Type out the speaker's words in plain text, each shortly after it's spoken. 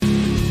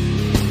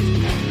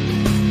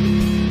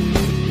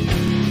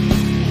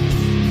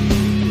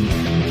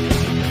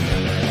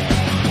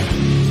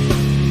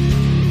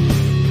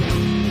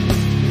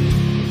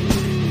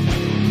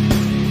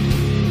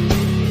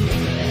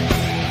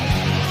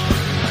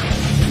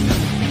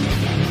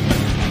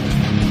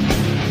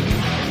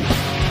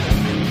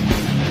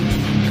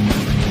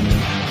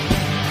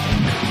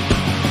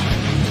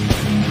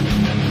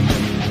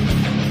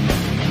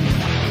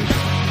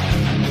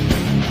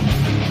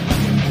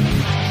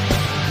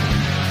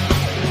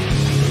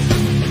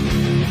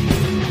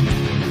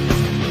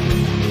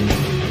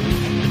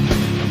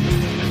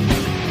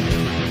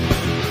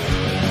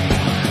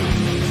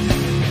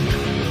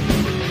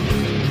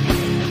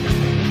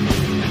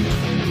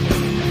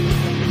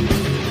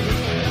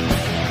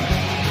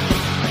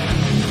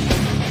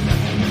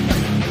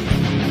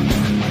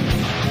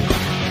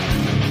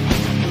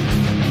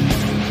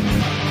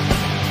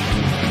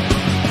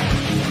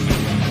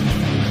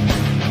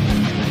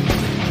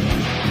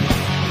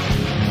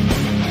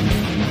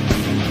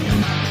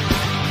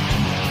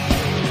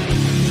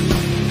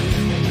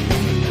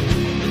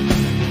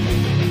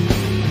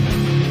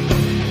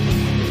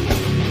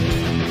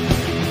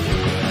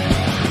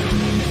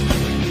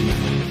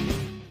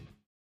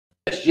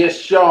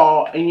yes,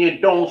 y'all, and you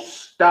don't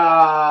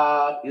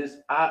stop. It's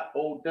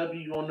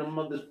IOW on the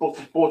Mother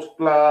Sports Blog.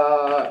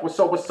 What's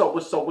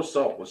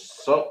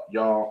up,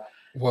 y'all?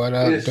 What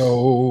up,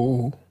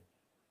 though?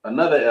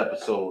 Another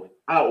episode,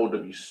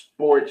 IOW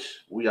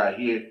Sports. We are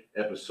here,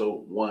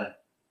 episode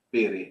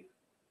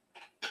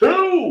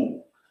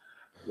 152.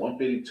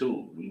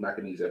 152. We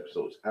knocking these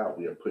episodes out.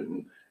 We are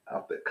putting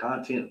out the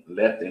content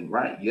left and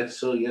right. Yes,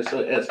 sir. Yes,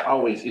 sir. As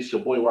always, it's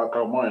your boy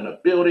Walker Mar in the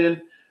building.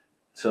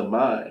 To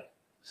my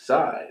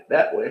side,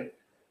 that way,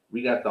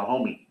 we got the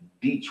homie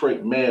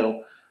Detroit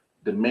Mel,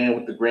 the man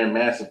with the Grand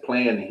Massive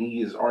plan, and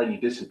he is already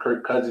dissing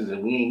Kirk Cousins,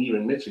 and we ain't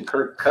even mentioned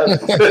Kirk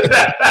Cousins.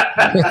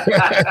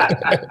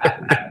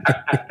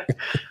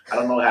 I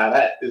don't know how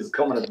that is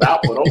coming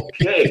about, but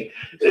okay.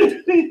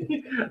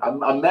 I'm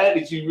mad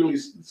that you really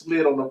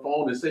slid on the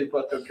phone and say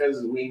fuck Kirk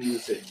Cousins. We ain't even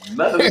said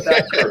nothing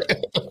about Kirk.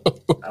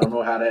 I don't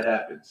know how that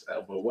happens,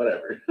 but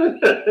whatever.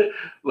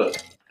 Look,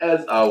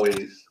 as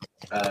always,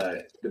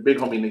 the big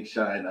homie Nick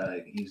Shine,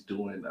 he's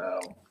doing, I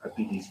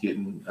think he's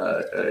getting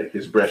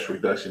his breast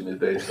reduction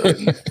today, so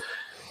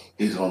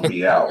he's going to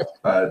be out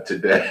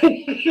today.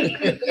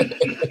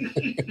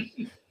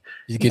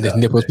 He's getting his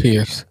nipples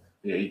pierced.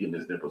 Yeah, he's getting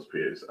his nipples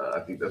pierced.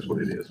 I think that's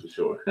what it is for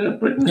sure. Let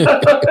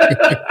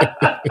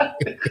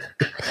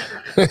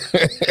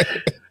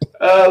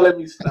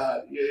me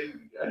stop.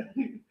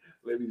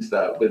 Let me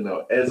stop. But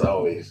no, as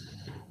always,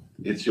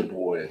 it's your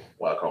boy,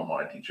 Welcome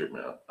Martin Teacher,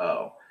 man.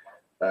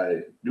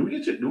 Do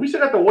we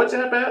still got the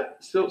WhatsApp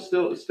app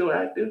still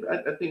active?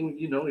 I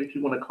think if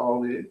you want to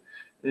call in.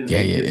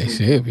 It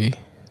should be.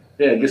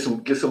 Yeah, get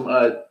some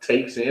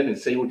takes in and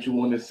say what you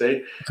want to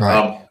say.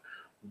 Right.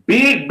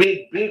 Big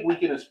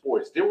weekend in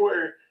sports. There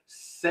were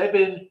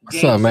 7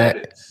 game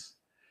sevens.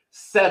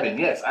 7,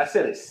 yes, I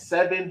said it.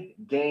 7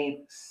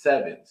 game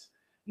sevens.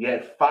 You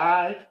had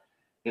 5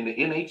 in the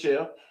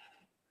NHL,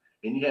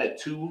 and you had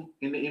 2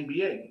 in the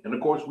NBA. And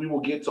of course, we will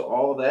get to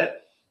all of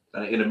that.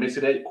 In the midst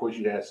of that, of course,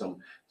 you had some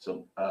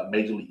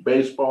Major League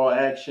Baseball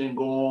action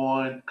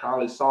going,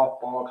 college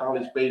softball,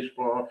 college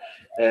baseball.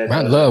 And,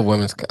 I love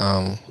women's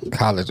college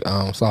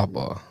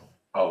softball.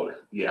 Oh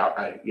yeah,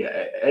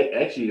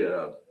 actually,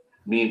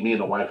 me and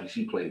the wife,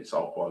 she played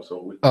softball,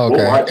 so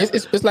okay.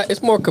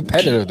 It's more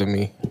competitive to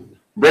me.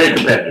 Very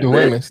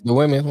competitive. The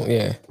women,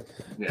 yeah.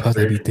 Because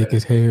they be thick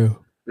as hell.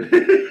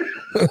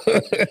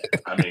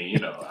 I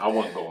mean, I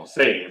wasn't gonna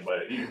say it,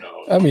 but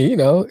I'm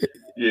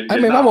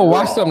gonna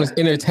watch something that's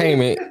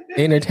entertaining,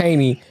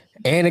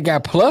 and it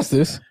got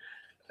pluses.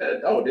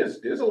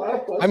 There's a lot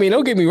of pluses. I mean,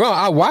 don't get me wrong.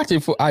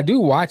 I do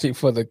watch it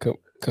for the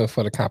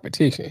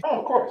competition. Oh,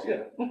 of course,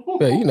 yeah.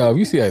 But if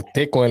you see a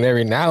thick one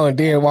every now and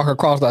then walk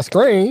across that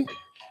screen,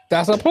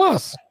 that's a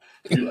plus.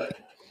 You like,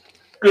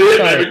 go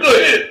ahead, baby, go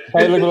ahead.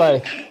 Hey, look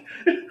like.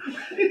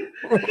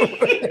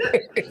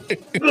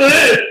 Go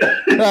ahead.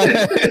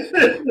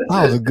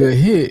 That was a good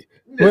hit.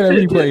 Where the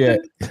replay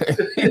at?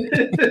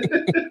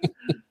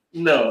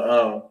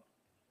 No,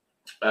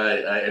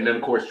 and then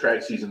of course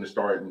track season is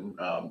starting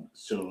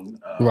soon.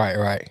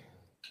 Right.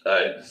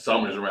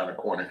 Summer's around the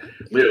corner.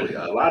 Literally,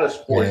 a lot of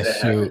sports that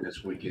happened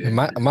this weekend. In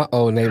my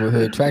old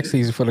neighborhood, track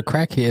season for the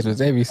crackheads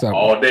was every summer.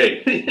 All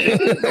day.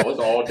 It's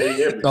all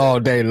day, every day. All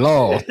day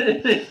long.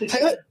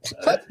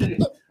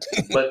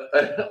 But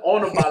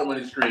on the bottom of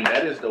the screen,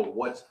 that is the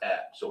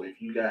WhatsApp. So if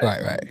you guys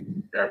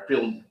are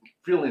feeling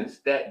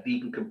that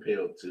deep and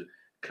compelled to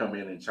come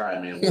in and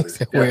chime in with us,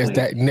 where's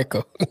that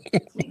nickel?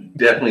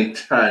 Definitely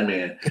chime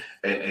in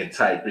and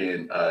type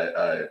in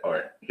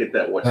or hit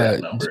that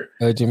WhatsApp number.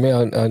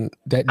 Jamel,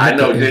 that I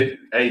know that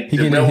he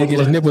get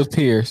his nipples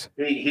pierced.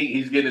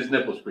 He's getting his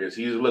nipples pierced.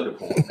 He's looking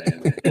for him,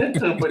 man.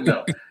 But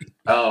no,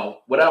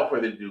 without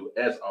further ado,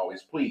 as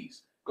always,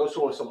 please go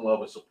show us some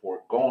love and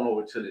support. Go on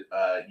over to the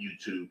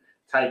YouTube.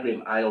 Type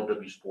in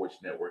IOW Sports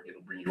Network.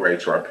 It'll bring you right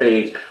to our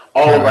page.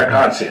 All of our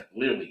content,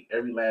 literally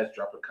every last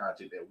drop of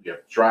content that we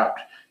have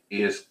dropped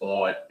is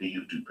on the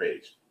YouTube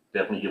page.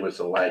 Definitely give us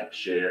a like,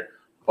 share,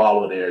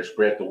 follow there,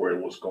 spread the word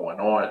of what's going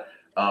on.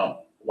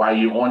 While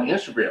you're on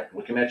Instagram,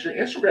 looking at your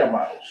Instagram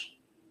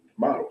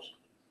models,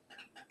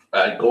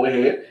 go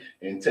ahead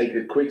and take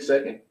a quick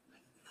second,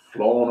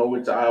 flow on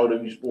over to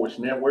IOW Sports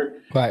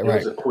Network. Give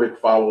us a quick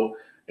follow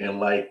and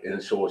like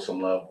and show us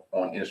some love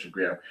on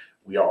Instagram.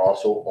 We are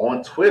also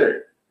on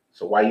Twitter.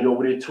 So while you're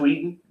over there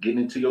tweeting,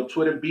 getting into your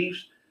Twitter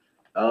beefs,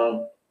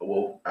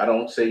 well, I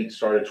don't say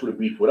start a Twitter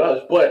beef with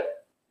us,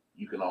 but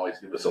you can always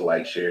give us a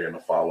like, share, and a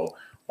follow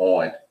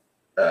on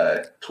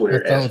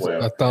Twitter as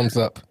well. A thumbs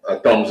up. A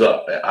thumbs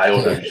up at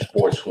IOW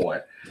Sports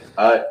One.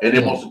 And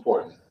then most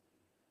importantly,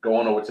 go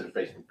on over to the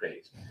Facebook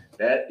page.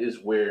 That is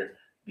where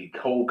the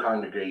whole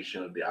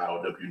congregation of the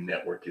IOW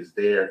network is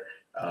there.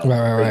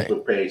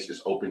 Facebook page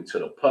is open to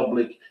the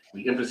public.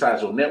 We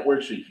emphasize on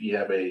networks. So if you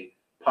have a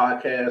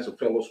podcast, a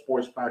fellow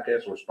sports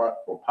podcast, or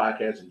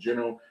podcast in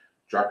general,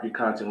 drop your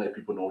content, let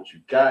people know what you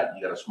got.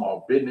 You got a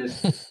small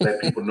business,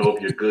 let people know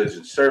of your goods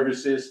and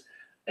services.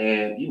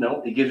 And,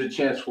 it gives a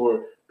chance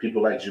for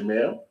people like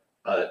Jamel,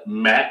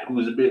 Matt, who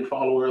is a big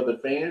follower of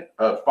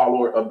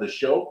the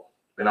show.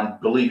 And I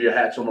believe your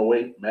hat's on the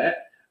way, Matt.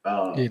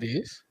 It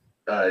is.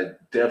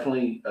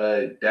 Definitely,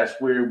 that's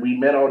where we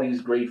met all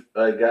these great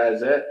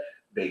guys at.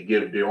 They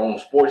give their own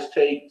sports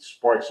take,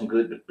 spark some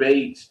good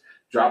debates,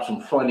 drop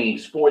some funny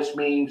sports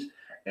memes,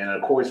 and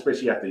of course,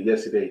 especially after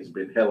yesterday, there's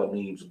been hella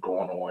memes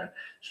going on,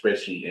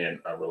 especially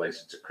in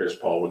relation to Chris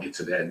Paul. We'll get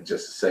to that in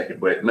just a second,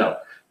 but no,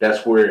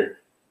 that's where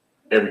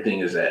everything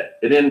is at.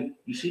 And then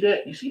you see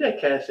that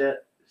cash app?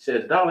 It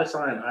says $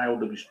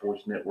 IOW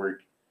Sports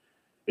Network.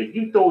 If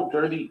you throw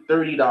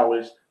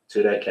 $30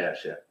 to that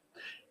cash app,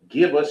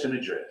 give us an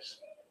address,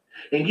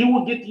 and you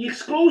will get the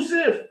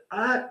exclusive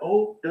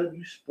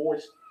IOW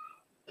Sports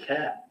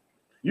cap.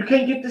 You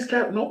can't get this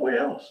cap nowhere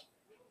else.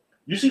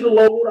 You see the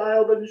logo of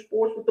IOW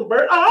Sports with the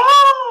bird?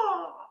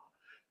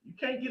 You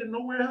can't get it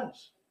nowhere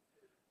else.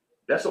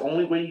 That's the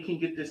only way you can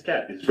get this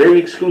cap. It's very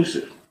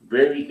exclusive.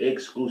 Very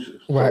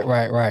exclusive. Right.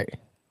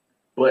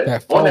 But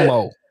that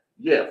FOMO.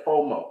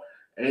 FOMO.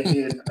 And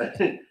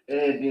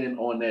then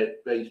on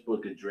that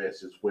Facebook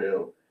address as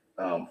well,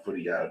 for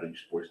the IOW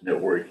Sports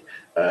Network,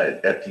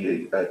 at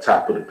the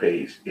top of the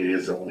page, it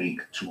is a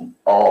link to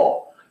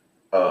all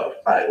of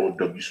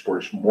IOW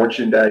Sports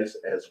merchandise,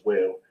 as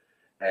well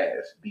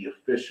as the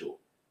official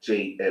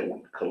J.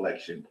 Edwin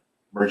Collection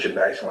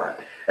merchandise line.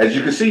 As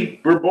you can see,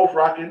 we're both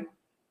rocking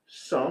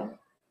some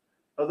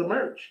of the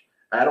merch.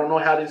 I don't know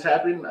how this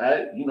happened.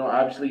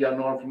 Obviously, y'all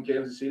know I'm from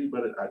Kansas City,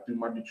 but I threw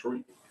my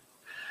Detroit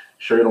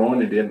shirt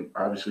on, and then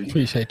obviously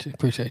appreciate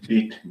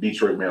you.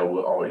 Detroit Mel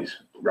will always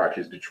rock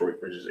his Detroit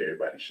versus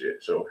everybody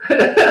shit. So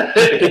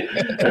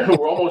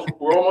we're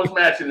almost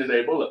matching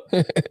today. But look,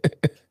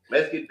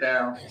 let's get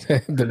down.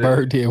 The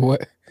bird did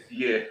what?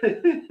 Yeah,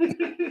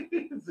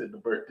 said the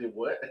bird did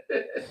what?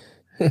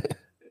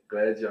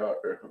 Glad y'all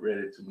read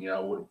it to me. I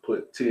would have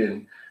put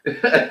 10.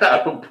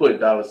 I would put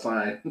 $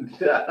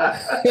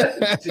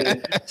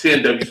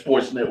 10W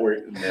Sports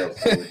Network.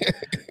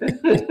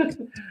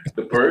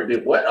 The bird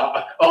did what?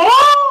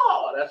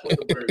 Oh, that's what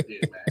the bird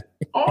did, man.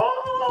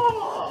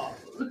 Oh.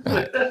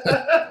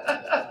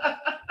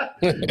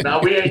 Now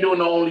we ain't doing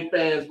the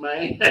OnlyFans,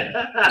 man.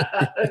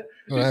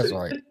 That's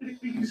right.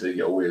 You say,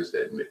 yo, where's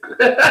that nigga?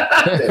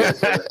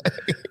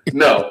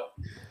 No.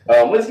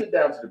 Let's get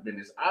down to the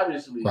business.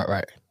 Obviously,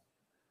 right.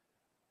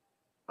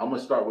 I'm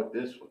gonna start with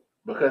this one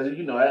because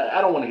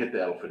I don't want to hit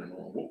the elephant in the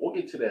room. We'll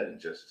get to that in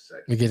just a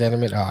second. We get that in a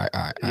minute. All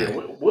right. Yeah,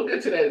 we'll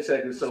get to that in a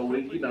second. So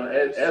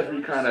as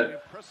we kind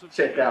of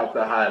check out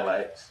the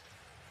highlights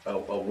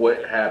of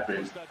what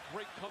happened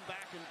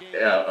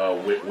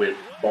with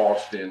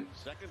Boston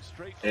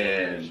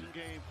and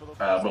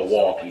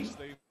Milwaukee.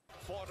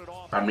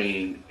 I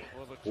mean,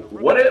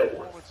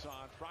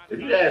 if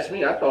you ask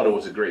me, I thought it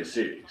was a great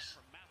series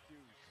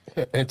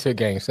until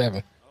Game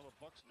 7.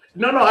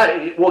 No.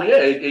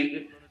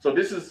 So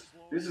this is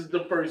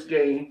the first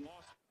game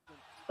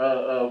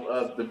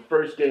of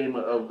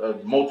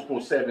multiple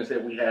sevens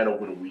that we had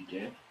over the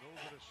weekend.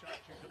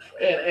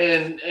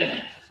 And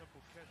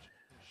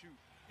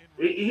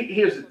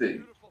here's the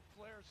thing.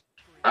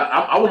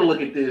 I want to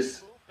look at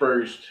this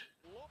first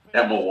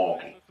at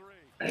Milwaukee,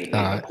 and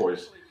of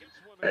course,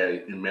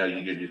 Mel,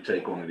 you give your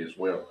take on it as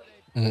well.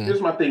 Mm-hmm.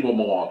 Here's my thing with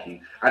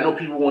Milwaukee. I know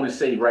people want to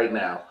say right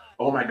now,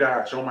 oh my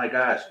gosh,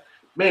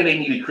 man, they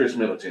needed Chris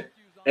Middleton.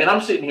 And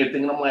I'm sitting here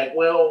thinking, I'm like,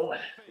 well,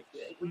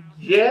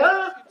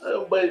 yeah,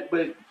 but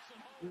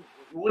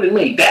would it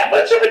make that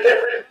much of a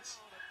difference?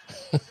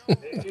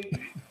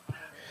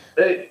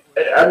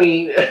 I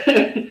mean,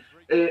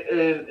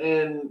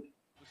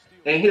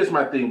 and here's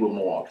my thing with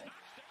Milwaukee.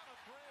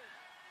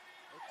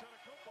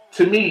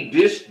 To me,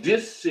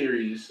 this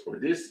series or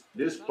this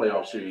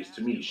playoff series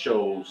to me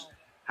shows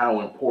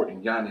how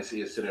important Giannis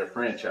is to their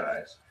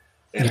franchise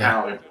and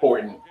how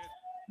important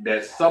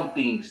that some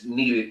things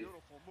needed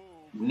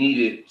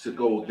to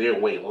go their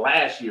way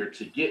last year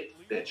to get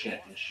that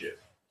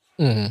championship.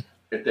 Mm-hmm.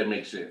 If that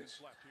makes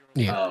sense.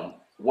 Yeah.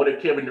 What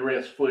if Kevin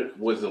Durant's foot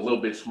was a little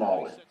bit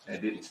smaller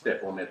and didn't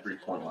step on that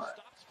 3-point line?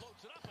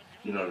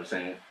 You know what I'm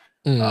saying?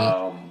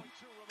 Mm-hmm.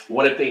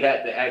 What if they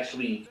had to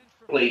actually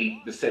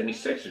play the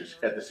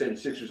 76ers? Had the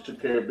 76ers took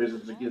care of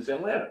business against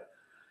Atlanta?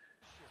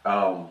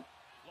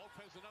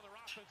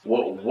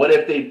 What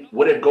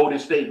if Golden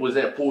State was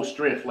at full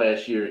strength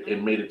last year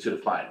and made it to the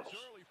finals?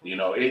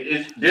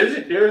 There's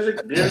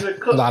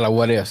a lot of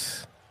what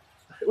ifs.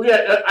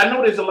 Yeah, I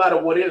know there's a lot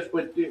of what ifs,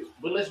 but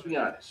let's be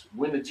honest.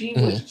 When the team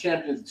wins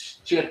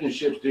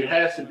championships, there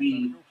has to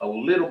be a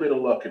little bit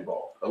of luck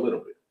involved, a little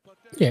bit.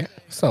 Yeah,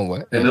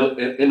 somewhat. And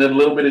a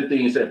little bit of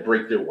things that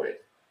break their way.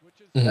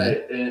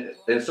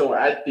 Mm-hmm. And so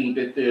I think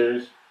that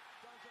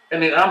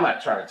and then I'm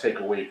not trying to take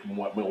away from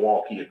what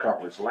Milwaukee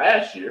accomplished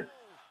last year.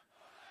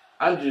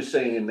 I'm just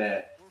saying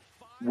that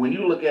when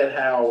you look at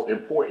how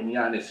important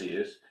Giannis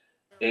is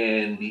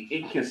and the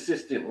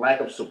inconsistent lack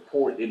of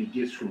support that he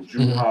gets from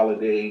Drew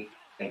Holiday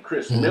and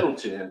Chris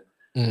Middleton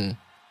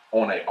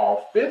on an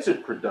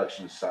offensive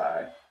production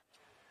side,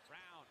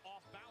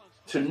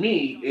 to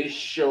me, it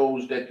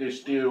shows that there's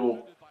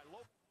still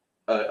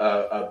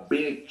a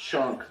big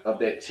chunk of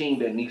that team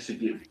that needs to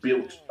get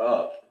built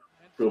up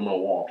for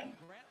Milwaukee.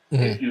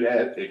 If you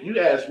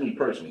ask me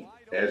personally,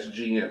 as a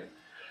GM,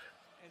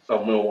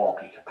 of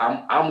Milwaukee.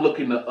 I'm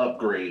looking to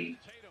upgrade.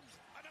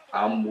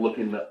 I'm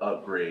looking to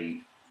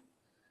upgrade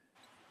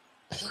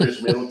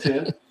Chris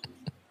Middleton.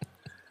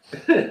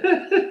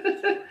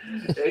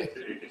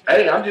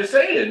 Hey, I'm just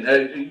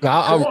saying.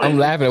 I'm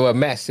laughing at what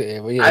Matt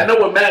said. But yeah. I know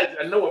what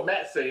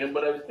Matt's saying,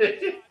 but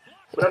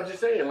I'm just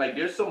saying, like,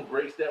 there's some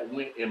breaks that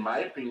went, in my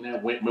opinion,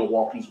 that went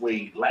Milwaukee's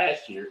way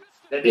last year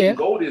that didn't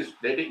go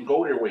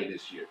their way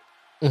this year.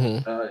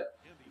 Mm-hmm.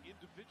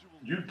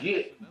 You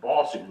get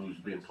Boston, who's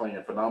been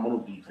playing phenomenal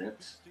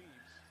defense,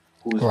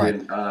 who's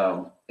right.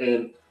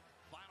 been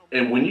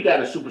and when you got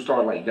a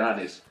superstar like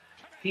Giannis,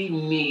 he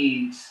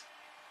needs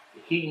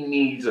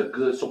a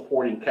good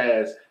supporting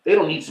cast. They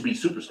don't need to be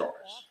superstars,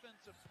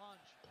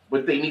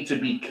 but they need to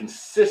be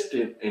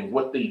consistent in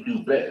what they do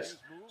best.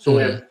 So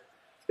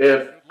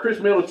if Chris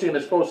Middleton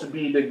is supposed to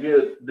be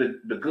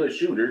the good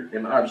shooter,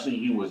 and obviously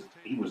he was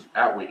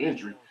out with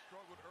injury,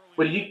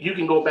 but you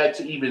can go back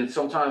to even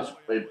sometimes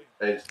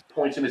at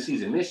points in the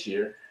season this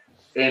year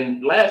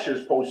and last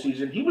year's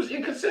postseason, he was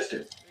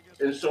inconsistent.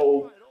 And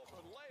so,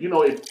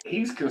 if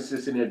he's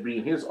consistent at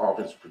being his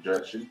offensive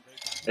projection,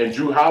 and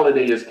Jrue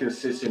Holiday is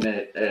consistent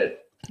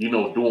at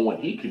doing what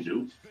he can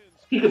do,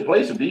 he can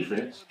play some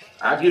defense.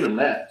 I'll give him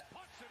that.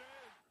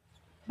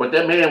 But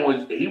that man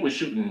was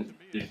shooting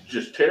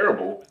just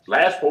terrible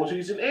last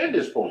postseason and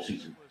this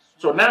postseason.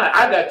 So now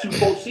I got two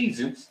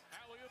postseasons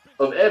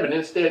of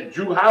evidence that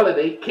Jrue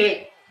Holiday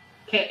can't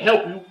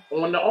help you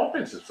on the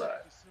offensive side.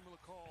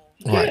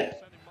 He can't.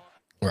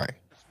 Right.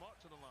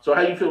 So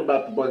how you feel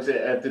about the Bucks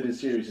after this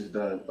series is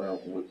done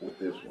with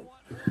this one?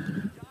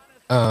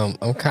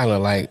 I'm kind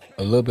of like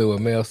a little bit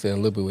what Mel said, a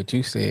little bit what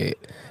you said.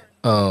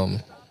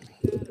 It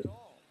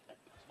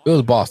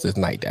was Boston's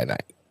night that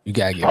night. You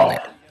gotta give them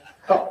that.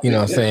 You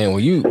know what I'm saying?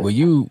 When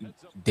you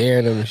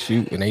daring them to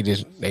shoot and they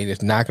just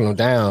knocking them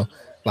down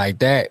like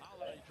that,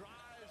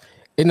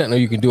 there's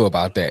nothing you can do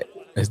about that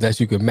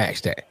unless you can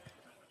match that.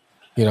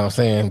 You know what I'm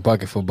saying?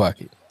 Bucket for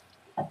bucket.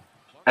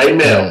 Hey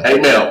Mel,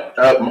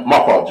 my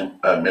fault,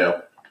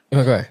 Mel.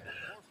 Okay.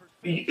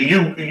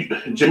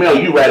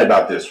 Jamel, you right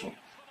about this one.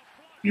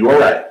 You are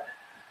right.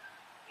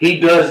 He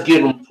does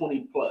give him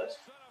 20 plus,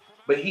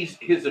 but his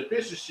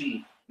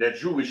efficiency that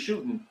Jrue is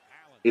shooting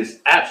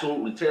is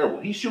absolutely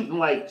terrible. He's shooting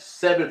like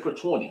 7 for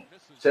 20,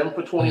 7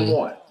 for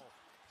 21.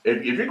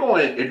 If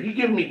you're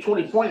giving me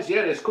 20 points,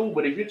 yeah, that's cool.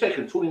 But if you're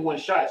taking 21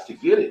 shots to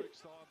get it,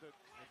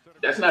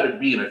 that's not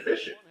being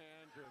efficient.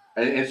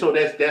 And so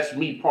that's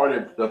me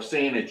part of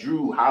saying that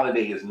Jrue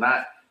Holiday is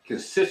not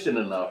consistent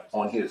enough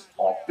on his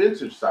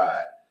offensive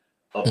side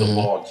of the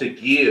ball to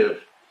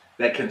give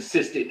that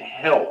consistent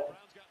help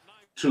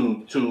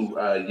to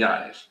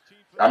Giannis.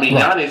 I mean,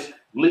 Giannis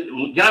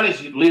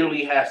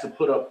literally has to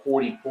put up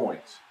 40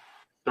 points,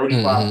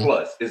 35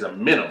 plus is a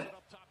minimum.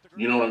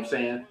 You know what I'm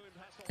saying?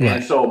 Right.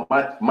 And so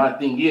my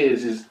thing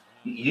is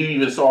you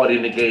even saw it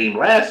in the game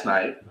last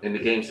night, in the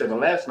game 7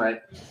 last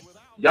night.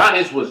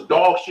 Giannis was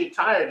dog shit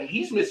tired, and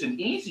he's missing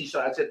easy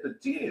shots at the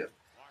 10.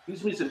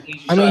 He's missing easy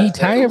shots. I mean, he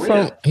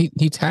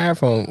tired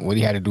from what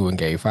he had to do in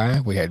game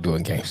 5, what he had to do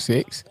in game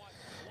 6.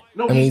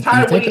 No, he's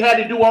tired what he had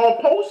to do all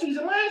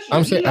postseason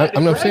last year.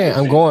 I'm saying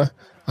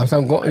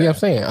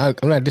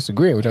I'm not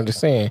disagreeing with you. I'm just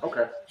saying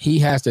he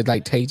has to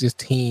take this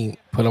team,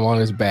 put him on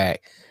his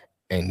back,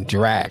 and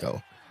drag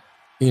him.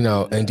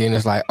 And then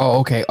it's like,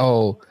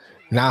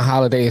 now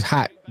Holiday is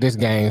hot this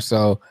game,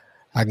 so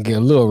I can get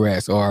a little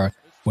rest. Or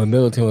when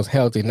Middleton was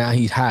healthy, now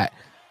he's hot.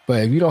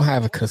 But if you don't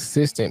have a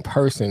consistent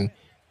person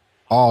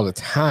all the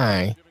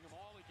time,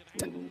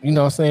 you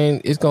know what I'm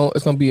saying, it's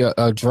gonna be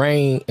a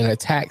drain and a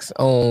tax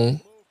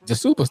on the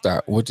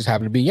superstar, which just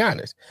happened to be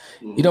Giannis.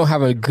 You don't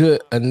have a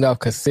good enough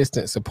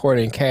consistent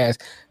supporting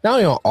cast, not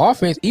only on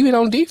offense, even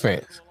on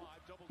defense.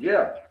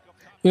 Yeah.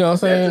 You know what I'm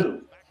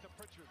saying?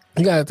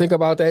 You got to think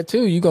about that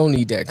too. You're going to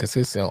need that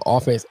consistent on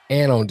offense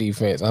and on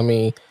defense. I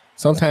mean,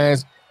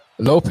 sometimes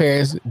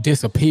Lopez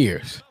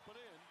disappears.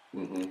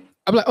 I'm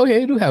like, oh yeah,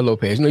 you do have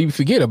Lopez. You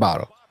forget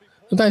about him.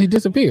 Sometimes he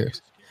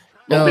disappears.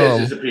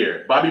 Lopez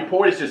disappeared. Bobby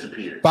Portis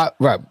disappeared.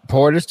 Right,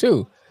 Portis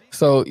too.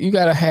 So you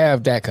got to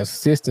have that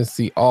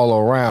consistency all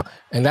around,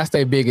 and that's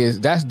their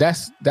biggest.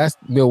 That's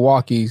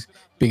Milwaukee's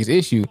biggest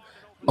issue.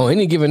 On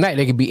any given night,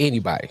 they could be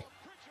anybody.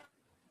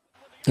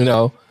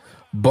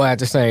 But at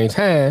the same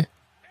time,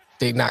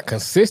 they're not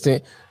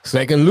consistent, so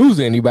they can lose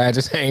anybody at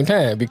the same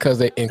time because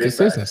they're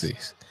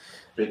inconsistencies.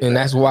 And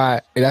that's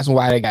why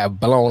they got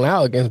blown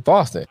out against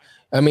Boston.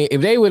 I mean, if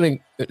they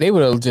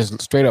would have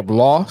just straight up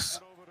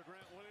lost,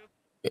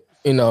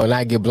 and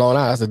not get blown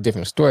out, that's a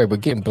different story.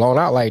 But getting blown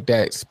out like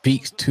that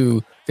speaks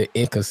to the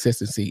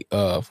inconsistency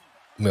of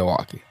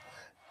Milwaukee.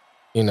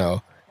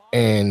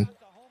 And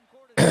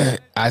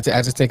I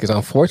just think it's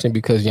unfortunate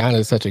because Giannis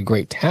is such a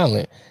great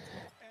talent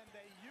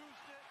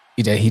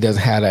that he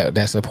doesn't have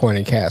that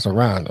supporting cast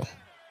around him.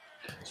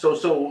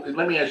 So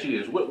let me ask you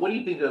this: what do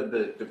you think of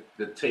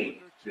the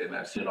tape that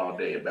I've seen all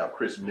day about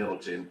Chris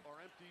Middleton,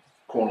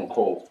 quote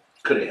unquote,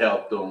 could have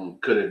helped them,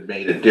 could have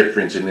made a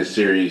difference in this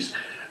series?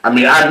 I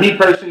mean, me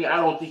personally, I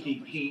don't think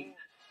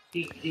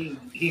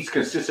he's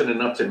consistent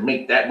enough to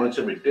make that much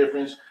of a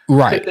difference.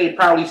 Right. Could they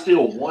probably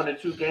still 1 or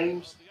 2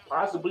 games,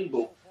 possibly,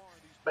 but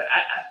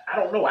I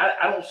don't know.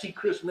 I don't see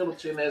Chris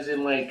Middleton as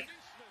in like,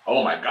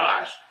 oh my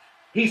gosh,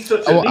 he's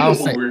such a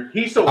needle mover.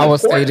 He's so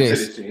important to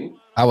this team.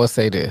 I will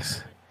say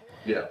this.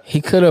 Yeah.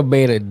 He could have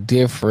made a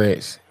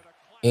difference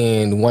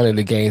in one of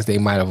the games they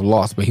might have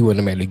lost, but he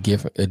wouldn't have made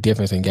a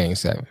difference in game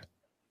 7.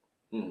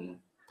 Mm-hmm.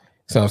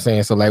 So I'm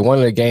saying, so like one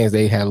of the games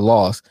they had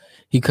lost,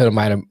 he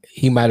might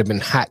have been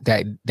hot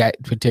that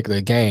particular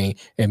game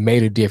and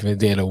made a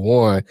difference. They'd have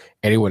won,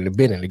 and he wouldn't have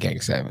been in the game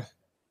 7.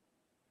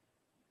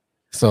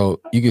 So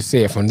you could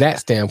say it from that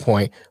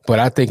standpoint, but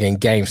I think in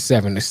game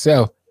 7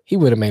 itself, he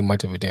would have made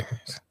much of a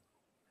difference.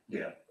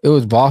 Yeah, it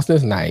was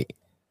Boston's night.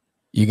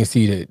 You can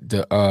see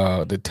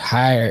how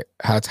tired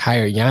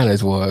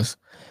Giannis was.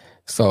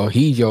 So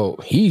he's your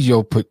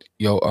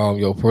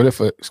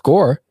prolific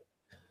scorer.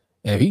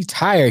 And if he's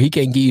tired, he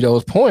can't give you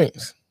those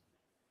points.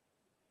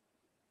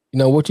 You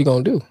know what you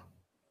gonna do?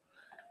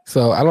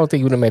 So I don't think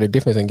he would have made a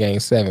difference in game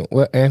 7.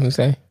 What Anthony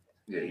say?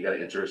 Yeah, you got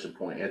an interesting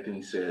point.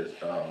 Anthony says,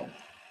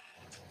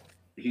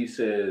 he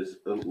says,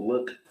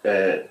 look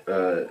at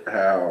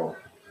how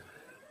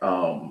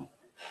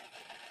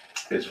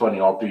it's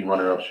funny. All 3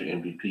 runner-ups for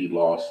MVP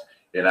lost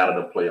and out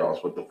of the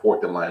playoffs, but the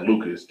 4th in line,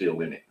 Luka, is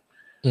still in it.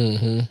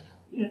 Mm-hmm.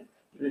 Yeah,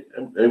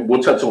 and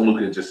we'll touch on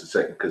Luka in just a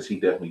second because he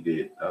definitely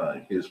did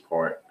his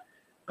part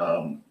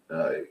in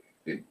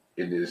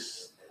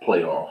this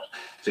playoffs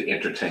to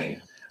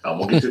entertain.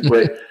 We'll get to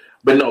play,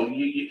 but no,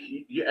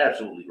 you're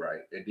absolutely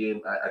right. And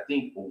then I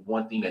think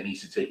one thing that needs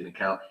to take into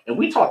account, and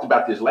we talked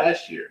about this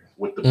last year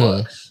with the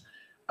Bucks,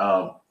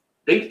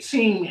 they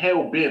seem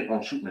hell bent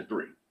on shooting a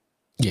 3.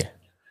 Yeah.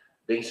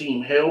 They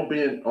seem hell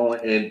bent on,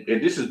 and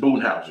this is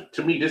Budenholzer.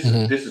 To me, this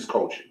is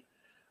coaching,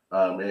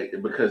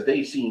 because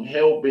they seem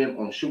hell bent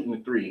on shooting the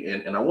 3.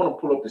 And I want to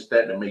pull up the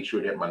stat to make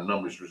sure that my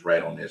numbers was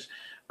right on this.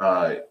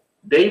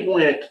 They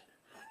went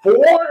 4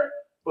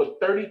 for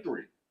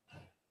 33.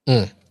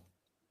 4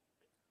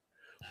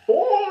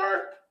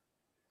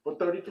 for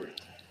 33.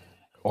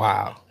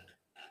 Wow.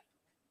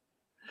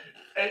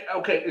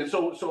 Okay, and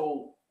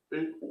so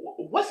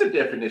what's the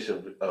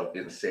definition of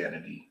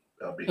insanity?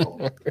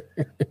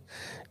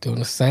 Doing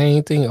the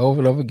same thing over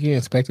and over again,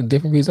 expecting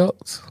different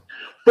results.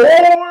 4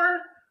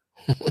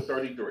 for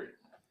 33.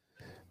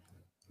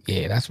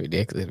 Yeah, that's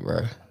ridiculous,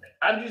 bro.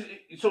 I'm just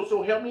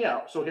so help me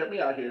out. So help me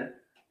out here.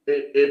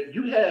 If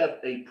you have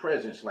a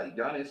presence like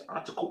Giannis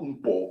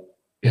Antetokounmpo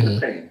in the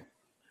paint,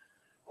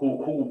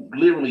 who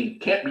literally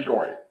can't be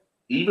guarded,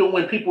 even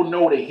when people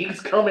know that he's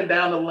coming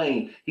down the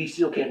lane, he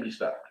still can't be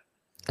stopped.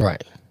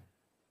 Right.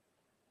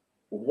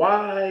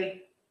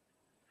 Why,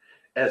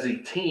 as a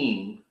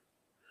team,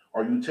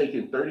 are you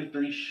taking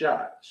 33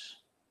 shots?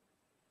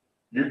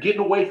 You're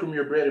getting away from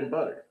your bread and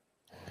butter.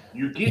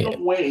 You're getting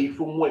away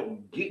from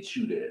what gets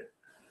you there.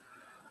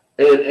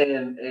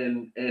 And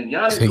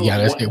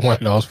Giannis hit one of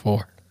those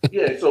 4.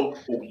 Yeah, so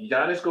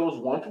Giannis goes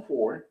 1 for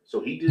 4.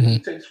 So he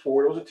takes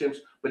 4 of those attempts,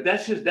 but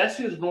that's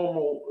his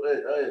normal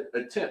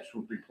attempts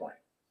from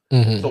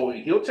 3-point. So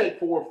he'll take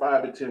 4 or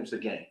 5 attempts a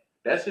game.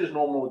 That's his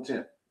normal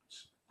attempts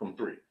from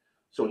 3.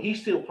 So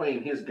he's still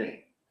playing his game.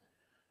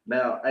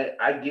 Now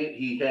I get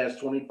he has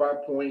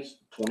 25 points,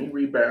 20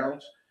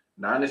 rebounds,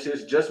 9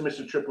 assists, just missed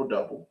a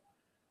triple-double.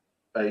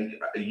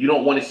 You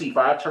don't want to see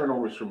 5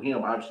 turnovers from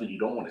him. Obviously, you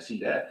don't want to see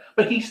that.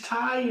 But he's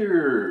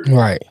tired.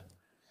 Right.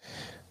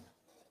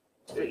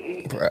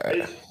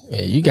 Right.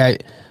 Yeah,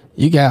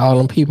 you got all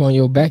them people on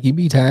your back. You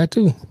be tired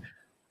too.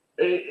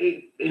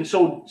 And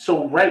so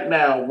right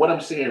now, what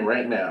I'm saying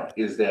right now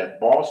is that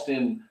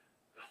Boston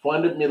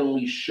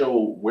fundamentally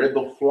show where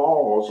the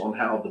flaws on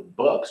how the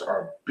Bucks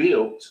are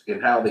built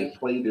and how they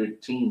play their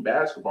team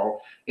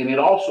basketball, and it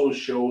also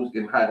shows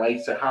and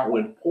highlights how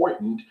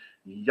important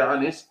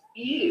Giannis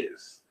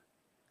is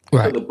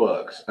to the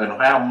Bucks, and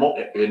how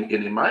and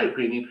in my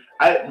opinion,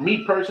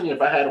 me personally,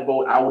 if I had a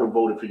vote, I would have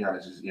voted for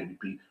Giannis as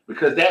MVP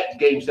because that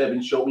game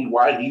 7 showed me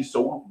why he's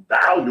so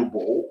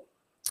valuable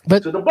to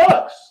the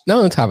Bucks.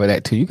 Now on top of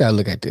that too, you gotta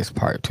look at this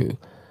part too.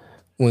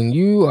 When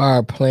you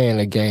are playing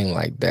a game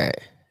like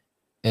that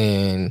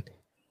and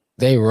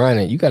they run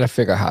it, you got to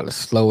figure out how to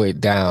slow it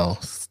down,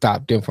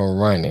 stop them from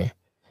running,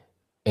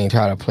 and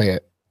try to play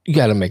it. You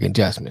got to make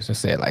adjustments and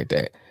say it like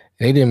that.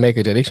 They didn't make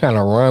it there. They trying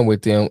to run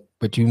with them,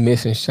 but you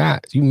missing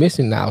shots. You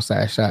missing the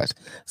outside shots.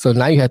 So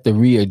now you have to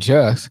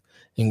readjust.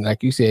 And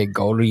like you said,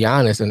 go to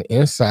Giannis on the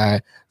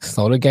inside,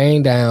 slow the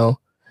game down,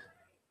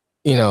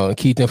 and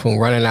keep them from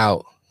running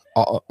out,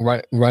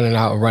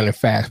 running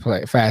fast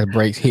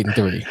breaks, hitting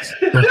threes.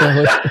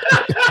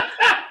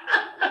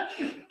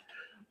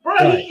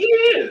 Bro, he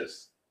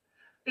is.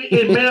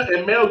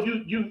 And Mel,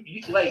 you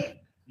like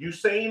you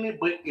saying it,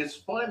 but it's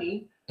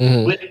funny.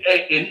 But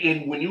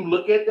and when you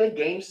look at that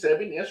game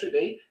 7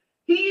 yesterday,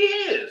 he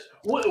is.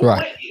 What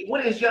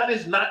is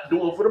Giannis not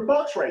doing for the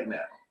Bucks right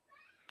now?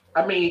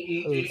 I mean,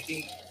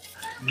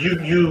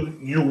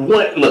 you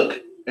want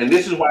look, and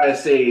this is why I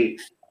say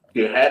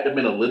there had to have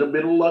been a little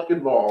bit of luck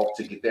involved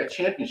to get that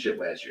championship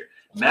last year.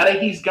 Now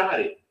that he's got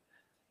it,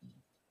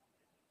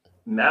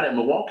 now that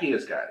Milwaukee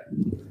has got it,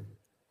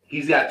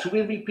 he's got 2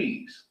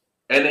 MVPs.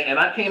 And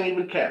I can't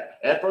even cap.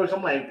 At first,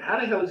 I'm like, how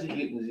the hell is he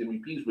getting these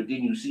MVPs? But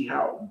then you see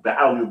how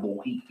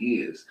valuable he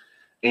is,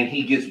 and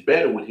he gets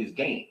better with his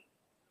game.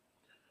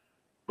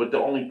 But the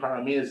only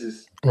problem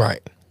is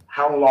right.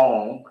 How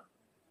long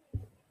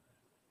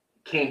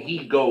can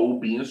he go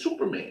being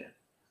Superman?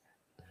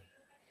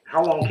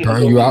 How long can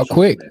burn he go you out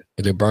Superman? quick?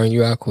 It'll burn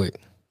you out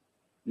quick.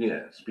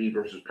 Yeah, speed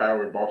versus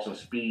power. Boston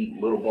speed,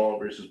 little ball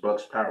versus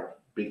Bucks power.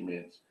 Big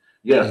men's.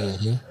 Yeah.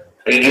 Mm-hmm.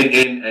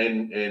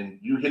 And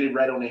you hit it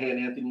right on the head,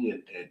 Anthony,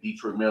 and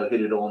Detroit Mel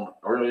hit it on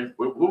earlier.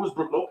 Who was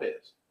Brook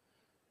Lopez?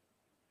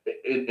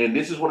 And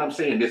this is what I'm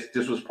saying.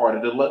 This was part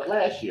of the luck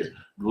last year.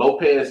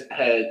 Lopez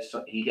had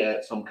some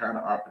kind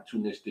of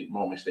opportunistic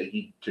moments that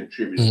he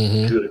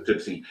contributed to the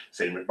team.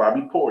 Same with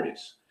Bobby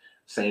Portis.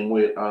 Same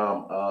with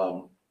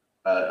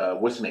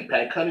what's his name?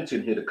 Pat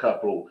Connaughton hit a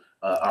couple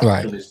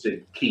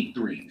opportunistic key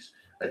threes.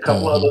 A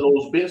couple of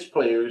those bench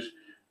players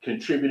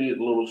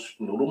contributed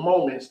little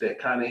moments that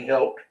kind of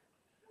helped.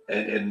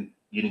 And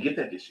you didn't get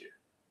that this year.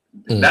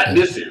 Not in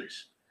this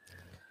series.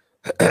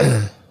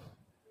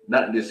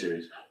 Not in this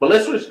series. But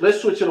let's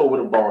switch it over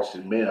to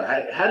Boston, man.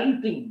 How do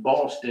you think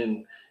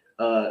Boston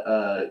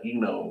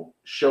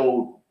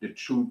showed the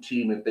true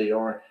team that they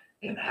are,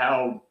 and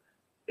how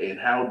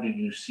do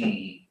you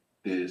see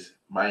this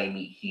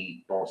Miami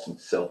Heat Boston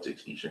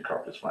Celtics Eastern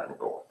Conference final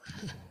going?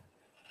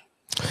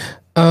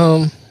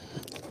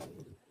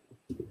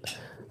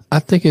 I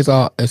think it's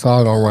all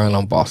gonna run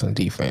on Boston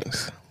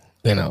defense.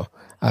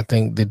 I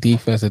think the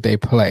defense that they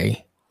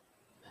play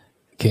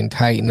can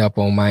tighten up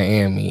on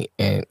Miami,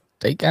 and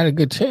they got a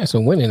good chance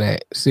of winning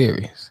that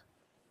series.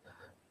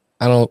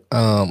 I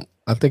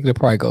think they'll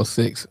probably go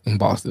 6 and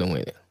Boston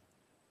win it.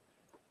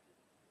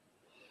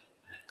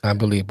 I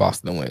believe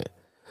Boston win it.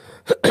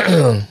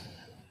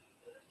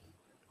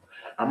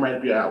 I'm right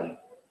up your alley.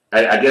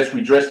 I guess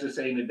we dressed the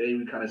same today.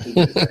 We kind of think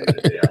the same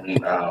today. I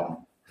mean,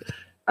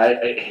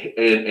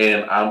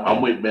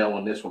 I'm with Mel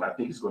on this one. I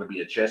think it's going to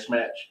be a chess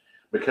match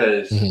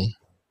because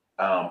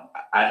I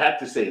have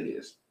to say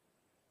this.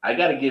 I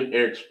got to give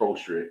Eric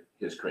Spoelstra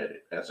his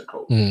credit as a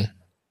coach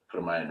for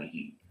the Miami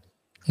Heat.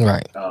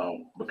 Right.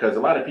 Because a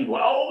lot of people,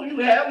 you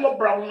have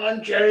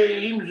LeBron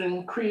James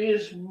and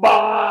Chris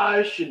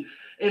Bosh and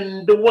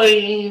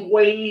Dwayne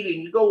Wade,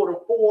 and you go to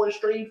 4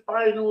 straight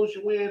finals,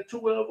 you win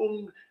 2 of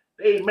them,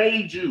 they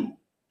made you.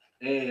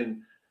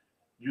 And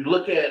you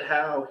look at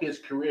how his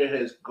career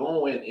has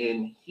gone,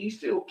 and he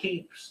still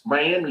keeps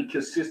Miami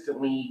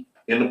consistently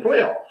in the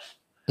playoffs.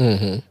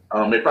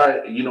 If I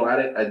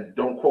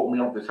don't quote me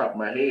off the top of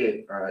my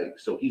head. All right,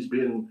 so he's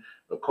been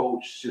a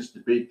coach since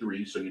the Big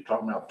Three. So you're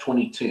talking about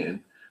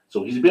 2010.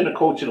 So he's been a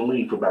coach in the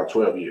league for about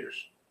 12 years.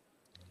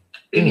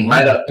 And he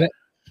might have,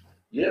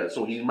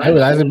 so he might. It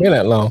hasn't been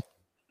that long.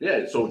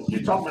 Yeah, so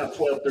you're talking about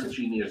 12,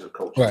 13 years of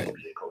coaching, right?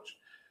 NBA coaching.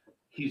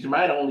 He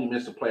might have only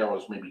missed the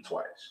playoffs maybe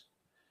twice.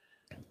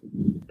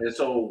 And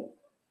so,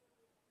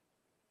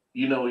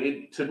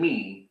 to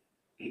me,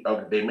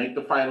 they make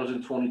the finals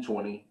in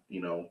 2020.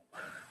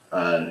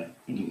 I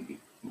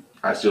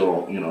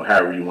still don't,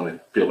 however you want to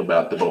feel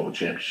about the bubble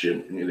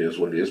championship, it is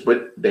what it is.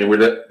 But they were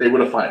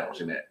the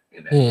finals in that.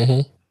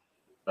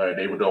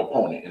 They were the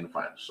opponent in the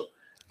finals.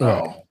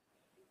 So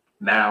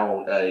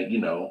now,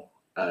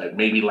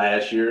 maybe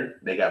last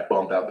year they got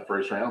bumped out the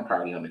first round,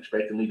 probably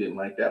unexpectedly. Didn't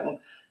like that one.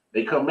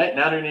 They come back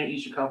now. They're in the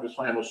Eastern Conference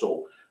Finals.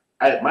 So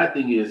my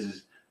thing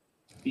is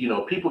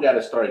people got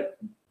to start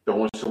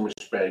throwing some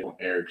respect on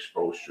Eric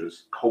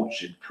Spoelstra's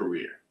coaching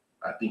career.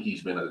 I think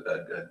he's been a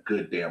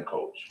good damn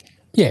coach.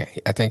 Yeah,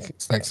 I think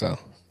so.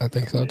 I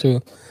think so too.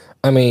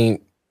 I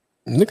mean,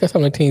 look at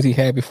some of the teams he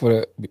had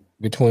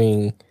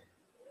between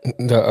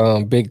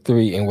the Big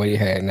Three and what he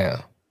had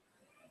now.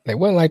 It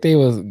wasn't like they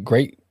was a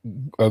great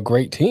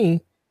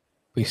team,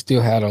 but he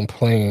still had them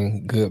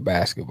playing good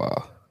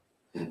basketball.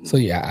 So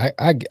yeah,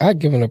 I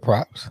give him the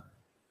props.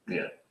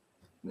 Yeah.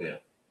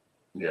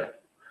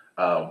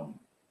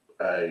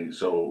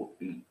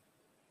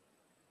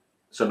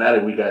 So now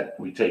that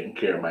we taken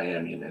care of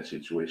Miami in that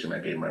situation, I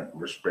gave my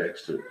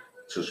respects to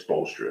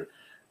Spoelstra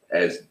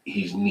as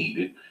he's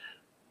needed.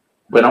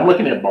 But I'm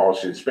looking at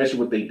Boston, especially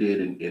what they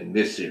did in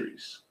this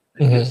series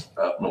against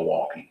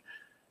Milwaukee.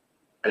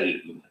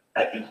 I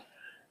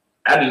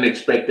didn't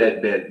expect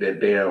that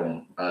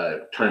damn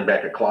turn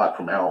back a clock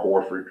from Al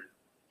Horford.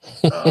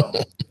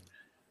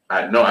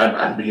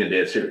 I'm being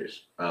dead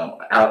serious.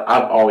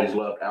 I've always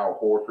loved Al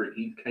Horford.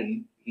 He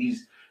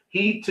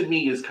to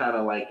me is kind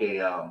of like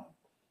a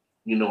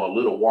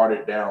little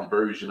watered down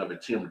version of a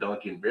Tim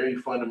Duncan. Very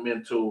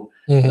fundamental,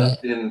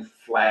 nothing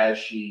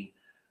flashy.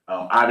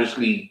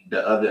 Obviously,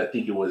 I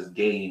think it was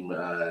game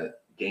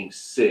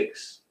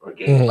 6 or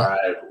game 5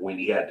 when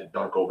he had to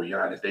dunk over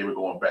Giannis. They were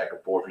going back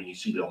and forth, and you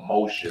see the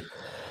emotion.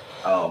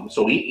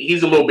 So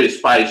he's a little bit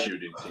spicier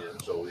than Tim.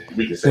 So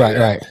we can say that.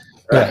 Right.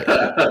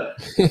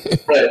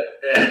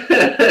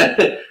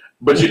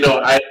 but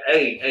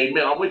hey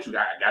man, I'm with you.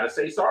 I gotta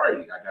say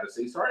sorry. To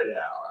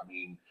Al. I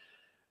mean,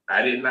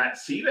 I did not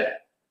see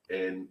that.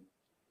 And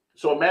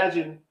so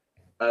imagine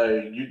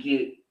You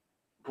get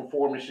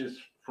performances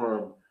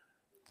from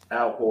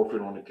Al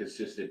Horford on a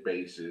consistent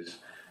basis.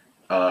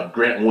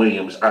 Grant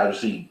Williams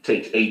obviously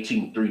takes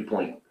 18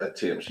 3-point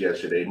attempts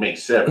yesterday,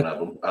 makes 7 of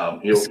them.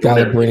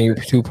 Scalabrine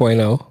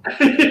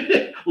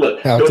 2.0.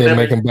 Look, out there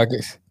making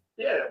buckets.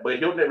 Yeah, but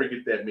he'll never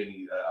get that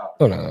many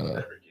opportunities ever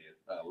again.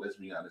 Let's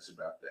be honest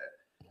about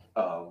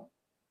that.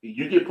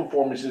 You get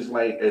performances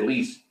like at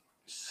least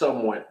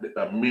somewhat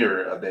a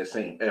mirror of that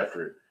same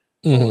effort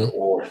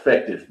or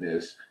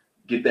effectiveness.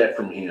 Get that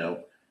from him.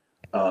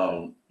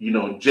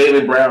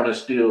 Jaylen Brown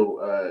is still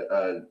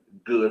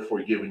good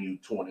for giving you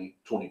 20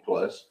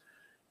 plus,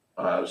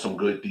 some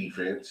good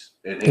defense.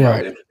 And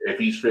if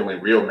he's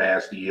feeling real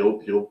nasty,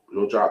 he'll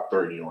drop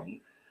 30 on you.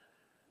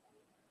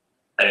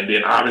 And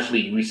then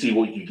obviously we see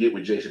what you get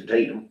with Jason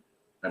Tatum.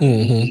 I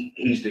mean,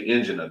 he's the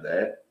engine of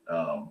that.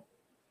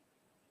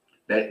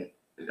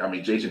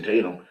 Jason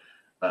Tatum.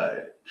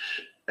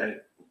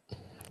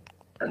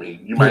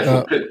 You might as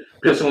well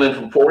pistol in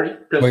from 40.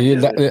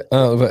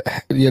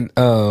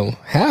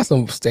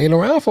 Haslam stayed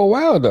around for a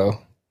while though.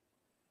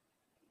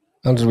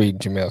 I'm just reading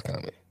Jamel's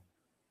comment.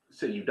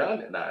 So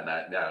Udonis,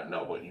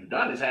 no, but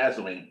Udonis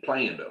Haslam ain't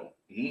playing though.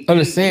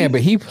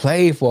 But he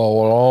played for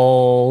a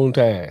long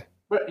time.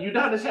 But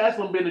Udonis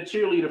Haslam been a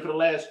cheerleader for the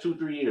last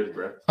 2-3 years,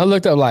 bro. I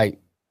looked up like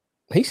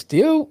he's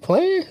still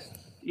playing.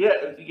 Yeah,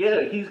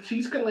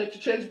 he's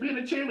collecting checks being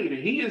a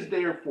cheerleader. He is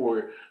there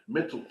for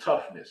mental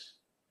toughness.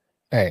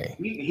 Hey,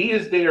 he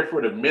is there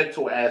for the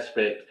mental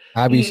aspect.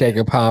 I be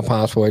shaking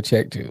pom-poms for a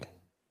check too.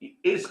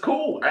 It's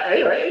cool. I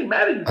ain't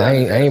mad at you. I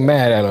ain't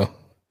mad at him.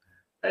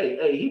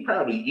 Hey, he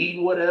probably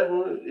eating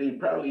whatever. He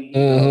probably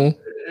doing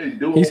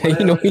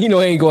whatever. He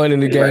ain't going in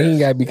the game. He ain't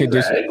gotta be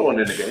conditioned. Ain't going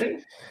in the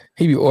game.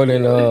 He be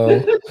ordering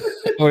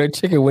ordering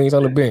chicken wings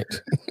on the bench.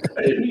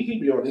 Hey, he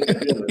be on the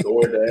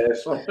DoorDash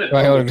something.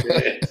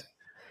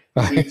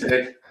 Right.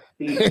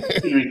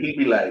 He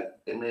be like,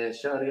 "Hey man,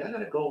 Shawty, I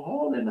gotta go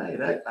home tonight.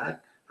 I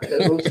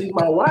gotta go see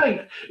my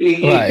wife."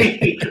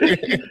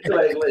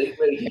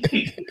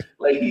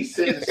 like he's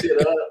setting shit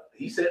up.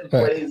 He's setting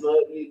plays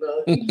up. He's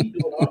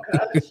doing all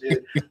kinds of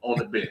shit on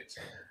the bench.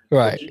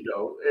 Right.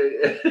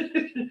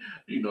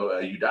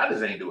 But,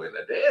 Udonis ain't doing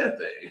a damn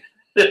thing.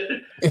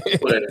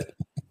 But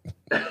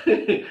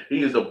he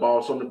is a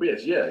boss on the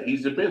bench. Yeah,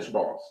 he's the bench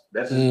boss.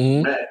 That's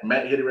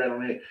Matt hit it right on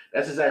the head.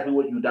 That's exactly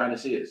what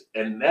Udonis is,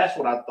 and that's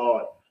what I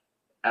thought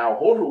Al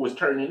Horford was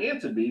turning in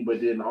to be.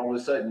 But then all of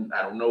a sudden,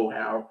 I don't know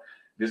how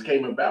this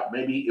came about.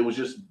 Maybe it was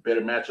just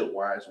better matchup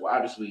wise. Well,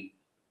 obviously,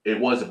 it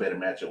was a better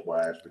matchup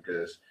wise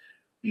because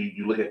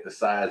you look at the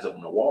size of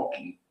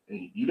Milwaukee,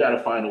 and you got to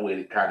find a way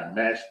to kind of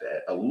match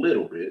that a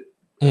little bit.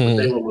 But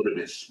they were a little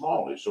bit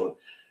smaller, so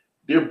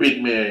their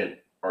big men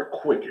are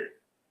quicker.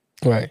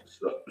 Right.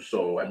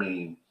 So I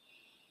mean,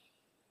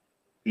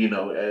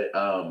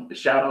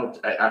 shout out.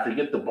 I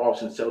forget the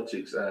Boston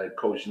Celtics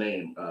coach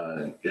name.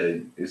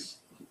 It's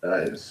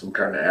some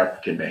kind of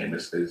African name. I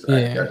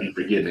be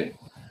forgetting it.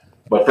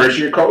 But first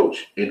year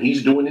coach, and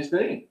he's doing his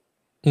thing.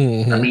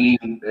 I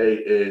mean,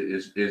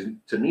 is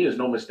to me, it's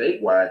no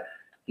mistake why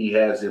he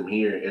has him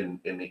here in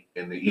the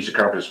Eastern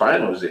Conference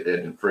Finals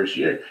in the first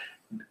year,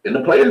 and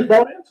the players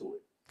bought into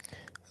it.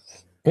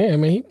 Yeah, I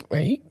mean,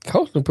 he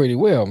coached them pretty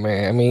well,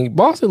 man. I mean,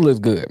 Boston looks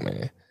good,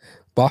 man.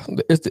 Boston,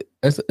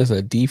 it's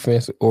a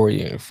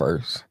defense-oriented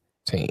first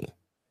team,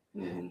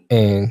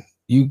 and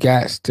you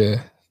got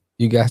to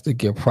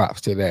give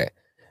props to that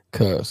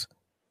because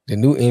the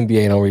new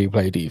NBA don't really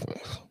play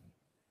defense.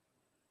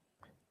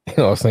 You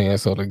know what I'm saying?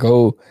 So to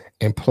go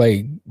and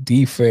play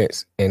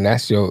defense and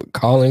that's your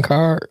calling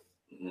card,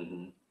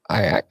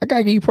 I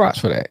gotta give you props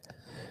for that.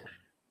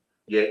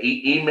 Yeah,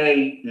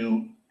 Ime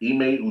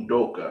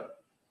Udoka.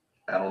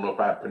 I don't know if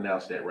I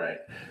pronounced that right.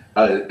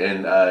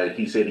 And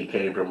he said he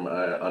came from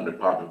under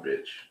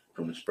Popovich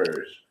from the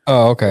Spurs.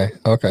 Oh, okay.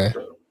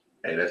 So,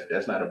 hey,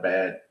 that's not a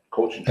bad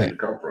coaching tree to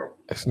come from.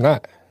 It's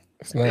not.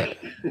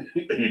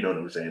 You know what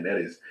I'm saying? That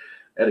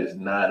is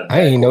not a bad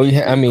I didn't know he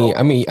had,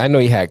 I know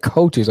he had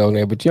coaches on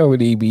there, but you don't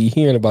really be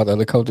hearing about the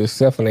other coaches.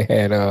 Except when they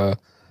had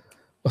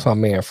what's my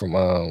man from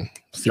right.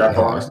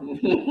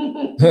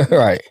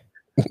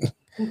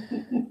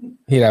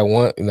 He had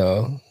one,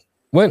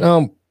 Went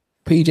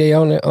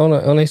PJ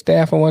on their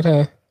staff on one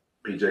time.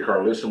 PJ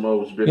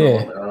Carlissimo's been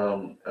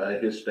on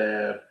his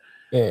staff.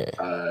 Yeah.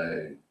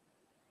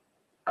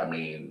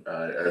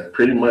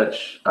 Pretty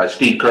much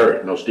Steve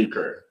Kerr. No, Steve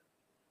Kerr.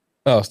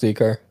 Oh, Steve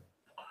Kerr.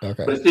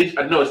 Okay. But Steve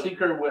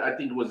Kerr, I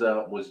think was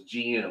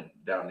GM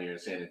down there in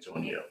San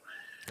Antonio.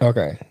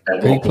 Okay.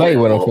 He played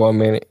with him for a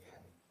minute.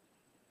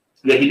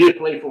 Yeah, he did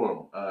play for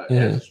him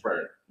as a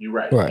Spur. You're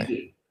right. He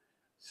did.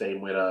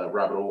 Same with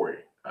Robert Horry.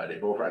 They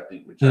both, I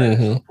think, retired at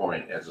some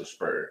point as a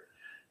Spur.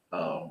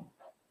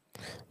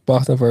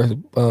 Boston versus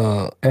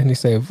Anthony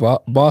said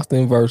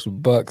Boston versus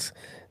Bucks.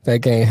 That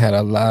game had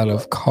a lot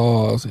of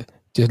calls.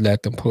 Just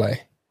let them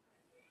play.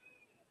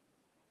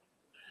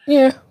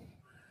 Yeah.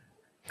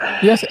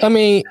 Yes, I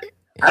mean,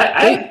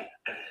 I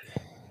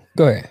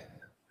go ahead.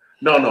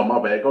 No, my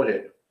bad. Go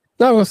ahead.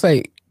 No, I was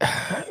gonna say,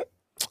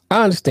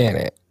 I understand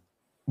that.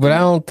 But I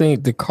don't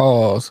think the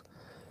calls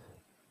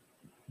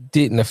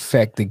didn't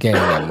affect the game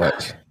that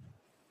much.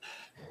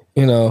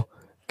 You know,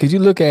 because you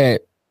look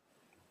at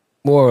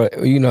more,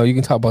 you know, you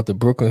can talk about the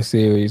Brooklyn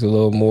series a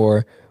little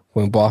more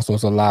when Boston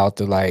was allowed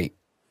to like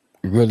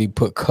really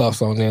put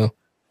cuffs on them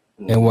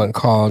and wasn't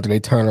called. They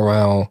turn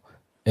around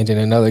and then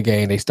another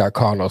game they start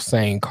calling those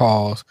same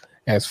calls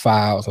as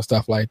fouls and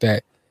stuff like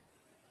that.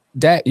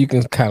 That you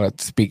can kind of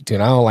speak to,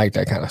 and I don't like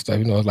that kind of stuff.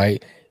 You know,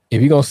 like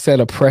if you're gonna set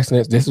a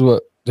precedence, this is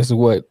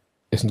what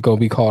it's gonna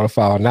be called a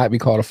foul, not be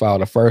called a foul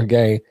the first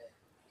game.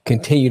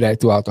 Continue that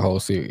throughout the whole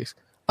series.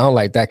 I don't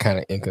like that kind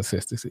of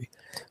inconsistency.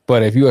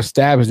 But if you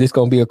establish this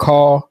gonna be a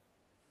call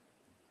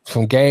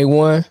from game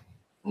one,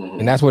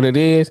 and that's what it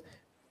is,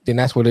 then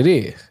that's what it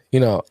is.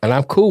 You know, and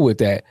I'm cool with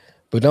that.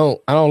 But I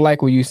don't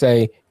like when you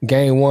say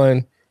game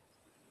one,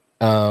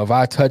 if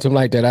I touch him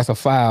like that, that's a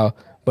foul.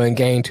 But in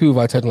game two, if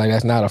I touch him like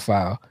that's not a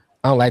foul.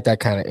 I don't like that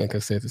kind of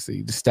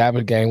inconsistency.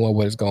 Establish game one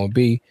what it's going to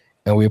be,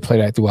 and we'll play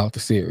that throughout the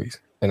series.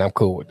 And I'm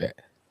cool with that.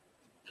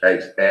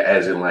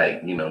 As in,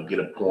 like, you know, get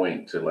a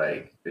point to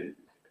like.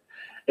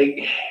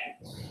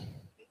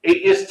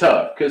 It's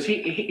tough because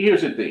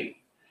here's the thing,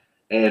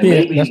 and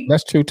maybe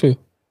that's true too.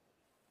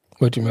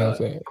 What you mean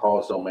saying?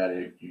 Calls don't matter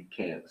if you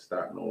can't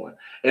stop no one,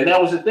 and that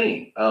was the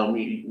thing.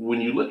 When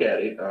you look at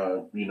it,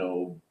 you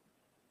know,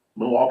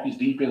 Milwaukee's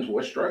defense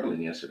was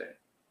struggling yesterday.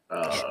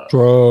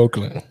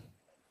 Struggling.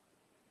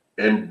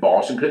 And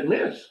Boston couldn't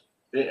miss.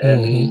 I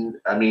mean,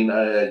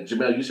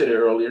 Jamel, you said it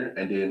earlier,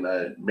 and then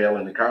Mel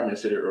in the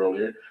comments said it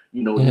earlier.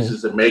 You know, this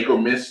is a make or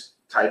miss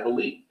type of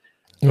league,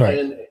 right?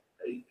 And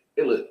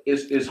look,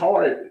 it's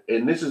hard,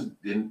 and this is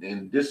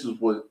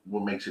what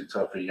makes it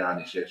tough for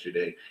Giannis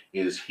yesterday.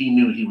 Is he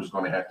knew he was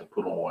going to have to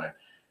put on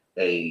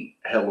a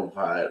hell of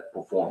a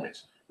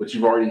performance, but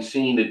you've already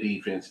seen the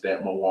defense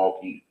that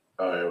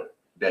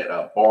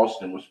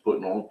Boston was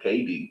putting on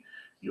KD.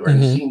 You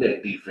already seen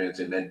that defense,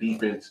 and that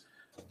defense.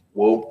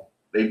 Well,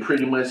 they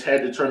pretty much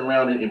had to turn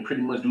around and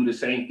pretty much do the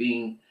same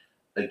thing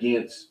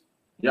against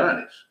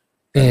Giannis.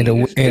 And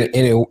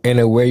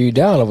it wear you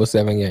down over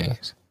 7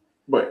 games.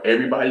 But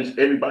everybody's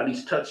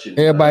touching.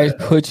 Everybody's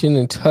pushing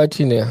and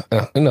touching it.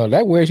 You know,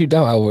 that wears you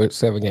down over a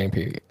 7-game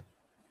period.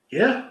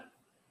 Yeah.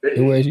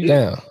 It wears you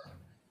down.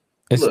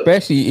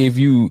 Especially if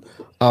you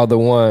are the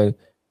one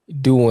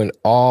doing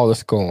all the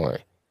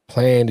scoring,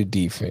 playing the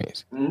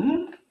defense.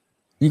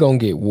 You're going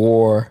to get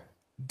wore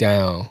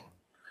down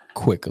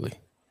quickly.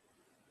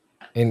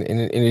 And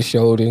it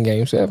showed in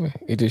Game 7.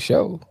 It just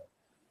showed.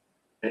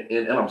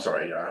 And I'm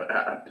sorry,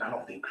 I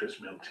don't think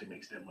Chris Middleton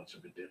makes that much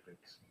of a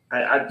difference.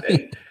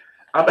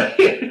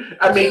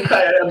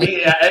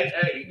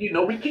 You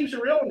know, we keep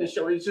it real on this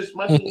show. It's just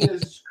my thing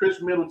is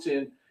Chris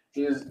Middleton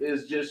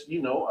is just,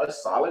 you know, a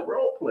solid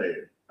role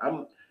player.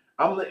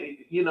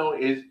 You know,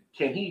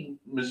 can he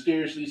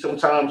mysteriously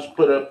sometimes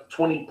put up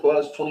 20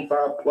 plus,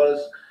 25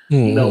 plus?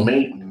 You know,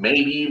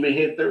 maybe even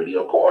hit 30.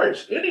 Of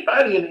course,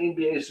 anybody in the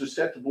NBA is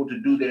susceptible to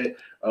do that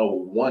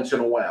once in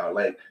a while.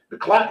 Like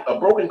a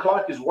broken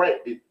clock is right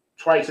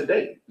twice a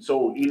day.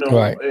 So, you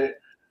know,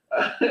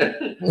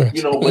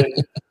 you know,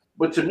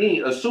 but to me,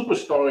 a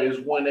superstar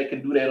is one that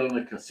can do that on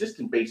a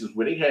consistent basis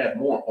where they have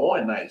more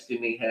on nights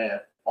than they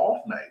have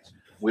off nights.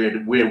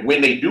 Where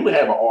when they do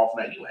have an off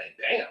night, you're like,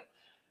 damn.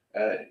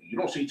 You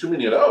don't see too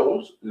many of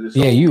those. So,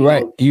 yeah, you're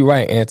right. You're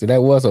right, Anthony.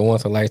 That was a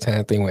once in a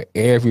lifetime thing where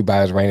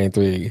everybody's raining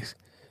threes.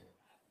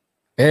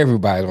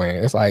 Everybody's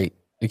raining. It's like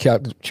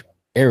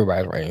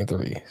everybody's raining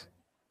threes.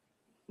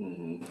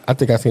 I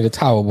think I seen the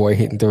Tower Boy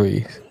hitting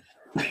threes.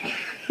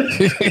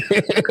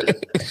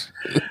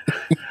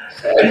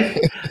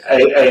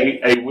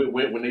 hey,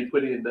 when they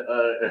put in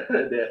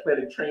the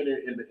athletic trainer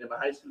in the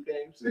high school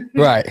games,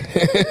 right?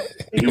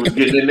 He was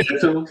getting in there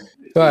too.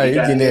 Right, he's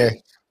getting there.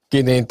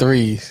 Getting in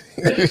threes.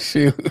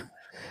 Shoot.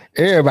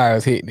 Everybody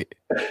was hitting it.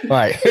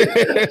 Right.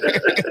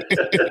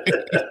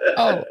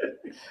 Oh,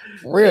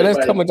 for real.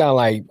 That's coming down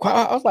like,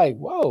 wow. I was like,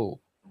 whoa.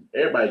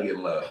 Everybody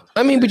getting love.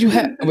 I mean,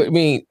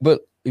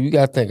 but you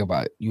got to think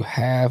about it. You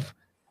have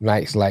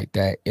nights like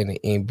that in the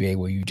NBA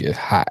where you just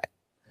hot.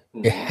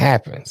 It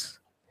happens.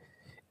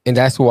 And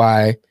that's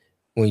why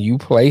when you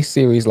play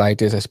series like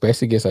this,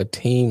 especially against a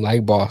team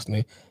like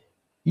Boston,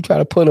 you try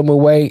to put them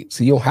away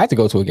so you don't have to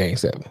go to a game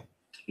 7.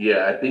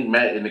 Yeah, I think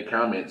Matt in the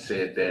comments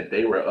said that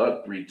they were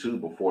up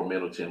 3-2 before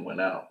Middleton went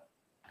out.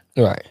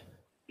 Right.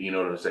 You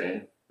know what I'm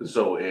saying?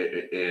 So,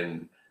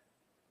 you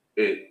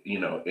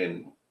know,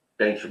 and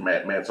thanks for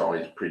Matt. Matt's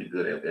always pretty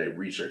good at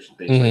research and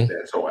things like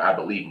that. So I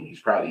believe him.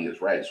 He's probably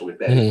is right. So if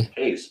that is the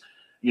case,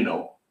 you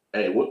know,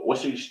 hey,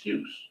 what's the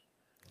excuse?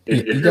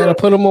 If you got to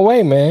put them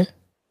away, man.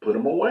 Put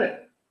them away.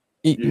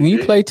 When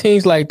you play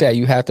teams like that,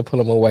 you have to put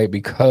them away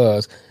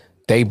because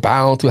they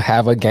bound to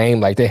have a game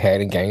like they had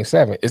in Game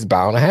 7. It's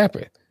bound to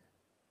happen.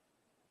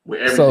 Where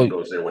everything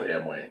goes there with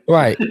Amway.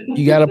 Right.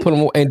 You got to put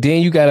them, and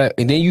then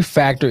you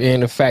factor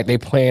in the fact they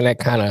playing that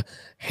kind of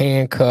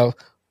handcuff,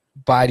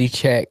 body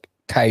check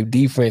type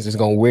defense is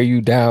going to wear you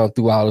down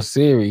throughout a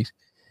series.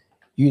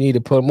 You need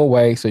to put them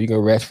away so you can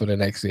rest for the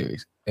next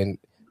series. And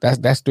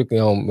that's strictly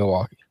on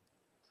Milwaukee.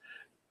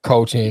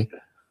 Coaching,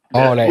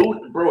 all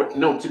that. Bro,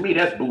 no, to me,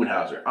 that's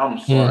Budenholzer. I'm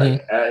sorry.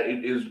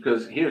 It is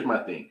because here's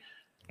my thing.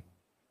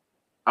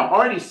 I'm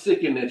already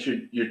sickened that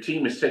your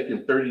team is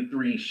taking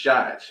 33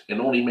 shots and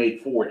only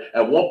made 4.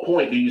 At what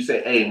point do you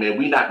say, hey, man,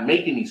 we're not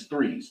making these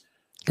threes?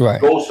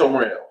 Right. Go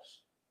somewhere else.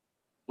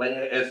 Like,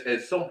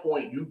 at some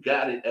point, you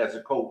got it as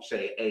a coach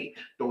say, hey,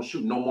 don't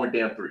shoot no more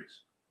damn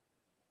threes.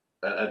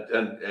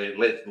 And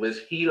let's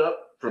heat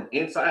up from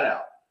inside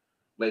out.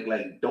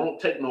 Like,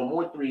 don't take no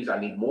more threes. I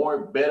need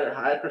more, better,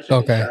 high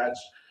percentage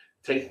shots.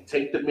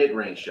 Take the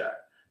mid-range shot.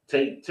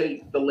 Take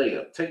the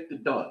layup. Take the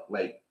dunk.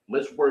 Like,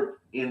 let's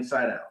work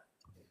inside out.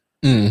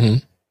 Mm-hmm.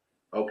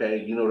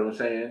 Okay, you know what I'm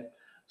saying?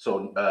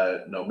 So,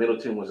 no,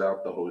 Middleton was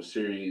out the whole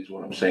series.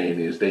 What I'm saying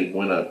is they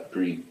went up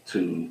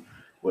 3-2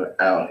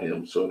 without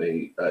him, so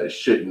they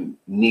shouldn't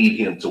need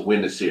him to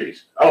win the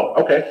series. Oh,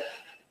 okay.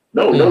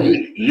 No,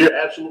 you're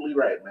absolutely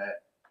right,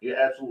 Matt. You're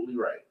absolutely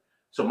right.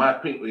 So my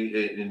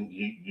opinion, and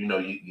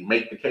you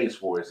make the case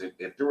for us.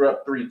 If they're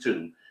up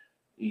 3-2,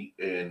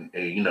 and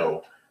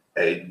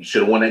you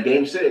should have won that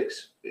game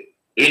 6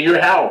 in your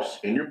house,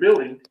 in your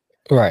building,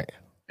 right?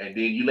 And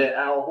then you let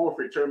Al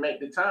Horford turn back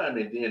the time,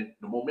 and then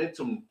the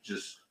momentum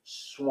just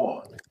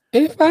swung.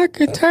 If I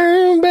could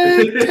turn back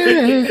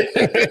time.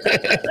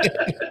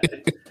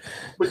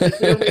 But you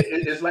feel me?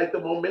 It's like the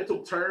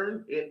momentum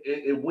turned.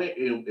 It went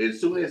as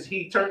soon as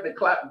he turned the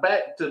clock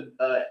back to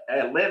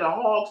Atlanta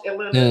Hawks.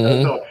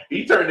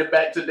 He turned it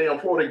back to damn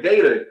Florida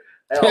Gator.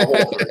 Al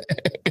Horford.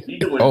 He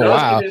doing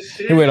wow!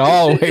 Shit. He went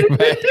all the way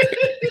back.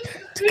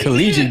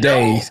 Collegiate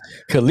days,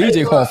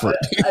 collegiate Horford.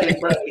 Hey,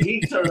 bro, he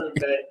turned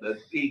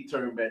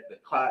back the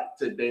clock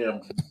to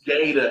damn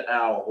Gator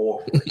Al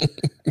Horford.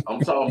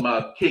 I'm talking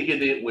about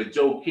kicking it with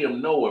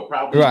Joakim Noah,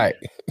 probably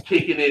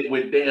kicking it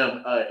with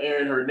damn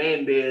Aaron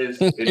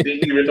Hernandez, and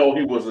didn't even know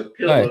he was a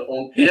killer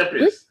on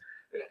campus.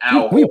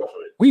 Al Horford.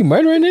 We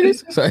murdering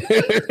niggas?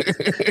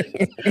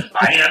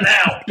 I am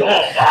now.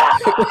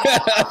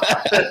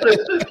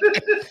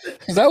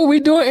 Is that what we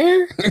doing,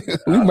 Aaron?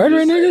 We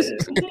murdering niggas?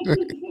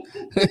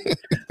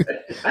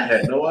 I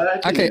had no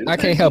idea. I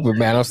can't help it,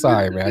 man. I'm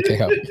sorry, man. I can't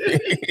help it.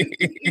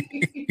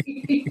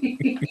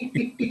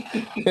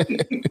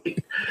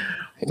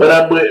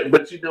 but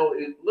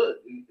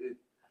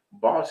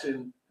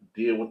Boston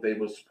did what they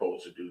were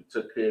supposed to do.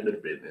 Took care of the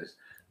business.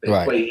 They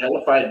played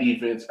hellified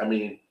defense. I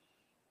mean,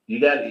 you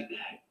got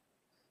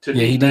to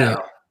me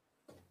now.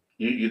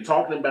 You're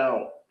talking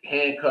about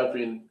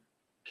handcuffing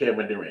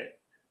Kevin Durant.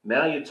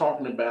 Now you're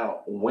talking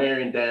about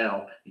wearing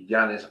down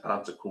Giannis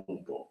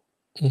Antetokounmpo.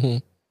 Mm-hmm.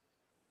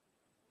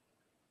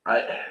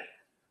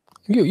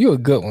 You're a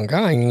good one.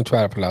 I ain't even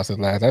try to pronounce his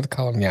last. I have to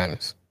call him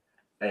Giannis.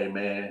 Hey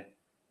man,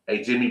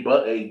 Jimmy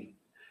Butler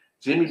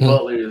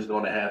is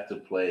going to have to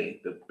play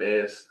the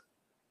best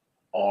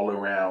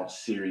all-around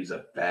series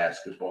of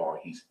basketball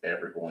he's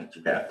ever going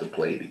to have to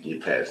play to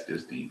get past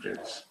this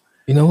defense.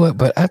 You know what?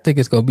 But I think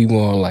it's going to be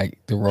more like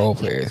the role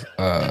players.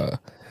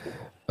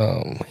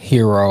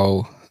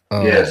 Hero.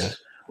 Yes.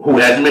 Who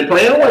hasn't been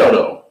playing well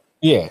though?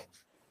 Yeah.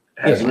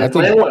 Hasn't been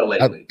playing well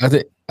lately.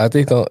 I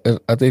think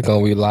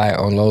gonna rely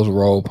on those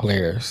role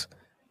players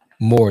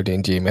more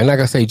than Jimmy. I'm not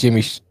gonna say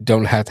Jimmy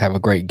don't have to have a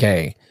great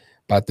game,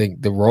 but I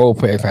think the role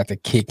players have to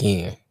kick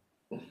in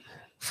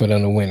for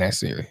them to win that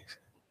series.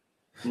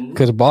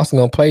 Because Boston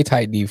gonna play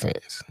tight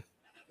defense.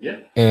 Yeah.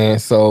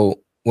 And so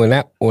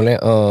when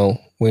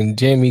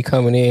Jimmy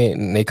coming in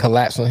and they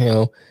collapse on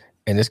him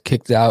and it's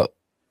kicked out,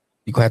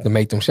 you're gonna have to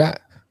make them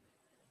shots.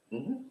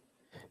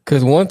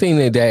 Because one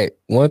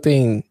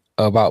thing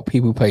about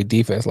people who play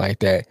defense like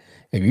that,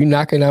 if you're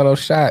knocking out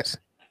those shots,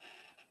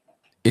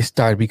 it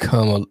started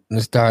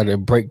to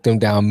break them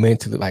down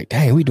mentally. Like,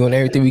 dang, we doing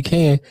everything we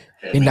can.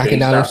 They're knocking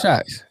down those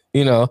shots,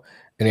 and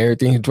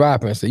everything's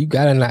dropping. So you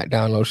gotta knock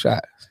down those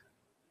shots.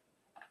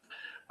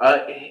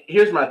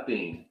 Here's my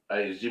thing: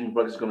 is Jimmy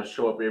Butler's gonna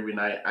show up every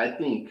night? I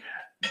think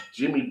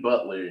Jimmy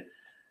Butler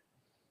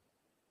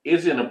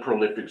isn't a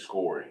prolific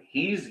scorer.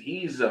 He's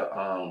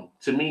to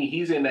me,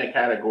 he's in that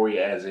category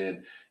as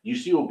in you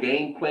see a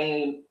game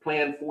plan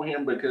for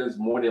him because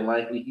more than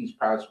likely he's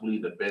possibly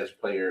the best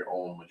player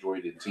on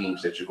majority of the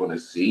teams that you're going to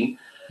see.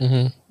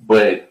 Mm-hmm.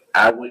 But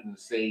I wouldn't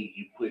say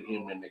you put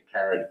him in the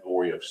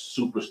category of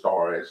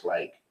superstars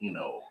like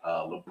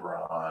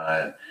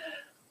LeBron,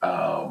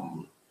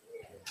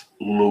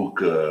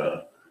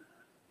 Luka,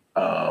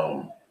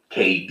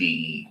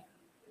 KD,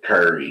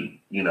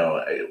 Curry.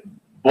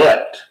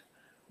 But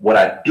what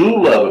I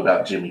do love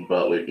about Jimmy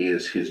Butler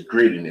is his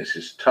grittiness,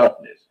 his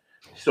toughness.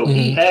 So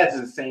he has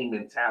the same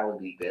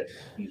mentality that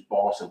these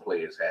Boston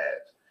players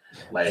have.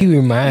 Like he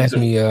reminds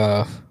me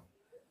of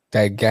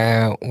that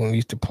guy when we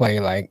used to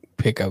play like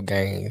pickup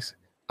games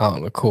out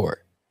on the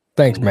court.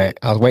 Thanks, Matt.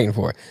 I was waiting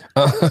for it.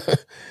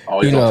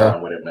 Always on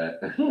time with it,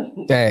 Matt.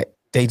 That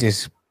they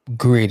just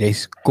grit, they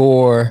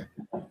score.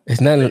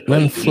 There's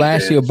nothing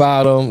flashy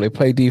about them. They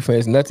play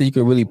defense. Nothing you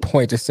can really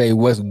point to say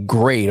what's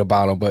great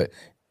about them, but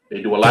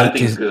they do a lot of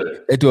things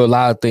good. They do a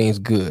lot of things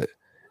good.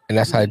 And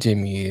that's how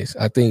Jimmy is.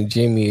 I think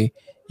Jimmy,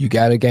 you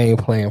got a game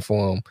plan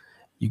for him.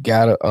 You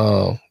gotta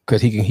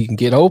because he can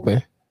get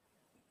open.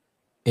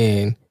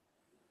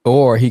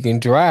 or he can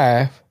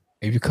drive.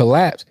 If you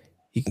collapse,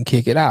 he can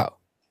kick it out.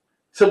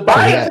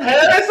 Tobias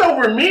Harris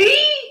over me.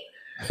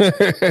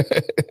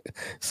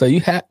 So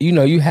you have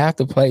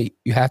to play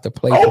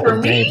over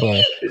me. Game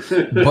plan.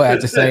 But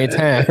at the same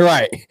time,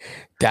 right?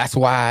 That's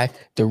why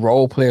the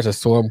role players are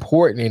so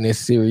important in this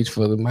series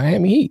for the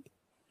Miami Heat.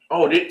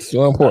 Oh, it's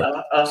so important.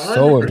 100%.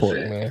 So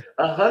important, man.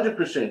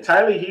 100%.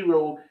 Tyler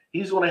Hero,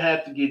 he's gonna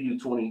have to give you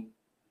 20.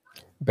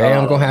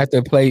 Bam gonna have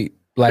to play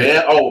like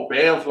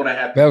Bam's gonna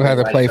have to. Bam have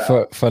to play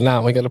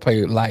phenomenal. He got to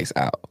play lights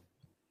out.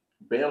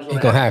 Bam's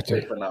gonna have to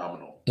play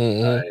phenomenal.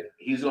 Mm-hmm.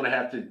 He's gonna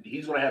have to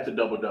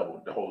double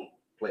the whole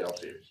playoff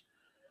series.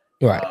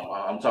 Right.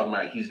 I'm talking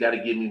about he's got to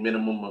give me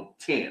minimum of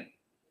 10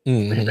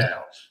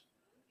 rebounds.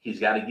 He's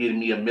got to give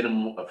me a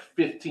minimum of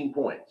 15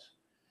 points.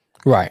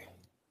 Right.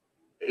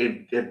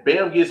 If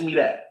Bam gives me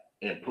that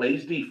and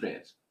plays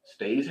defense,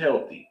 stays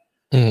healthy,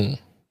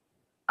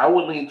 I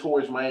would lean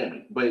towards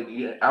Miami. But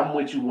yeah, I'm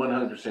with you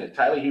 100%.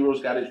 Tyler Hero's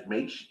got to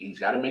make his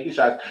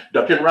shots.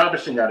 Duncan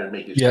Robinson got to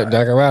make his shots. Yeah,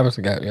 Duncan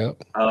Robinson got it.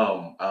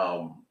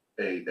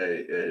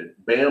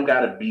 Bam got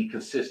to be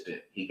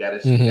consistent. He got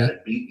to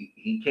be.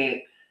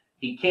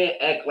 He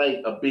can't act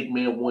like a big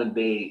man one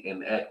day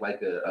and act like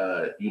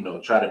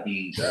try to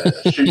be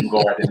a shooting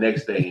guard the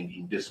next day and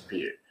he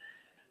disappeared.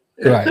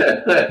 Right.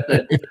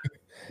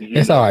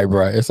 It's all right,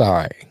 bro. It's all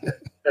right.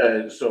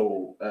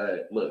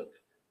 Look,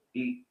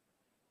 and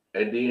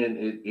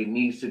then it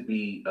needs to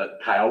be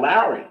Kyle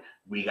Lowry.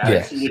 We got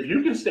to see if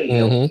you can stay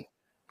healthy.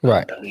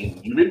 Right. I mean,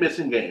 you've been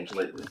missing games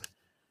lately.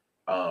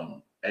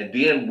 And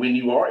then when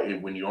you're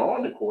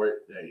on the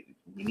court,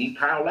 we need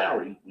Kyle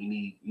Lowry. We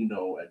need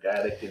a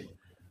guy that can.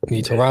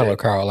 Need Toronto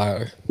Kyle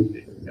Lowry.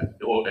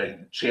 Or a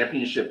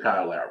championship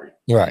Kyle Lowry.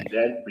 Right.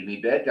 We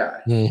need that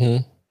guy.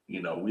 Mm-hmm.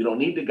 We don't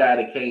need the guy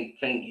that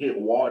can't hit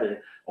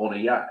water on a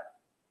yacht.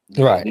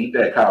 Right. We need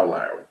that Kyle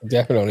Lowry.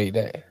 Definitely don't need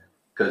that.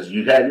 Because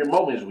you have your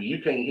moments where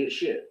you can't hit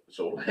shit.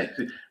 So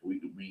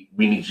we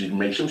need you to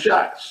make some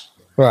shots.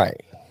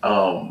 Right.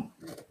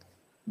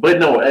 But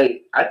no,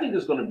 I think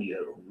it's going to be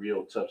a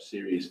real tough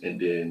series, and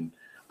then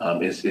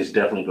it's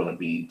definitely going to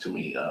be, to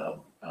me,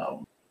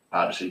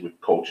 obviously with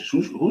coaches.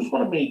 Who's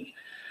going to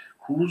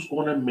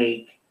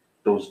make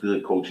those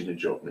good coaching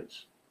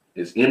adjustments?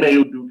 Is Ime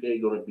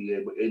Udoka going to be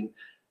able? And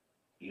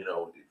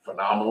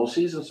phenomenal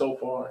season so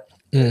far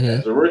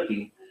as a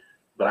rookie.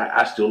 But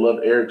I still love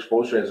Eric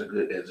Spoelstra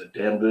as a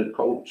damn good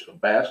coach of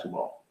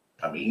basketball.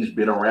 I mean, he's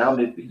been around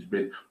it. He's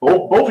been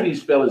both of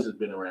these fellas have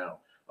been around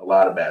a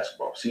lot of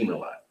basketball, seen a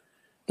lot,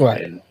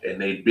 right? And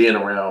they've been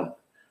around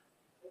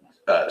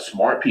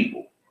smart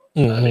people.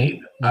 Mm-hmm. I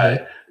mean,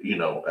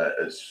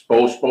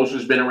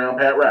 Spoelstra's been around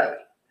Pat Riley.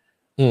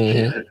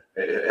 Mm-hmm.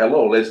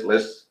 Hello, let's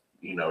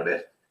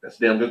that's a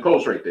damn good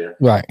coach right there.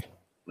 Right.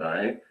 All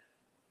right.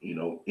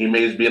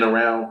 Ime's been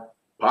around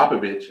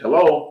Popovich.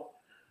 Hello.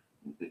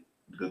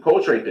 Good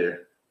coach right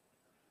there.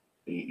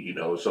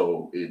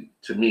 So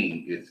to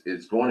me,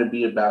 it's going to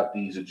be about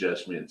these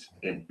adjustments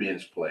and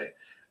bench play.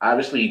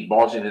 Obviously,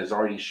 Boston has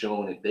already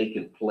shown that they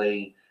can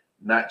play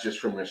not just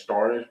from their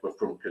starters, but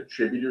from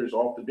contributors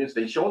off the bench.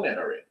 They've shown that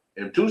already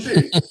in 2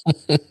 series.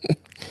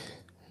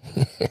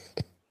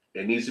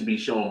 It needs to be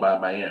shown by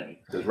Miami,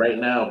 because right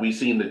now we've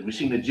seen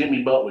the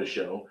Jimmy Butler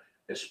show,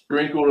 a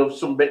sprinkle of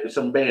some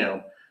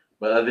Bam,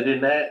 but other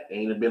than that,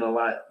 ain't been a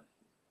lot.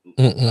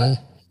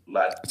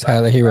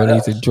 Tyler Hero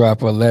needs to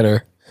drop a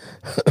letter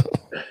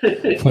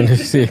from the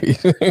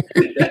series.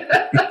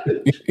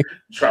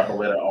 Drop a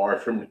letter R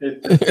from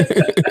it.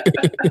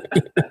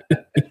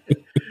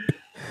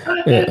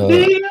 I can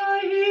be your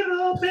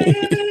hero,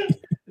 baby.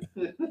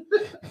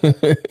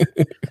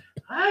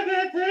 I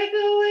can take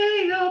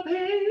away your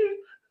pain.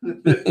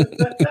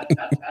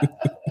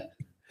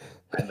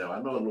 I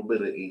know a little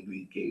bit of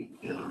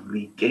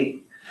Enrique,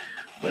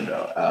 but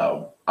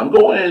no, I'm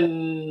going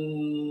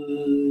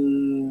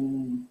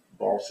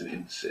Boston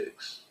in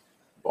 6.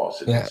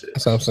 Boston in 6.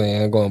 That's what I'm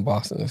saying. I'm going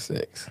Boston in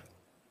 6.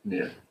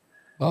 Yeah.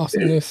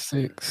 Boston in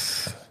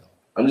 6.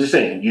 I'm just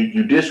saying,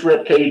 you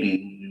disrupt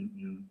KD,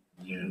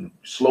 you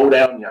slow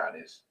down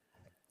Giannis.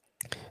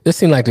 This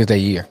seemed like this a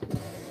year.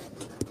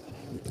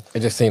 It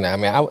just seemed. I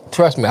mean,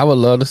 trust me. I would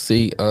love to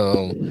see,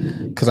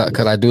 because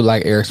I do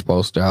like Eric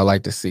Spoelstra. I would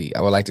like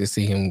to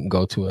see him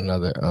go to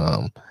another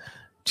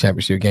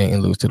championship game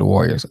and lose to the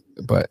Warriors.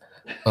 But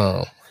you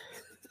know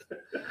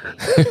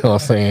what I'm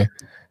saying.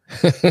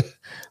 But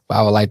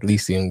I would like to at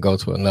least see him go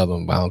to another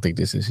one. But I don't think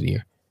this is the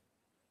year.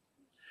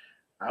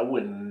 I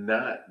would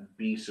not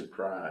be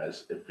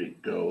surprised if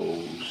it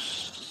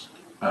goes.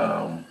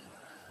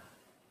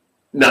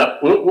 No,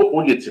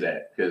 we'll get to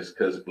that because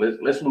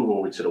let's move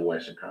over to the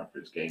Western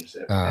Conference Game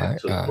 7 that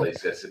took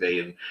place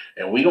yesterday,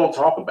 and we're gonna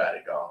talk about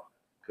it, y'all.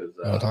 Because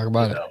talk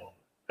about it.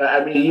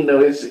 I mean,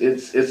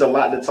 it's a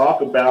lot to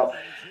talk about.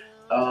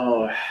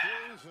 I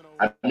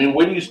mean,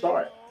 where do you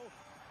start?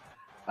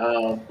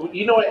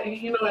 You know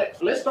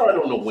what? Let's start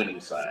on the winning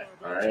side.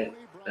 All right,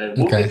 and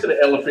we'll get to the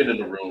elephant in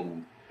the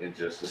room in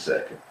just a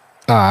second.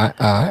 All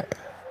right.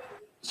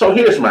 So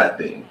here's my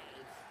thing.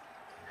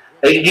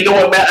 Hey, you know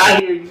what, Matt? I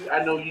hear you.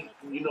 I know you.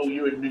 You know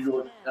you're a New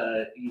York,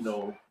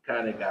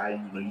 kind of guy.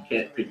 You know you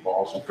can't pick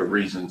Boston for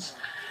reasons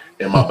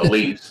in my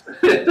beliefs.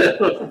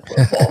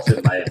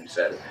 Boston, Miami,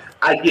 Saturday.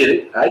 I get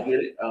it. I get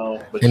it.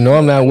 But and no,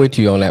 I'm not with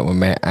you on that one,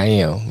 Matt. I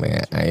am,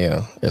 man. I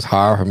am. It's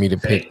hard for me to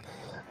pick.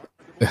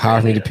 It's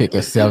hard for me to pick a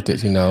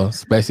Celtics,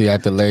 especially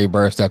after Larry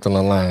Bird stepped on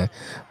the line.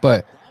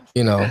 But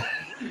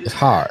it's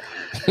hard.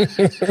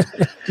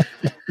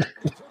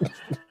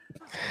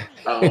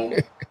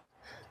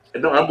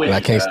 No, I'm with you. I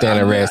can't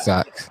stand the Red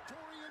Sox.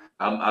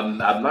 I'm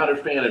not a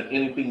fan of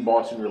anything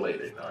Boston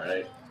related. All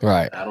right.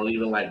 Right. I don't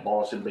even like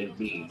Boston baked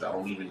beans. I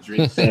don't even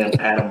drink Sam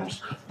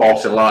Adams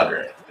Boston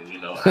Lager.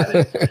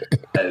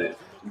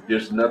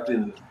 There's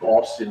nothing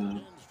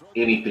Boston,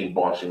 anything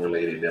Boston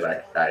related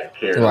that I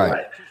care to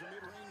like.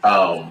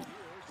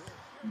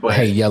 But I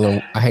hate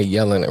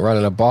yelling and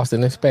running a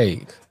Boston in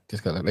spades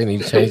just because they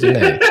need to change the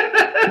name.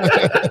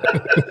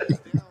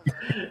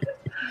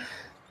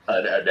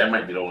 That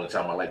might be the only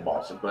time I like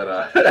Boston,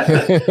 but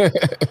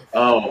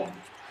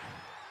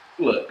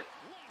look,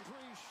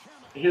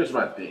 here's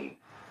my thing.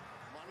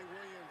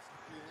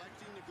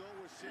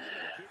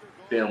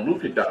 Damn,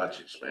 Luka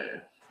Doncic,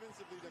 man.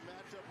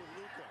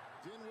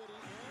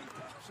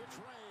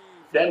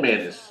 That man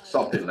is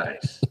something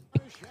nice.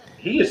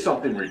 He is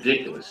something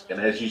ridiculous.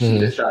 And as you see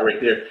the shot right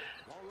there,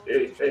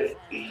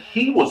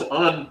 he was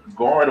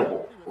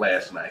unguardable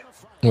last night.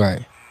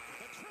 Right.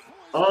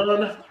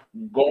 Unguardable.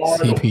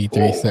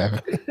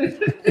 CP37.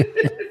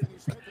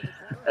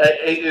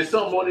 It's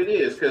something what it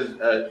is,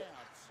 because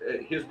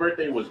his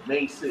birthday was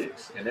May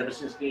 6th, and ever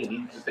since then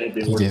he just ain't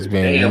been worth a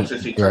damn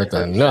since he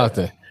turned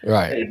nothing.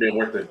 Right. Ain't been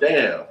worth a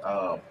damn.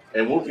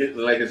 And we'll get,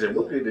 like I said,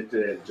 we'll get into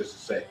that in just a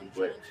second.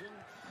 But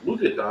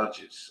Luka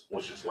Doncic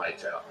was just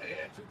lights out,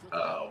 man.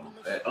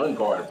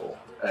 Unguardable.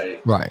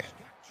 Right.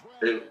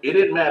 It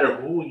didn't matter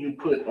who you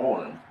put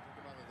on him.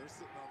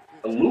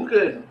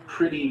 Luka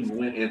pretty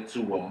went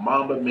into a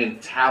Mamba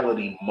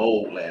mentality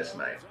mode last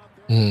night.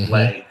 Mm-hmm.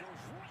 Like,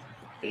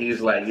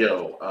 he's like,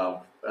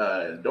 yo,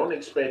 don't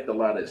expect a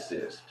lot of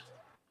assists.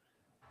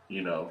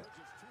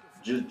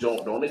 Just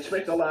don't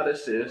expect a lot of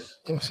assists.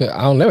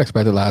 I don't never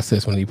expect a lot of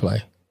assists when you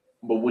play.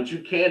 But what you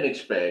can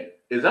expect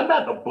is I'm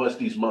about to bust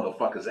these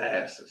motherfuckers'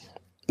 asses.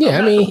 Yeah,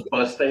 I mean,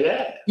 bust their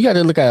ass. You got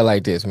to look at it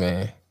like this,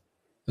 man.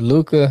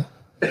 Luka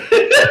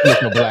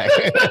Black.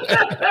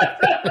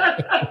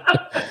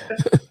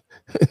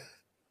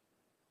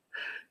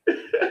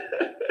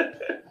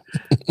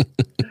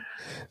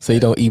 So you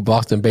don't eat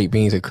Boston baked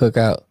beans at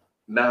cookout?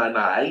 Nah.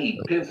 I eat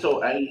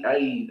pinto. I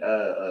eat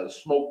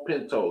smoked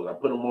pintos. I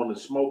put them on the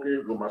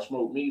smoker with my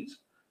smoked meats.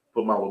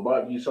 Put my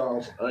barbecue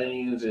sauce,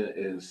 onions,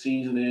 and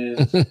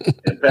seasonings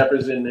and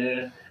peppers in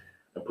there.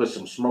 And put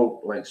some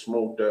smoked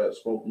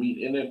meat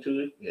in there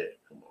too. Yeah,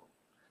 come on.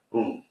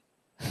 Boom.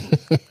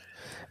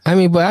 I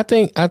mean, but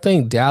I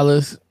think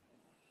Dallas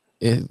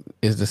is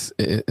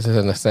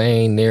in the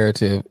same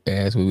narrative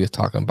as we was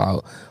talking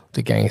about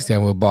the game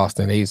 7 with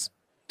Boston.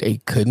 They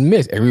couldn't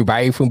miss.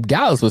 Everybody from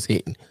Dallas was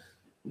hitting.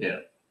 Yeah.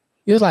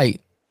 It was like,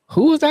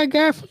 who was that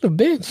guy from the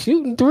bench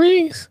shooting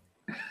threes?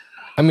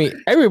 I mean,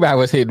 everybody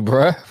was hitting,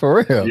 bro.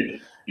 For real.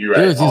 You're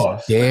right. It was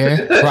just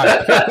there.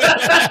 Right.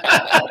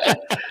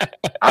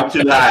 I'm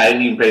too high. I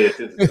didn't even pay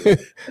attention.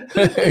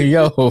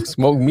 Yo,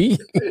 smoke me.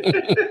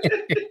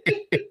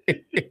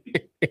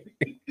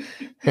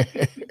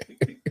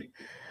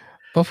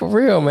 But for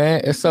real,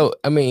 man. It's so,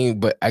 I mean,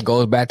 but it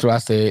goes back to what I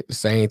said, the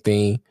same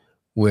thing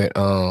with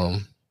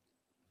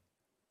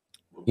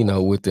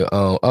with the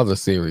other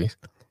series.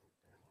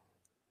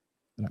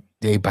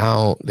 They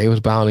was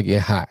bound to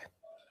get hot.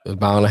 It was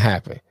bound to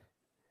happen.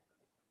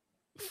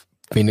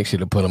 Phoenix should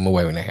have put them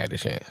away when they had the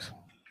chance.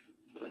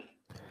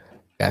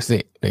 That's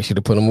it. They should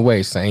have put them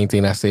away. Same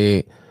thing I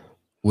said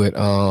with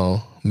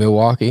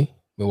Milwaukee.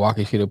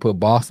 Milwaukee should have put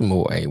Boston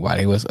away while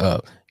they was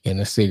up in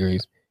the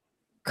series,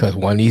 because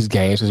one of these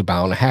games was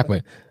bound to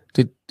happen.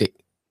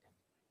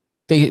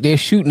 They're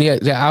shooting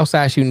the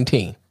outside shooting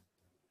team.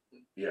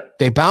 Yeah,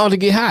 they bound to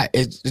get hot.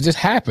 It just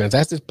happens.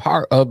 That's just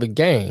part of the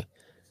game.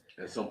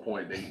 At some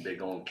point, they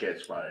gonna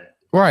catch fire.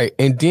 Right,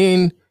 and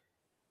then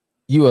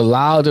you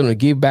allow them to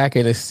get back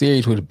in a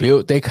series, which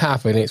built their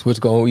confidence, which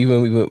going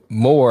even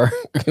more,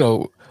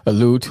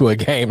 allude to a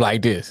game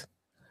like this.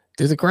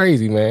 This is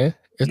crazy, man.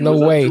 There's no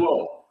way.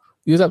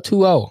 You was up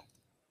 2-0.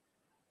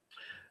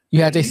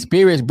 You had their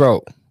spirits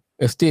broke.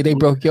 Instead, they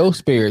broke your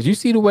spirits. You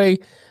see the way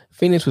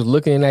Phoenix was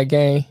looking in that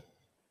game?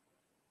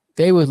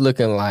 They was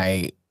looking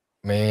like,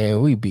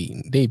 man,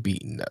 they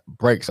beating the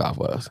brakes off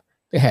us.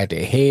 They had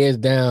their heads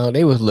down.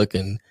 They was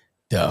looking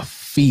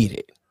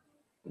defeated.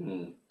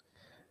 Mm-hmm.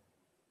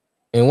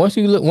 And once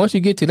you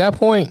get to that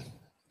point,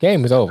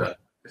 game is over.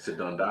 It's a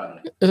done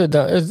done.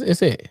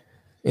 It's it.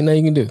 Ain't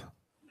nothing you can do.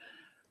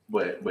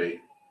 But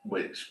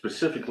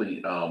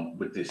specifically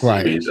with this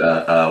series,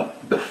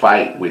 the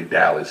fight with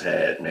Dallas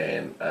had,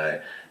 man,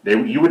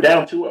 you were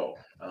down 2-0.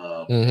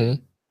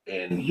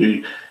 And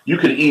you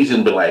could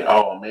easily be like,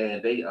 oh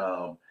man, they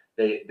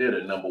they're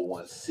the number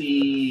 1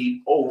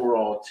 seed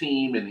overall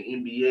team in the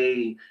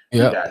NBA.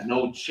 You got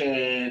no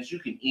chance. You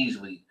can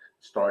easily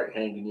start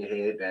hanging your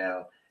head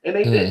down, and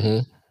they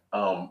did.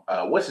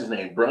 What's his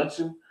name?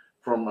 Brunson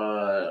from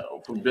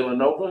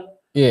Villanova.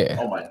 Yeah.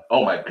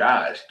 Oh my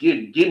gosh!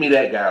 Give me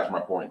that guy as my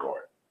point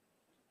guard.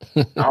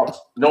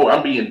 No,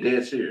 I'm being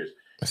dead serious.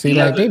 See,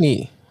 like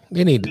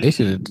they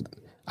should.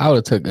 I would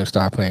have took and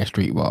start playing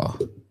street ball.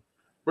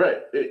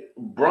 Right,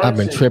 Brunson. I've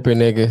been tripping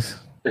niggas.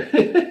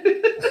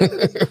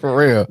 For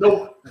real.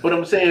 No, but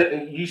I'm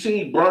saying you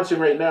see Brunson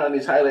right now in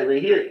this highlight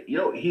right here.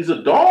 He's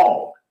a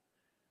dog.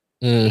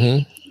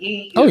 He's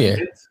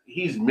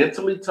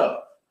mentally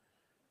tough,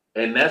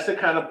 and that's the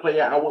kind of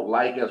player I would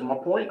like as my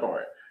point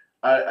guard.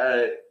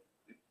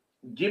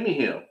 Give me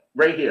him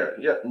right here.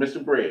 Yeah,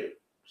 Mr. Bread.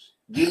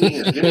 Give me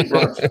him. Give me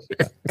Brunson.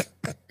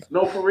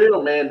 No, for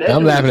real, man.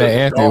 I'm laughing at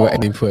Anthony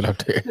what he put up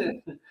there.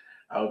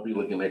 I would be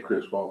looking at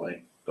Chris Paul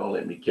like, don't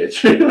let me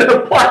catch you in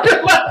the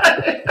parking lot.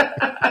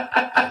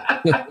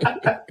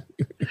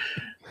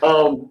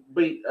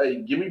 But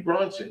give me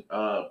Brunson.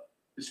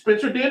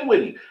 Spencer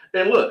Dinwiddie.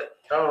 And look,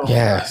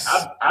 yes,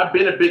 I've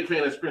been a big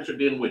fan of Spencer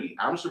Dinwiddie.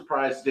 I'm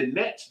surprised the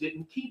Nets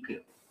didn't keep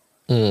him.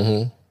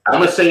 I'm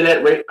gonna say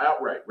that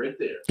outright, right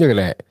there. Look at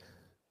that.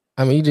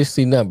 I mean, you just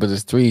see nothing but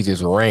his threes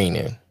just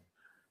raining.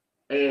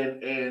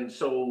 And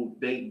so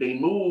they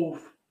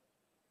move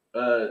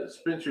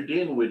Spencer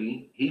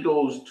Dinwiddie. He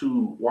goes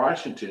to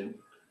Washington,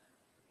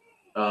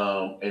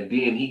 and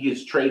then he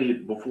gets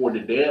traded before the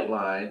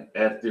deadline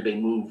after they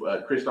move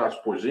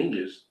Kristaps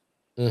Porzingis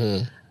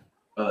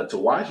to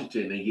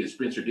Washington. They get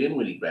Spencer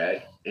Dinwiddie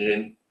back,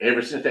 and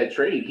ever since that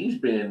trade, he's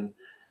been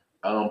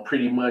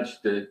pretty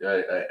much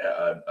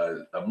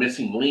a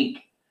missing link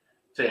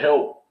to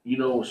help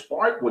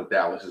spark what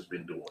Dallas has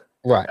been doing.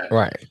 Right.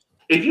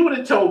 If you would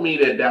have told me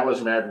that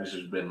Dallas Mavericks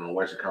has been in the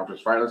Western Conference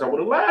Finals, I would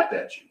have laughed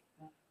at you.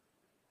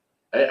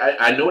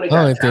 I know they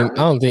got talent.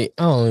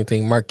 I don't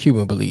think Mark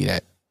Cuban believe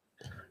that.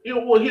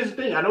 Well, here's the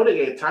thing. I know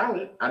they got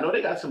talent. I know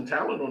they got some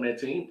talent on that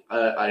team.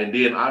 And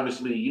then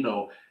obviously,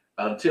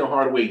 Tim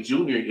Hardaway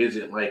Jr.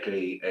 isn't like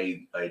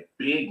a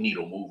big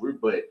needle mover,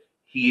 but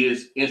he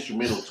is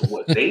instrumental to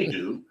what they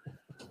do.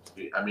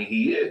 I mean,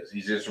 he is.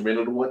 He's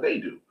instrumental to what they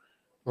do.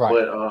 Right.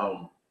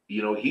 But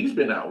he's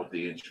been out with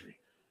the injury.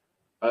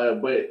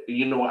 But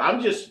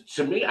I'm just,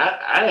 to me,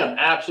 I am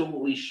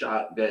absolutely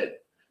shocked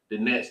that the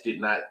Nets did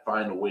not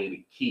find a way to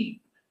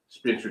keep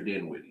Spencer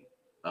Dinwiddie.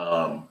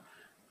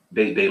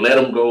 They let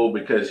him go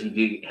because he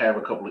did have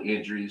a couple of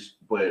injuries.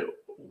 But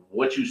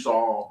what you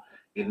saw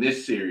in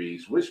this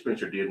series with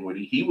Spencer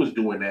Dinwiddie, he was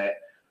doing that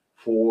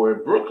for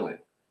Brooklyn.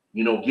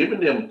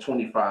 Giving them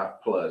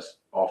 25 plus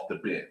off the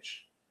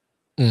bench.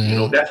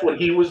 That's what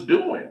he was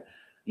doing.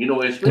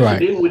 If Spencer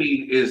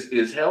Dinwiddie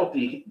is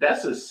healthy,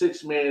 that's a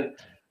six-man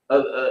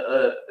of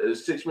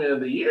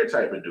the year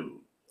type of dude.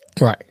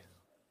 Right.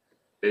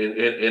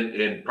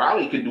 And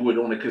probably could do it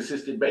on a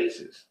consistent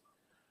basis.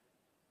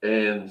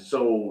 And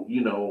so,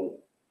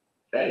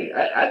 hey,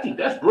 I think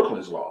that's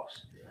Brooklyn's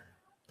loss.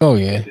 Oh,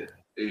 yeah.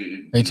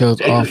 They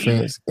chose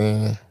offense.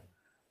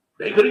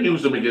 They could have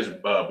used them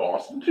against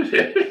Boston.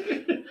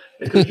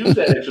 They could use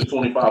that extra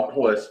 25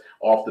 plus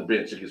off the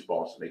bench against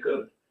Boston. They could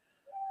have.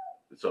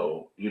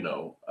 So,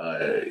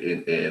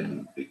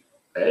 and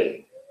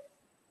hey,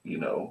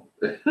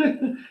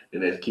 and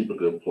then keep a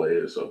good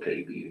player. So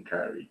KD and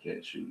Kyrie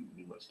can't shoot.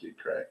 You must get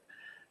cracked.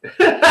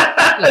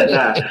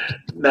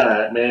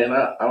 nah, man.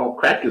 I don't.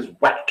 Crack is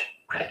whack.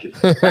 Crack is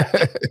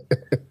whack.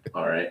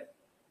 All right.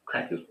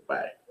 Crack is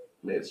whack.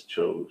 Nets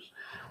chose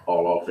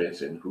all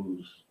offense and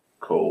who's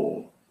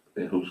cold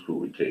and who's cool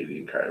with KD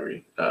and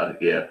Kyrie.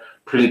 Yeah,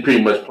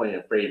 pretty much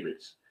playing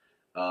favorites.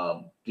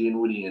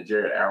 Dinwiddie and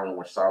Jared Allen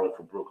were solid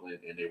for Brooklyn,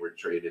 and they were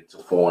traded to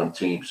form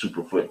Team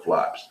Super Flip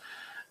Flops.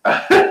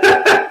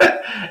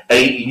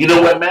 Hey, you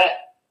know what, Matt?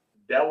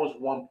 That was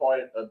one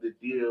part of the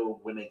deal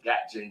when they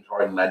got James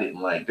Harden I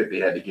didn't like, that they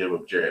had to give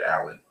up Jared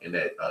Allen in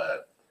that I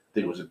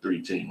think it was a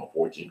 3-team or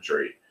 4-team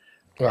trade,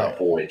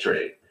 4-way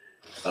trade.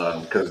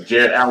 Because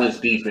Jared Allen's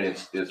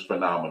defense is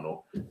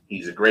phenomenal.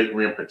 He's a great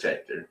rim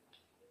protector.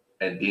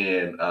 And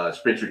then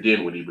Spencer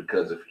Dinwiddie,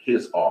 because of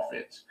his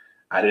offense.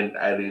 I don't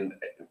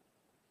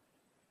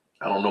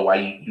know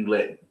why you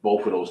let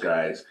both of those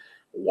guys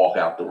walk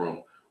out the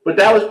room. But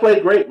Dallas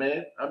played great,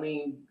 man. I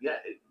mean, yeah,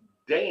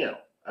 damn.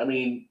 I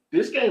mean,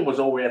 this game was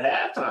over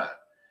at halftime.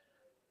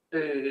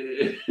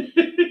 The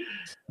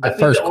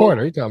first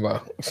quarter, you talking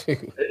about?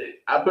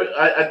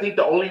 I think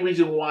the only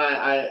reason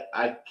why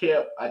I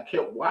kept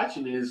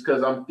watching it is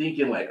because I'm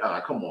thinking like,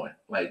 come on,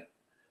 like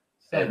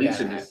at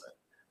least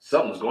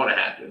something's going to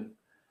happen.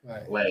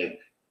 Right.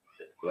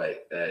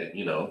 Like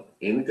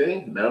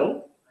anything?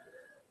 No.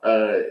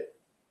 I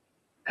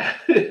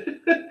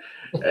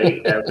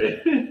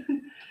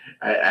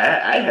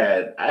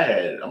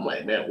had. I'm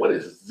like, man, what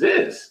is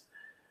this?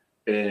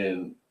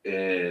 And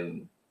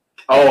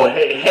oh,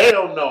 hey,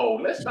 hell no!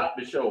 Let's stop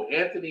the show,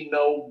 Anthony.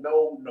 No.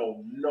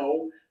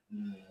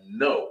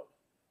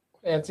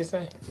 Anthony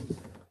say?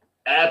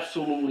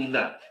 Absolutely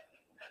not.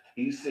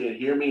 He said,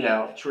 "Hear me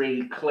out.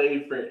 Trade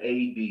Klay for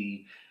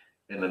AD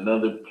and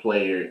another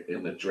player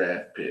in the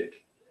draft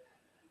pick.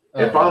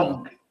 If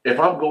I'm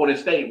going to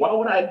State, why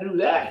would I do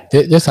that?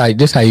 This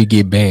how you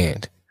get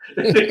banned."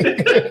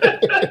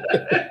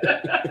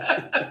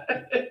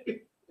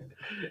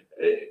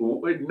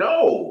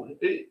 No.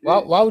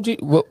 Why would you?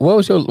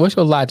 What's your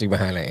logic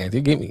behind that,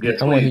 Anthony? Give me. Yeah,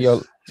 I want to hear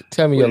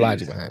tell me your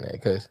logic behind that,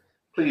 because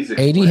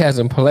AD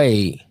hasn't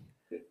played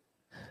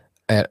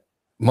at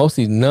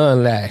mostly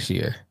none last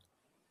year.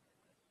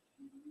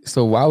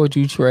 So why would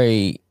you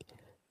trade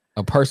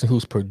a person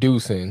who's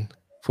producing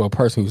for a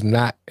person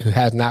who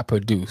has not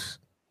produced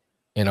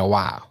in a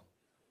while?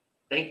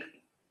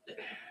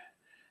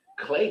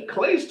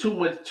 Klay's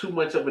too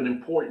much of an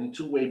important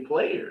two-way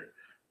player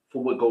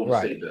for what Golden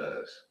State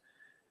does.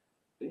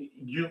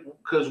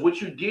 Because what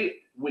you get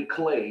with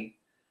Klay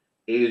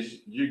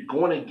is you're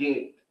going to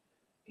get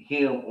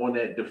him on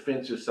that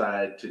defensive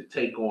side to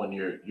take on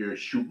your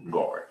shooting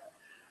guard.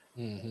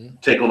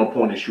 Take on a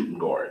point of shooting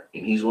guard,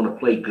 and he's going to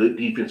play good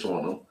defense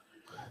on them.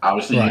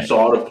 Obviously, you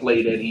saw the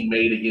play that he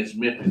made against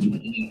Memphis when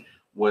he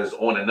was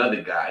on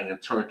another guy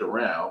and turned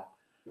around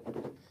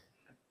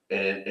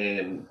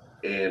and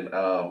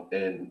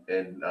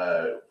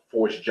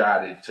forced Ja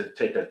to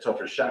take a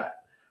tougher shot.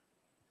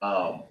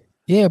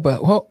 Yeah,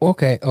 but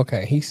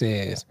okay. He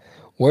says,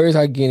 "Where's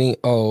I getting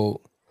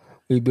old?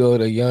 We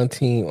build a young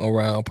team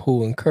around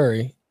Poole and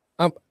Curry."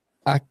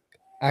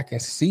 I can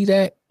see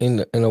that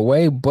in a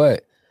way,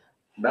 but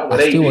not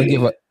with AD.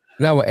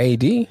 Not with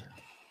AD. 80,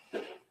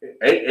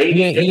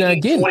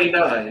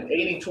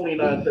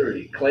 29,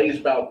 30. Klay's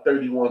about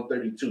 31,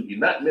 32. You're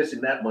not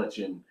missing that much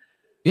in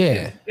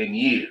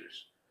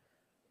years.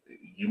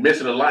 You're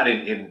missing a lot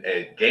in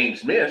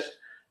games missed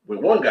with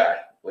one guy.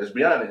 Let's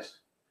be honest.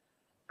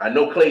 I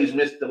know Klay's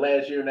missed the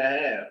last year and a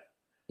half,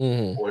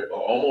 or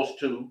almost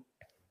 2.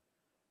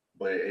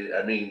 But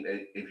I mean,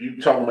 if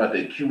you're talking about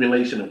the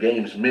accumulation of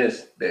games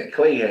missed that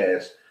Klay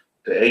has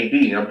to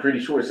AD, I'm pretty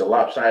sure it's a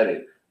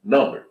lopsided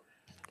number.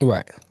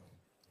 Right.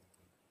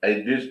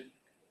 I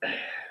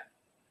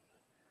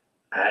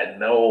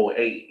know.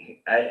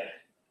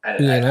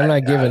 And I'm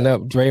not giving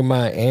up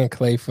Draymond and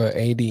Klay for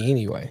AD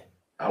anyway.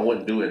 I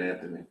wouldn't do it,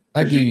 Anthony.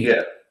 I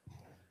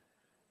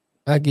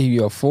give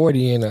you a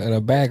 40 and a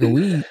bag of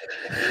weed.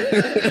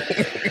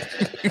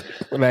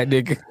 For that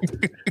nigga.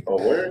 Oh,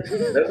 word?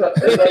 That's all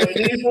you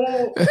need for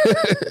him?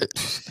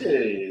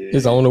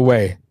 It's on the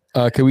way.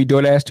 Can we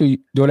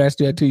DoorDash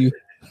that to you?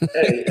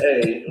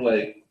 hey,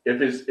 like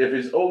if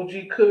it's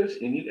OG Kush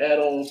and you add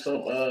on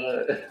some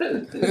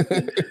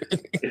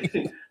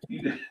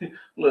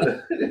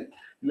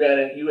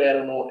you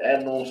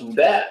add on some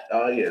dab.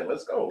 Oh yeah,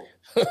 let's go.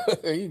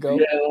 There you go.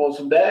 You add on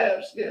some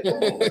dabs. Yeah, come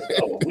on, let's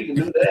go. We can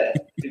do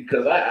that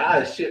because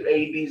I ship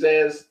AD's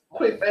ass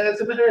quick,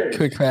 fast, in a hurry.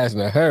 Quick, fast,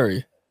 in a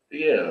hurry.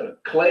 Yeah,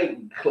 Klay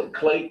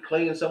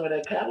and some of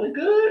that Cali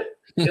good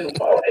in the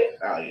 40.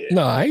 Oh yeah.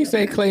 No, I ain't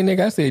say Klay,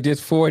 nigga. I said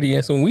just 40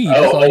 and some weed.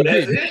 That's all you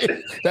get.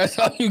 That's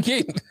all you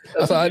get.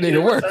 That's all that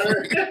nigga work.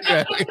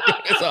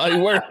 That's all he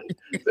work.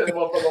 That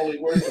motherfucker only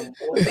works from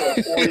 40.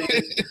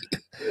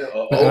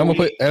 I'm gonna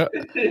put.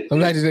 I'm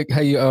not just like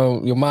how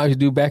your mom used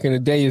to do back in the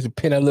day is to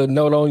pin that little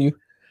note on you.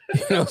 You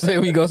know what I'm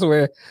saying? We go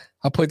somewhere.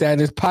 I put that in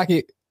his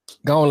pocket.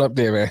 Go on up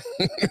there, man.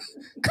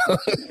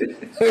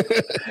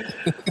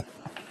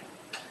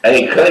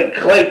 Hey,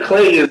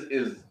 Klay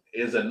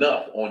is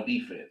enough on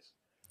defense.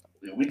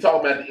 We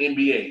talking about the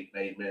NBA,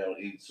 hey, man.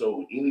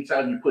 So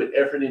anytime you put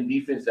effort in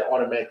defense, that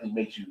automatically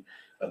makes you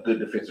a good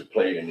defensive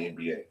player in the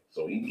NBA.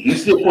 So he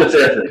still puts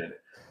effort in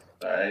it.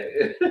 All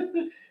right.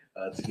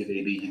 To get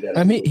AD, you got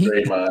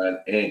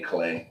Draymond and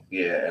Klay.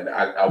 Yeah, and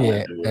I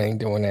wouldn't do it. I ain't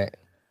doing that.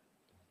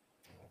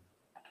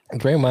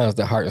 Draymond's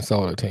the heart and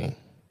soul of the team.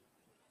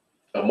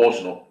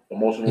 Emotional.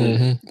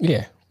 Mm-hmm.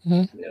 Yeah.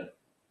 Mm-hmm.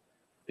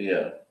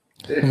 Yeah.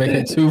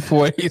 Making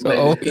 240.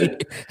 So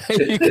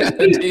you got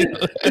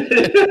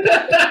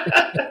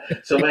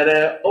some of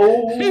that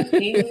old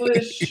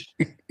English.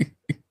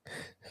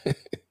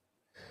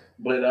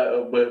 But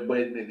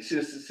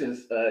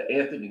since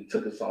Anthony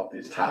took us off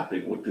this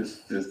topic with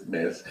this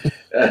mess,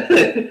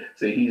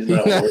 so he's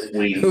not worth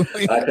weed.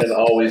 I can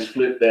always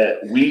flip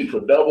that weed for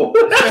double.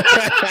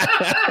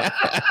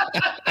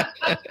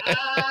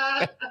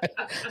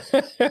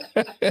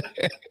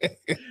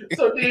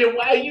 So then,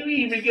 why you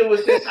even give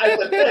us this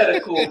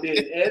hypothetical, then,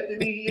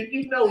 Anthony? If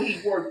you know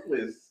he's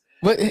worthless.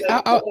 But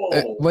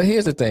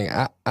here's the thing.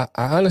 I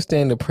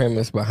understand the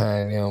premise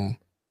behind them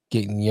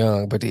getting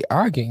young, but they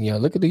are getting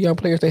young. Look at the young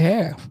players they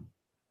have.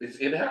 It's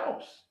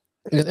in-house.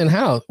 It's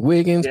in-house.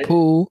 Wiggins,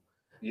 Poole.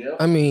 Yeah.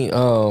 I mean,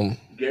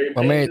 Gary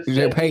my man,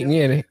 Payton.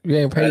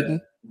 Yeah,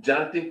 Payton.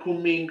 Jonathan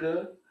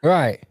Kuminga.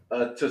 Right.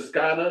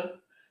 Toscana.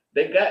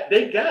 They got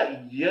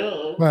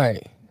young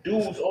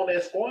dudes on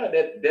that squad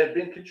that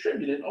been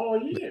contributing all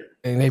year.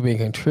 And they've been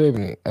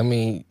contributing. I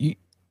mean, you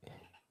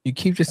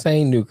keep the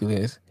same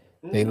nucleus.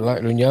 Mm-hmm. They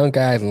learn, the young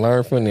guys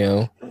learn from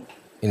them,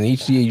 and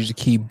each year you just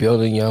keep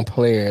building young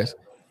players.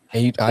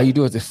 And all you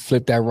do is just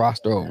flip that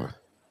roster over.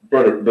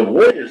 But the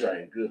Warriors are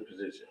in good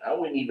position. I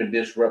wouldn't even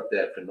disrupt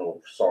that for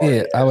no sorry.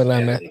 Yeah, I would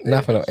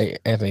not for no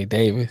Anthony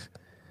Davis,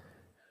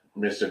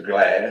 Mr.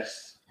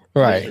 Glass,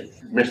 right?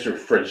 Mr.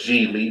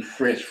 Fragile,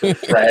 French for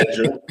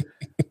fragile,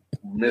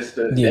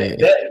 Mr. Yeah.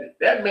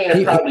 That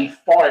man probably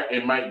fart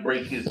and might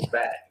break his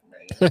back,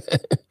 man.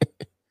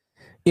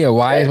 Yeah,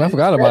 why? I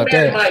forgot about that.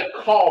 That man might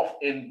cough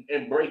and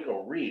break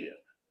a rib.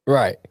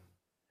 Right.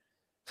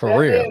 For that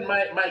real.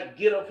 Man might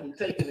get up from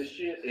taking the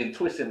shit and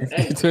twist an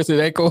ankle. Twisted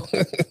ankle,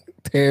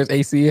 tears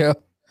ACL.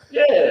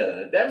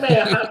 Yeah, that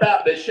man hop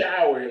out the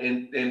shower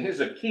and his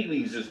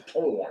Achilles is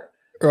torn.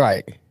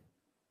 Right.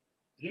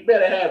 He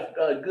better have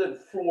good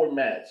floor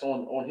mats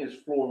on his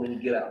floor when you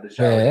get out the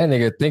shower. Man, that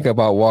nigga think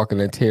about walking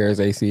and tears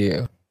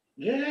ACL.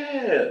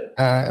 Yeah.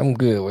 I'm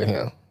good with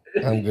him.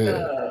 I'm good.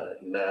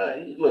 Nah,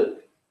 look,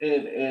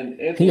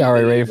 and he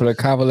already ready for the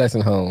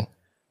convalescent home.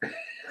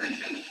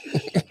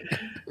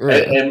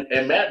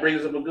 and Matt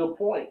brings up a good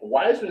point.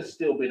 Wiseman's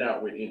still been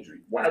out with injury.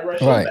 Why rush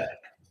him back?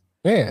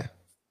 Yeah.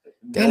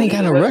 They ain't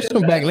got to rush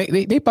him back.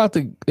 They about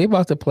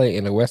to play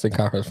in the Western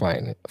Conference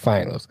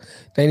Finals.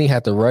 They didn't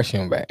have to rush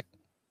him back.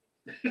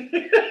 My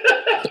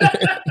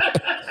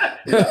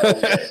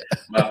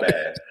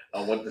bad.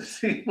 I want to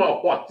see my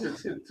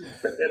Washington too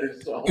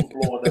bad, so I'm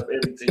blowing up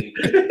every team.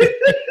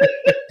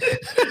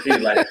 He's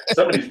like,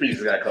 some of these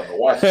pieces got to come to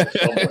Washington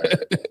somewhere.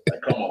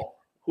 Like, come on,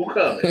 who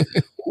coming?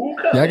 Who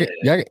coming?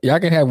 Y'all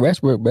can have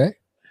Westbrook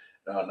back.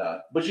 No.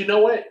 But you know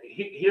what?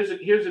 Here's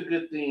a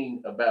good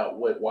thing about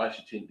what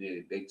Washington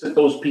did. They took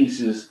those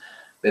pieces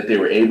that they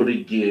were able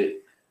to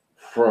get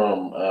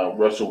from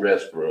Russell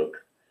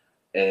Westbrook,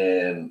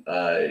 and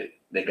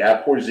they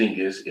got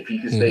Porzingis if he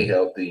can stay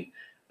healthy.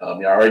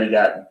 You already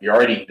dumped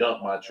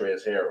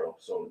Montrezl Harrell,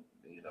 so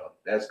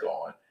that's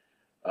gone.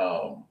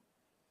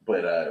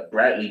 But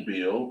Bradley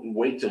Beal,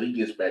 wait till he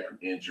gets back from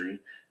injury.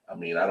 I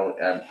mean,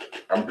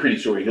 I'm pretty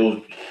sure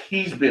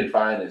he's been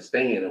fine and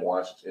staying in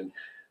Washington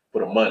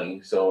for the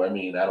money. So I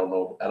mean, I don't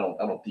know. I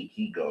don't think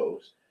he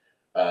goes.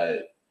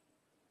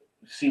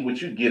 See what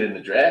you get in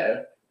the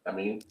draft. I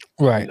mean,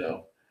 right.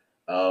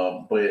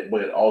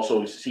 But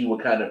also see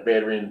what kind of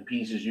veteran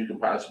pieces you can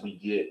possibly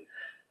get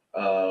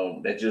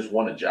that just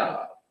want a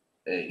job.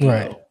 And,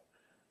 right.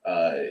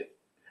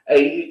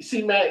 Hey,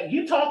 see, Matt,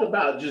 you talk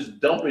about just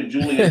dumping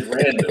Julius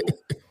Randle,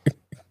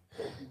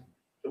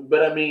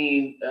 but I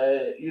mean,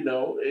 I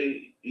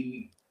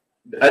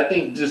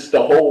think just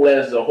the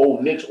whole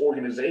Knicks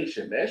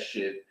organization, that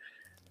shit,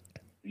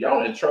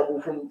 y'all in trouble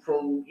from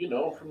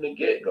the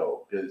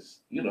get-go.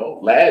 Because,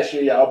 last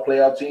year y'all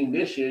playoff team,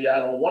 this year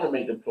y'all don't want to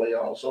make the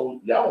playoffs, so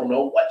y'all don't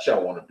know what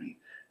y'all want to be.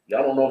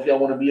 Y'all don't know if y'all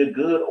want to be a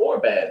good or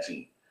bad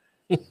team.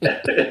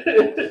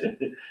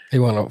 They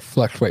want to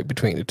fluctuate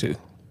between the two.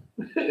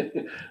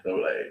 I'm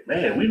like,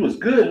 man, we was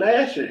good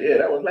last year. Yeah,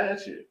 that was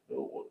last year.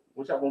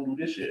 What y'all gonna do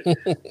this year?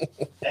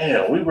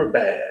 Damn, we were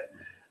bad.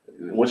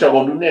 What y'all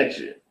gonna do next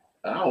year?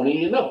 I don't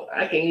even know.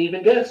 I can't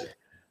even guess it.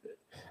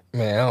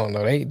 Man, I don't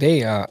know.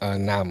 They are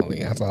an anomaly.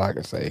 That's all I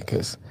can say.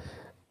 Because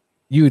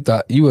you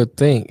would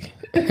think,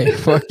 hey,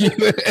 fuck you.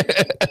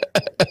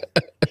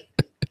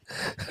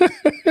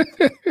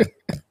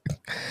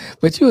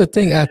 But you would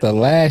think after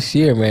last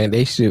year, man,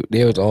 they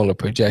was on the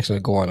projection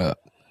of going up.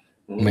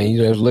 Mm-hmm. Man,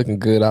 it was looking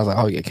good. I was like,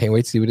 oh yeah, can't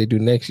wait to see what they do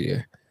next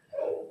year.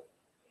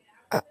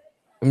 I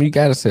mean, you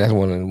gotta say that's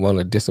one of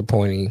the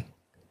disappointing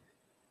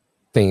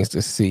things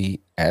to see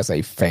as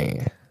a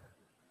fan.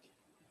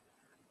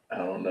 I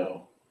don't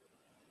know.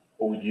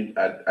 Oh,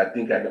 I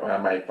think I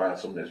might find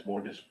something that's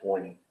more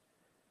disappointing.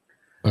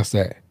 What's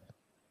that?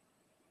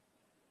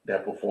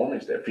 That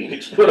performance that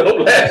Phoenix put up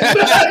last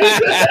night.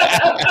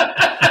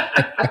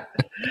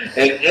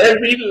 And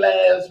every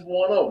last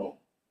one of them.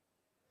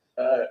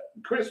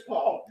 Chris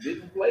Paul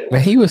didn't play.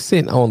 Man, he was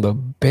sitting on the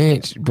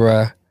bench,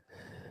 bruh,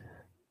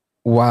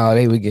 while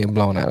they were getting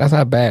blown out. That's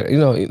how bad.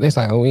 It's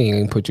like, we ain't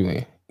even put you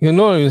in.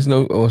 There's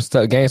no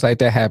games like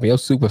that happen. Your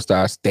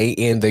superstars stay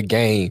in the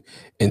game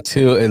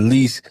until at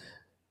least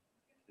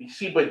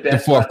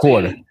the fourth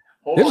quarter.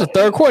 This is the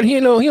third quarter. He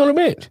on the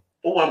bench.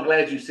 Oh, I'm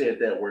glad you said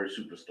that word,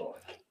 superstar.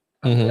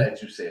 I'm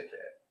glad you said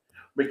that.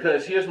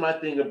 Because here's my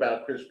thing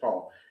about Chris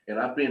Paul, and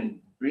I've been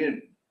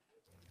being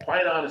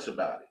quite honest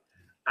about it.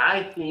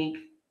 I think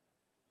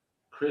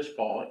Chris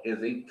Paul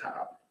is a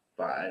top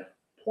 5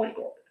 point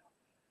guard.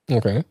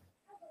 Okay.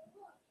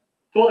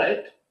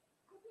 But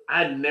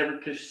I never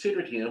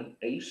considered him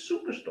a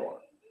superstar.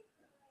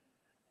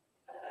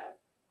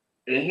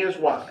 And here's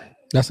why.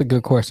 That's a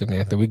good question,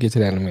 Anthony. We get to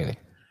that in a minute.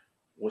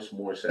 What's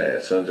more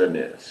sad, Suns or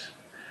Nets?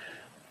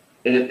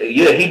 And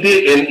yeah, he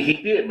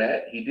did,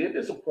 Matt. He did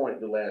disappoint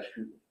the last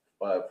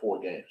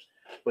 4 games.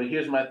 But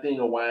here's my thing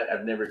of why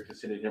I've never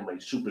considered him a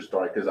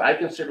superstar. Because I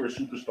consider a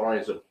superstar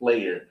as a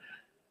player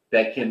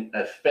that can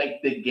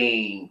affect the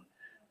game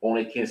on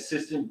a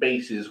consistent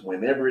basis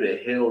whenever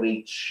the hell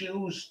they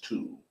choose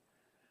to.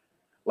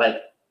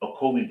 Like a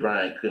Kobe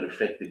Bryant could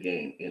affect the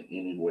game in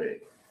any way.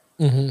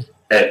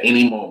 At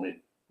any moment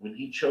when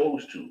he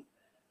chose to.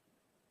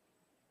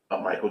 A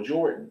Michael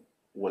Jordan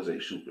was a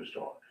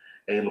superstar.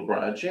 A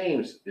LeBron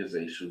James is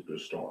a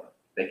superstar.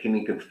 that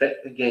can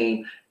affect the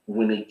game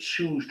when they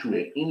choose to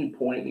at any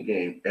point in the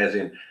game. As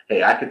in,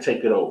 hey, I could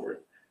take it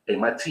over. Hey,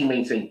 my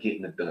teammates ain't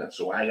getting it done,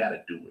 so I got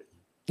to do it.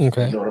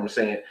 Okay. You know what I'm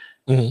saying?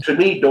 Mm-hmm. To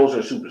me, those are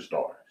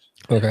superstars.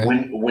 Okay.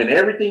 When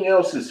everything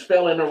else is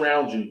failing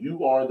around you,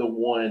 you are the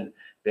one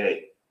that,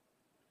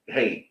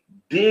 hey,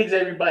 digs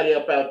everybody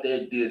up out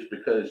there, Diggs,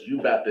 because you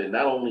about to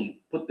not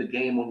only put the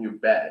game on your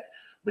back,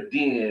 but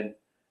then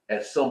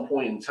at some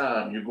point in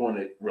time, you're going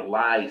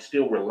to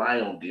still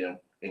rely on them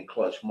in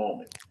clutch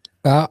moments.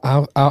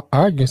 I'll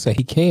argue and say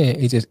he can.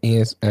 It just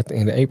ends at the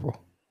end of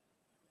April.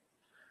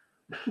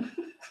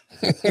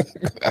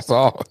 That's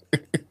all.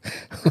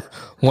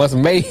 Once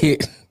May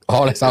hit,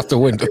 all that's out the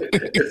window.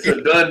 It's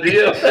a done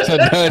deal. It's a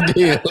done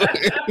deal.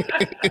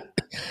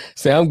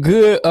 Say I'm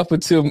good up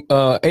until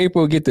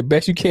April. Get the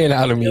best you can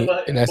out of me,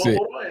 and that's it.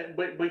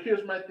 But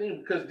here's my thing,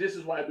 because this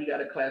is why we got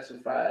to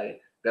classify.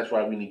 That's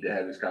why we need to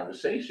have this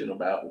conversation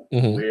about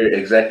where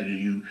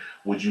exactly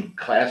would you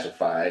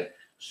classify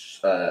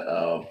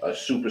a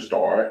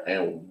superstar,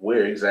 and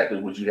where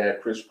exactly would you have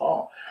Chris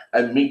Paul?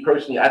 And me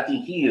personally, I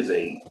think he is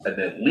an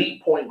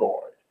elite point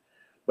guard,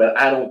 but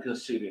I don't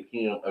consider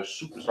him a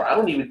superstar. I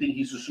don't even think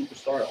he's a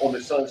superstar on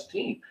the Suns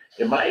team.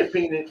 In my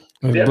opinion,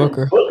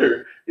 Devin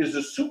Booker is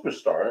a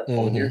superstar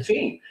on your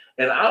team,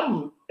 and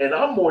I'm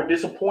more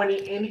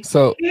disappointed in.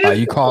 So are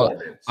you calling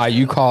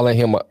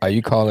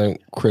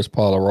Chris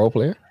Paul a role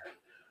player?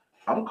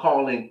 I'm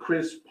calling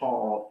Chris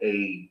Paul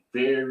a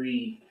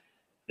very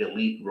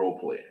elite role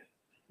player.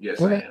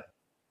 Yes, I am.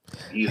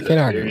 He's a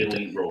very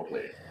elite role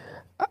player.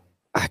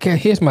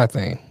 Here's my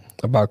thing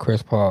about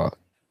Chris Paul.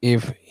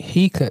 If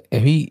he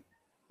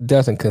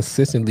doesn't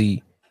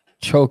consistently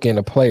choke in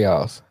the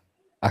playoffs,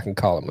 I can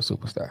call him a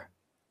superstar.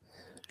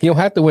 He don't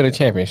have to win a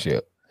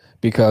championship,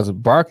 because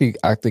Barkley,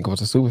 I think,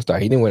 was a superstar.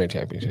 He didn't win a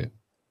championship.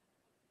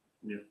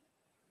 Yeah.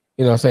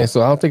 You know what I'm saying?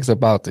 So I don't think it's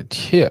about the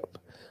chip,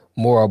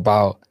 more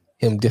about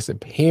him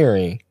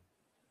disappearing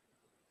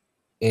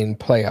in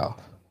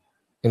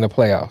the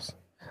playoffs.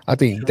 I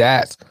think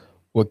that's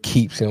what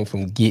keeps him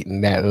from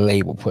getting that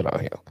label put on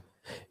him.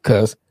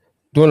 Because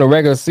during the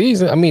regular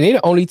season, I mean, they're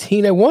the only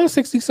team that won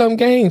 60-some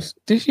games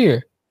this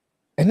year.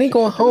 And they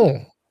going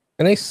home.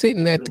 And they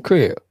sitting at the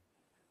crib.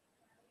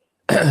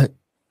 There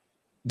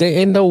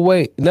ain't no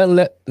way,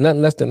 nothing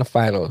less than the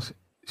finals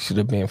should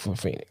have been for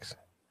Phoenix.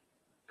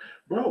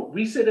 Bro,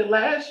 we said it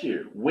last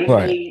year. When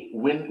they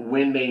went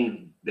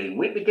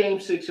to game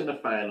 6 in the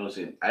finals,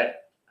 and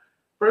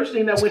first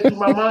thing that went through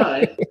my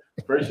mind.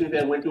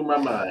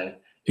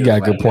 You got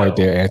a good point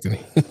there, Anthony.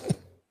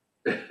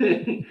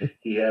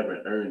 He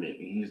haven't earned it.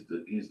 He's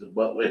the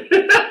butler.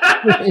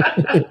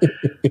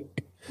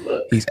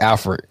 Look, he's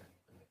Alfred.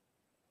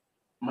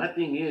 My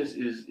thing is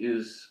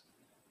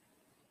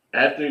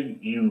after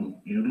you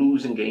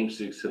lose in game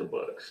 6 to the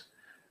Bucks,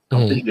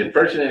 I'm thinking the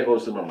first thing that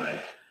goes to my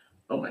mind,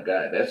 oh my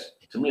God, that's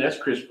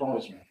Chris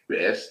Paul's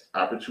best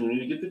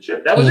opportunity to get the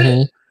chip. That was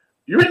it.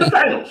 You're in the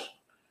finals.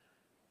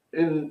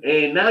 And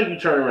now you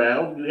turn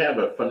around, you have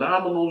a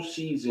phenomenal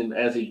season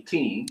as a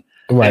team.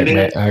 Right,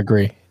 man, I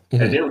agree.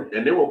 And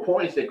there were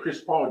points that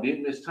Chris Paul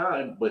did miss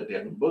time, but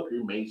Devin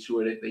Booker made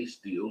sure that they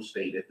still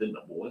stayed at the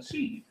number 1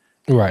 seed.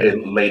 Right.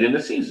 And late in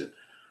the season.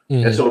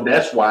 And so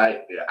that's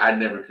why I'm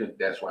not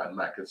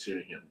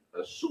considering him a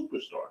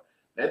superstar.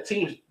 That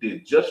team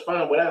did just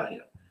fine without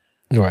him.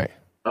 Right.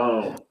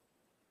 But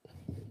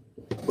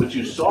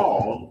you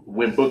saw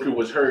when Booker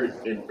was hurt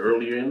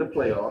earlier in the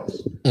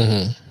playoffs,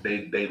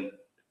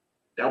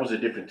 that was a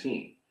different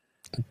team.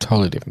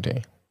 Totally different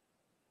team.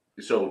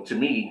 So to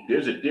me,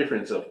 there's a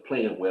difference of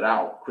playing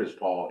without Chris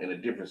Paul and a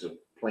difference of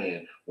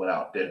playing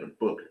without Devin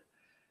Booker.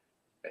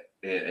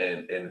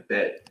 And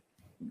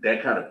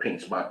that kind of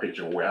paints my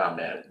picture of where I'm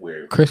at.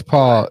 Where Chris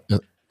Paul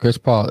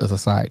is a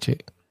side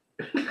chick.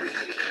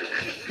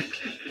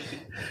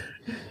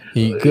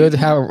 He good to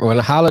have when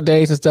the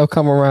holidays and stuff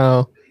come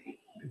around,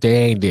 they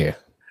ain't there.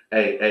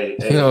 Hey,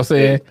 you know what I'm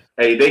saying?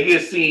 Hey, they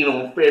get seen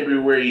on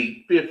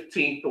February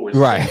 15th or 16th,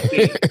 right?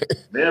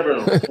 Never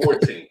on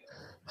 14th.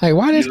 Hey,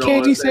 why does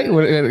Kanji say?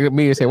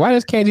 Why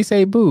does Kanji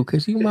say boo?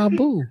 Cause you my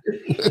boo.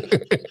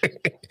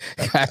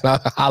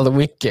 Got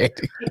Halloween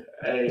candy.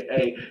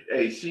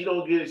 Hey, she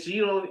don't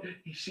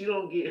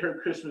get her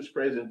Christmas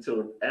present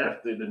until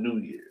after the New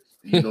Year's.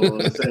 You know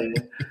what I'm saying?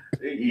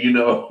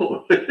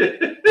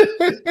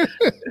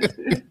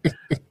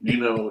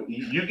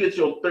 You get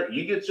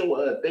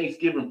your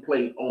Thanksgiving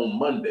plate on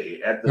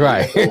Monday after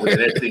and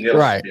everything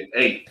else has been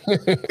ate.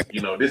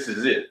 This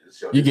is it.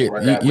 So you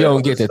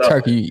don't get the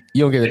turkey.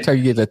 You don't get the turkey.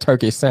 You get the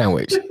turkey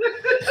sandwich.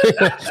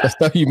 The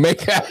stuff you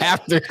make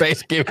after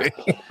Thanksgiving.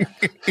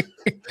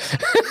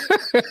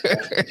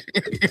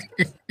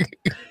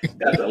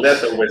 That's a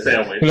leftover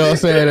sandwich. You know what I'm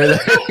saying?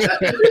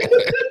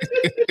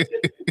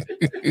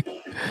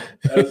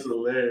 That's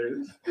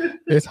hilarious.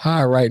 It's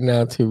hard right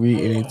now to read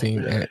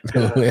anything that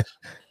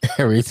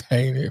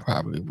retain it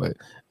probably, but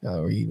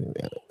reading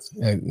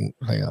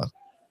playoffs.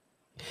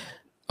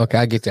 Okay,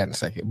 I'll get that in a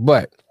second.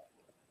 But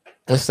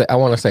I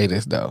want to say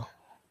this though.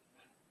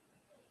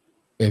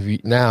 If you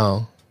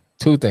now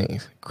two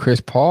things. Chris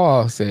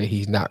Paul said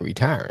he's not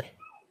retiring.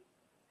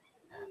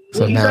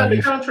 So he signed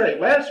the contract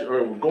last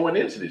year or going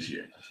into this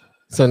year.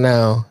 So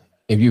now,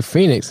 if you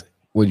Phoenix,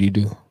 what do you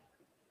do?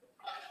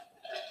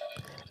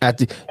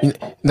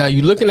 Now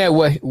you're looking at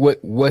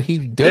what he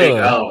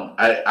done.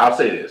 I'll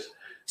say this: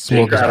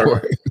 Jay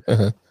Crowder,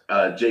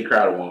 Jay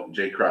Crowder won't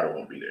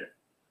be there.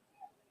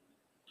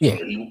 Yeah,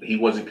 he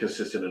wasn't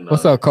consistent enough.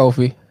 What's up,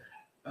 Kofi?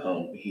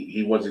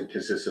 He wasn't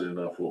consistent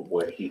enough with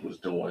what he was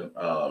doing.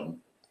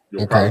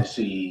 You'll probably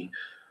see.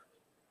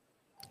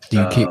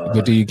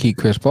 Do you keep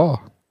Chris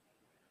Paul?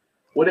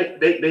 Well,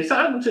 they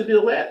signed him to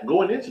deal that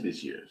going into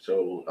this year.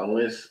 So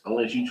unless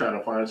you're trying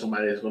to find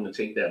somebody that's going to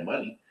take that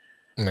money,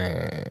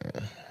 man.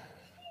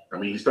 I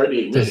mean, he's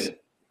 38 million.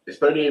 It's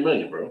 38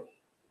 million, bro.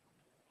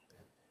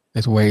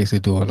 There's ways to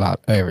do a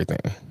lot of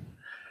everything.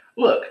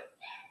 Look,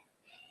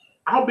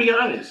 I'll be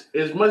honest.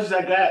 As much as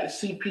I got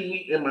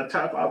CP in my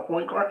top 5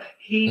 point guard,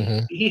 he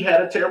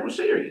had a terrible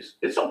series.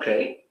 It's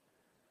okay.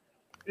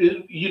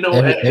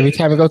 Every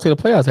time we go to the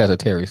playoffs, has a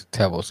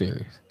terrible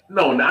series.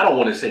 No, I don't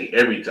want to say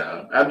every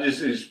time. I'm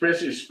just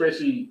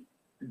especially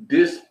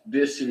this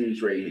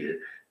series right here.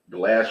 The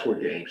last 4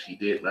 games, he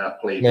did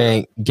not play.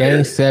 Man,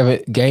 game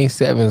 7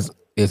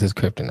 is his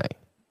kryptonite.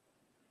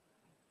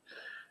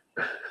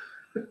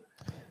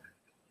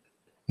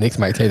 Knicks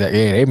might take that.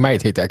 Yeah, they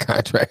might take that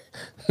contract.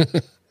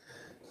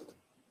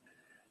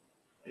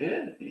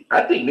 Yeah,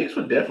 I think Knicks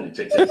would definitely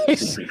take that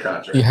CP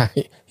contract. Yeah,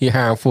 he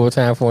hiring full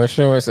time for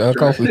insurance.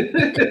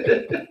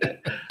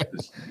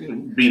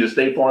 Be the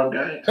State Farm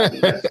guy. I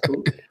mean, that's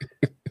cool.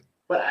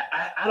 But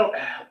I don't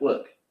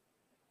look.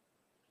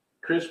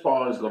 Chris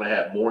Paul is going to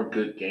have more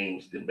good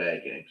games than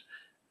bad games.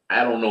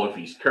 I don't know if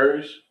he's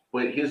cursed,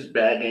 but his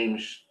bad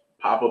games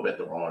pop up at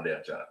the wrong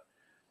damn time.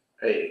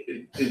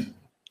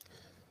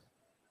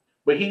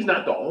 But he's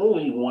not the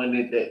only one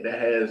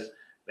that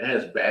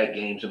has bad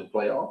games in the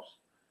playoffs.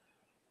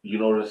 You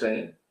know what I'm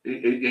saying?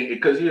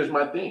 Because here's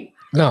my thing.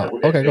 No,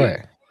 okay, go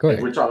ahead.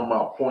 We're talking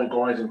about point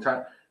guards and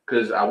time.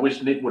 Because I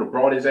wish Nick would have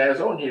brought his ass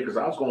on here because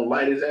I was going to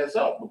light his ass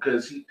up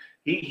because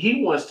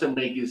he wants to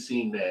make it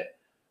seem that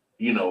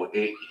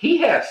he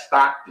has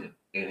Stockton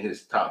in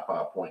his top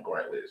 5 point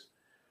guard list,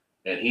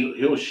 and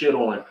he'll shit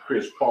on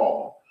Chris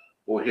Paul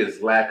for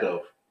his lack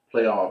of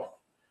playoff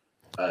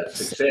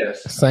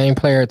success. Same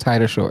player,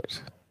 tighter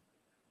shorts.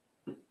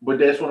 But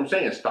that's what I'm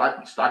saying.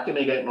 Stockton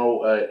ain't got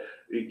no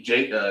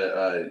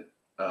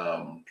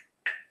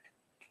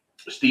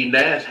Steve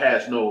Nash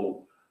has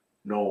no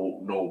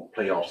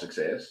playoff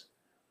success.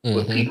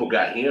 But people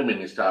got him in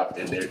his top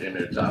in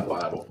their top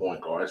 5 of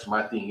point guards.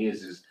 My thing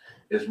is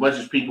as much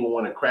as people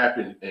want to crap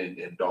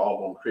and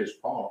dog on Chris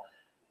Paul,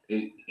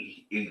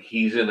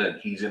 he's in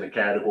a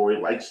category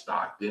like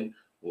Stockton,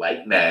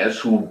 like Nash,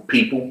 who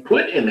people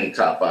put in their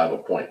top 5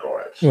 of point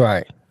guards.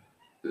 Right.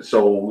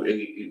 So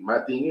my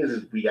thing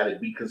is we got to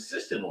be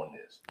consistent on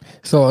this.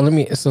 So let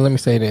me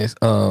say this.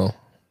 Are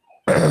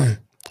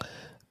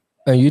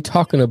you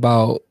talking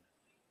about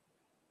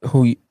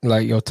who,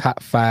 like your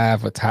top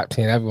 5 or top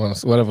 10,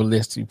 everyone's whatever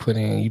list you put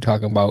in? You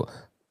talking about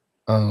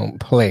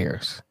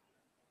players?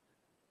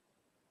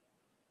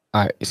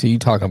 All right. So you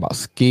talking about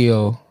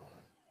skill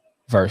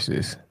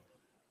versus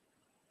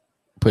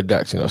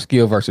production, or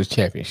skill versus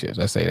championships.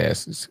 Let's say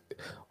that's,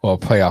 or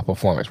playoff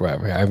performance,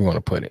 whatever, however you want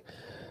to put it.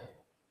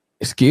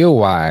 Skill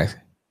wise,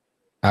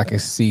 I can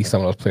see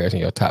some of those players in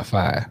your top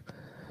 5,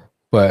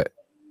 but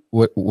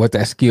what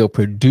that skill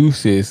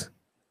produces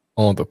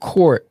on the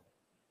court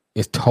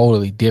is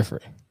totally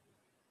different.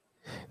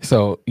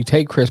 So you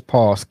take Chris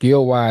Paul,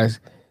 skill wise,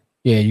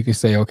 yeah, you can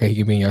say, okay, he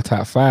can be in your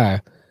top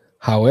 5.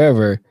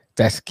 However,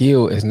 that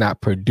skill is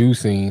not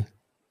producing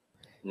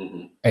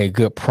a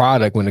good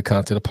product when it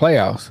comes to the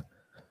playoffs.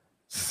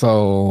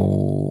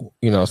 So,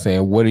 what I'm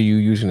saying, what are you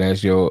using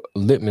as your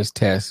litmus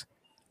test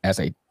as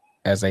a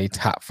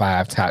top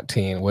 5, top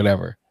 10,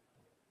 whatever?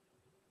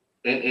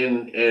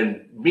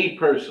 And me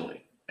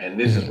personally, and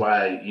this is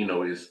why,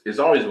 it's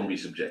always going to be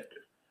subjective.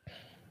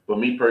 But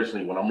me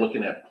personally, when I'm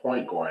looking at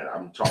point guard,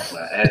 I'm talking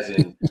about as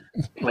in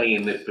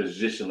playing the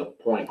position of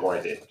point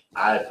guard that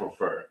I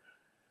prefer.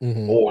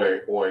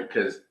 Or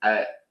because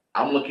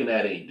I'm looking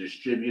at a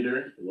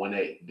distributor, one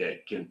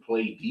that can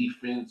play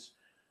defense,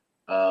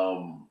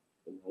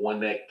 one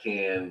that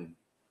can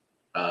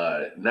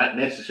not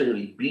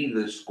necessarily be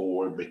the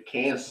scorer, but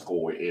can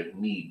score if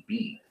need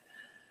be.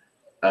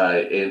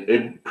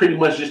 And pretty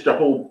much just the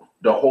whole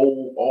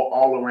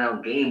all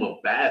around game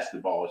of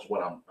basketball is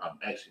what I'm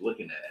actually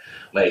looking at.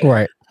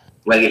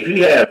 Like if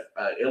you have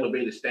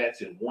elevated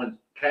stats in one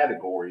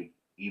category,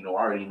 I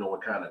already know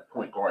what kind of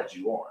point guards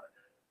you are.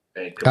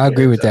 I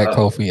agree with that,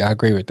 Kofi. I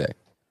agree with that.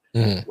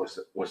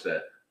 What's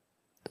that?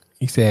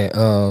 He said,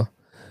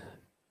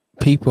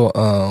 people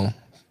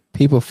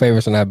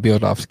favorites are not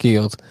built off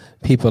skills.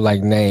 People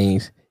like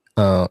names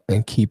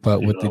and keep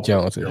up with the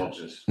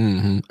Joneses.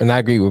 And I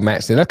agree with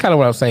Matt. So that's kind of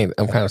what I'm saying.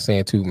 I'm kind of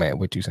saying too, Matt,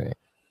 what you saying.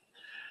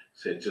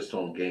 Said just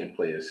on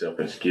gameplay itself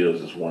and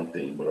skills is one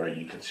thing, but are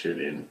you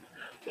considering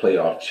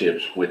playoff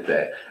chips with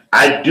that.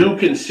 I do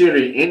consider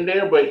it in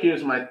there, but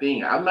here's my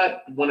thing. I'm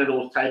not one of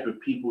those type of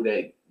people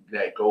that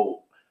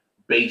go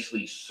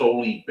basically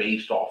solely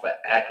based off of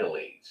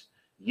accolades.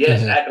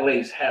 Yes,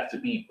 accolades have to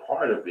be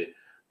part of it,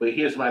 but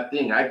here's my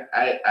thing.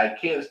 I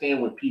can't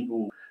stand when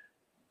people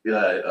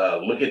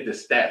look at the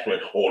stats.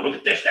 Like, oh, look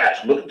at the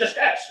stats. Look at the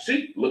stats.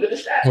 See, look at the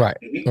stats. Right.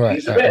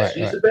 He's the best.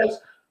 He's the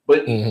best.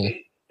 But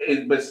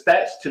but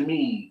stats to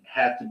me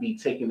have to be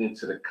taken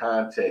into the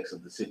context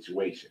of the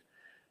situation.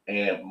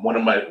 And one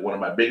of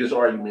my biggest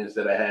arguments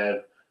that I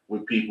have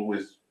with people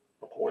is,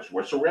 of course,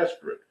 Russell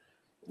Westbrook.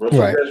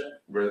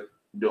 Westbrook,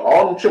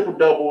 all them triple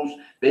doubles,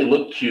 they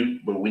look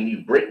cute, but when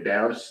you break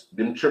down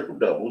them triple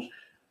doubles,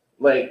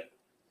 like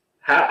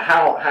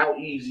how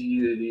easy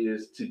it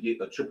is to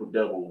get a triple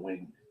double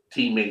when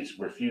teammates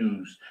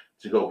refuse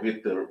to go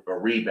get a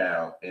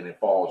rebound and it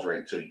falls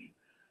right to you,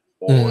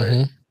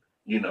 or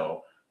you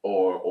know,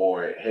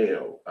 or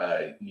hell,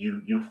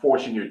 you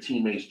forcing your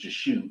teammates to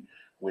shoot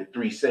with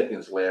 3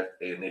 seconds left,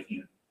 and if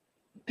you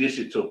dish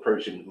it to a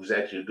person who's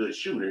actually a good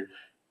shooter,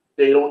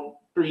 they don't.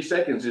 3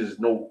 seconds is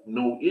no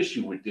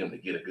issue with them to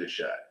get a good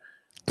shot.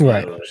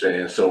 Right. You know what I'm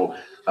saying? So,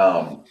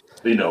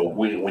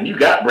 when you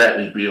got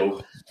Bradley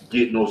Beal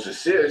getting those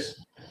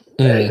assists,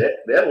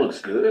 that looks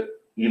good.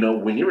 You know,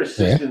 when you're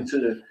assisting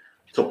to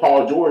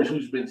Paul George,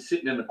 who's been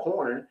sitting in the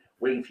corner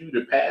waiting for you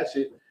to pass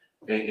it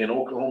in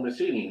Oklahoma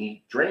City, and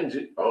he drains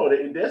it. Oh,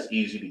 that's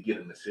easy to get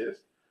an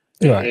assist.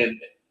 Right.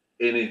 And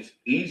it's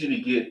easy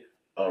to get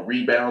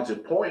rebounds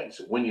and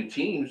points when your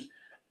team's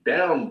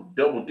down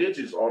double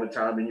digits all the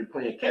time and you're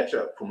playing catch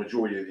up for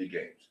majority of your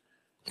games.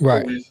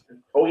 Right. That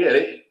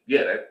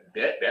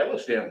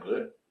looks damn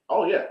good.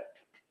 Oh yeah.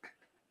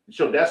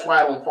 So that's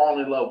why I don't fall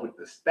in love with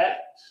the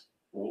stats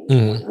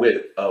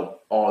with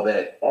all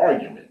that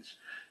arguments.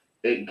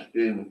 And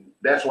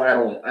that's why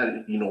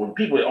when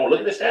people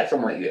look at the stats,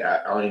 I'm like,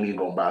 I ain't even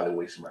gonna bother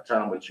wasting my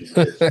time with you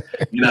because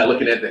you're not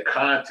looking at the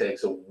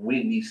context of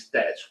when these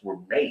stats were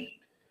made.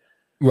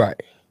 Right.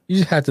 You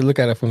just have to look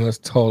at it from its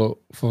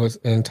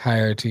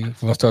entirety,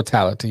 from its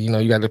totality. You know,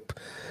 you got to.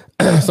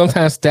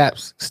 Sometimes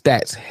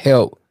stats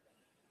help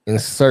in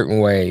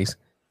certain ways,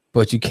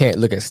 but you can't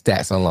look at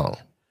stats alone.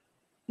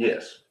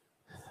 Yes.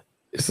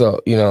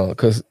 So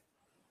because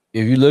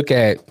if you look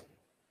at,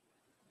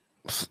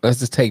 let's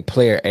just take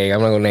player A.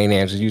 I'm not gonna name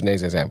names. Just use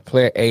names as an example.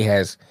 Player A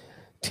has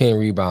 10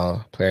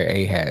 rebounds.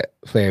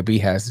 Player B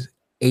has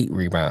 8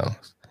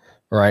 rebounds.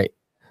 Right,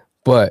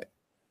 but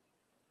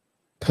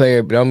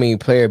player B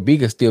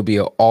could still be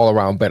an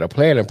all-around better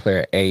player than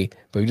player A,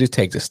 but you just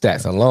take the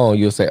stats alone,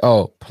 you'll say,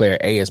 oh, player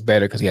A is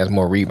better because he has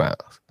more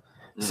rebounds.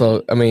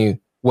 So,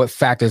 what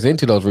factors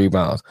into those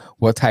rebounds?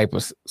 What type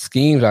of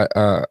schemes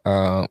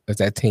is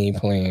that team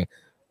playing?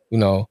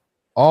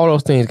 All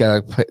those things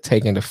got to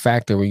take into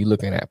factor when you're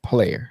looking at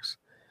players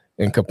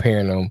and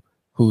comparing them,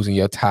 who's in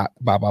your top,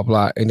 blah, blah,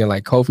 blah. And then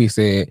like Kofi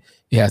said,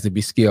 it has to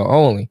be skill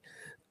only.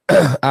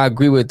 I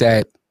agree with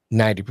that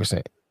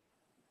 90%.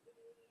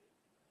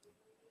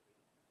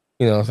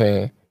 You know what I'm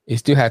saying? You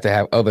still have to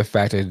have other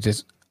factors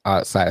just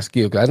outside of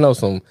skill. Because I know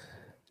some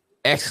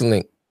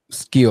excellent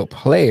skilled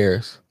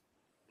players,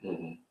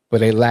 but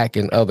they lack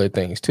in other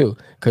things too.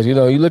 Because, you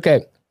look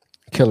at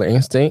Killer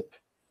Instinct,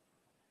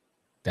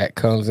 that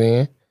comes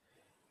in.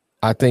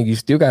 I think you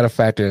still got to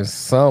factor in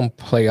some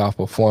playoff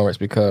performance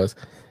because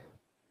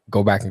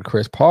go back to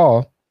Chris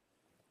Paul,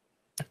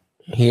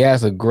 he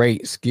has a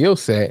great skill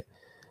set,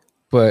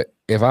 but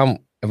if I'm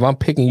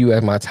picking you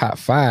as my top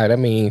 5, that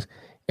means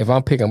if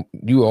I'm picking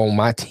you on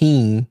my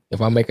team,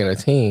 if I'm making a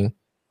team,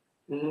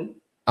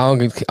 I don't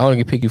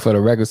get pick you for the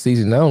regular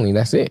season only.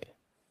 That's it.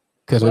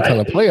 Because when it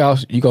comes to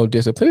playoffs, you're going to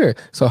disappear.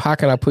 So how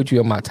can I put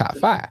you in my top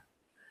 5?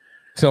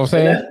 See what I'm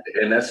saying?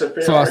 And that's a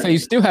fair So argument. I say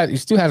you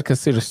still have to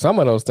consider some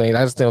of those things.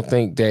 I just don't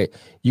think that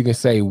you can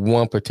say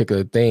one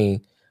particular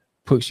thing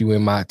puts you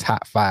in my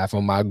top 5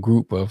 for my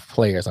group of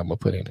players I'm going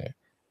to put in there.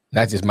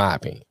 That's just my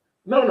opinion.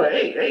 No,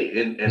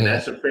 and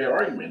that's a fair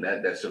argument.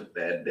 That is a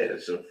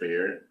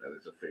fair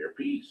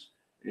piece.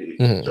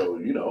 So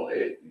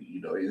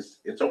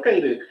it's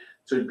okay to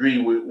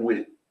agree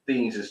with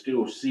things and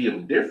still see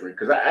them different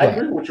because I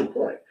agree with your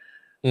point.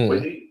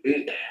 But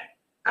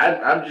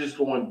I'm just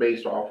going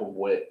based off of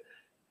what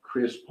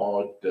Chris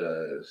Paul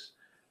does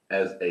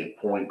as a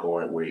point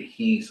guard, where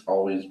he's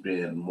always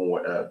been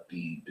more of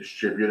the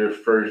distributor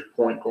first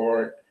point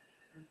guard.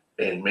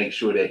 And make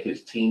sure that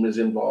his team is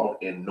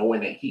involved and knowing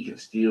that he can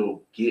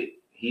still get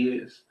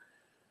his.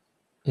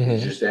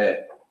 It's just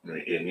that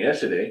in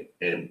yesterday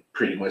and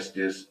pretty much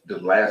the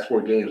last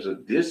 4 games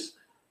of this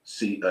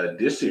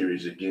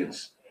series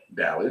against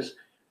Dallas,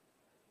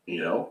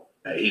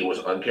 he was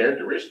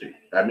uncharacteristic.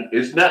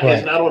 It's not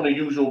on the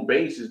usual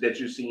basis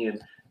that you're seeing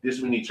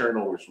this many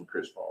turnovers from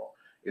Chris Paul.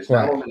 It's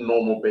not on the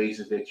normal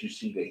basis that you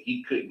see that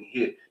he couldn't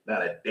hit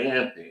not a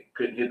damn thing,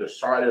 couldn't hit the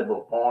side of a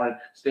barn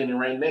standing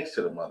right next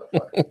to the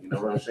motherfucker. You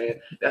know what I'm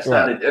saying? That's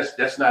not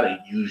a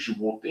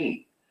usual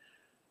thing.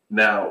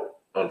 Now,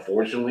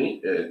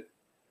 unfortunately,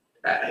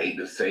 I hate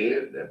to say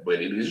it, but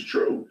it is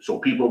true. So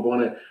people are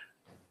going to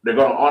they're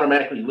going to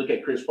automatically look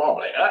at Chris Paul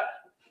like,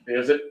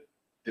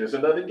 there's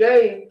another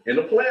game in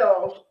the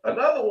playoffs,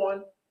 another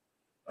one,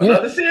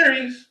 another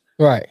series.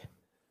 Right.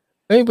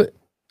 I mean, but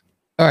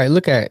all right,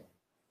 look at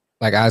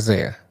like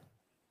Isaiah,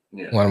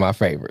 one of my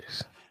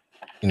favorites.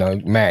 You know,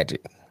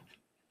 Magic.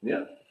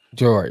 Yeah.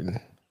 Jordan.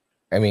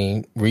 I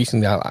mean,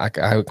 recently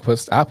I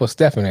put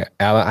Steph in there.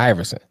 Allen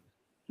Iverson.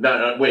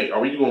 No, wait.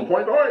 Are we doing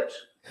point guards?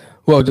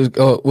 Well,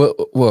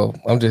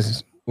 I'm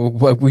just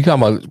we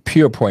talking about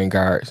pure point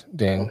guards.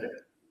 Then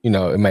you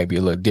know it might be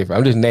a little different.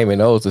 I'm just naming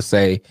those to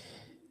say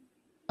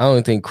I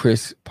don't think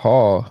Chris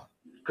Paul.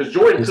 Because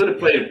Jordan could have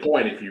played a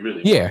point if he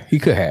really. Yeah, he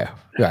could have.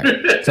 Right.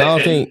 So I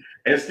don't think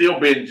and still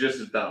been just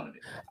as dominant.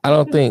 I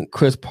don't think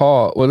Chris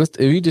Paul. Well, if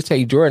you just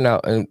take Jordan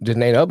out and just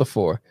name the other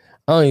four,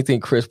 I don't even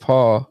think Chris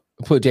Paul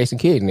put Jason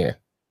Kidd in there.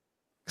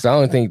 Because I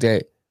don't think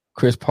that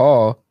Chris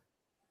Paul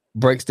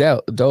breaks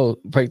the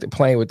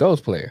playing with those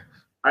players.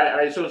 All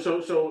right.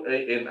 So,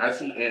 and I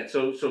see, and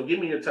so give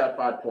me your top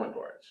 5 point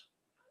guards,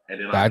 and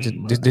then I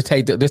just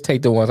take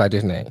the ones I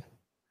just named.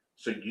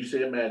 So you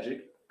said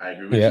Magic. I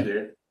agree with you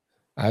there.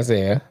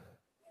 Isaiah.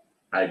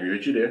 I agree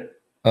with you there.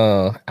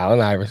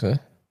 Allen Iverson.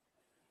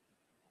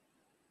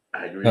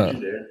 I agree with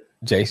you there.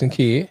 Jason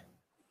Kidd.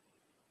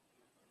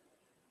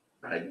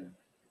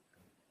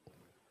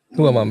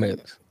 Who am I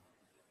missing?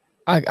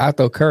 I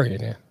throw Curry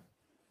in there.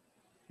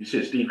 You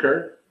said Steve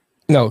Kerr?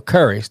 No,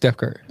 Curry, Steph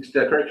Curry.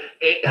 Steph Curry.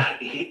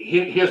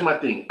 Here's my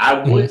thing. I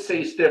would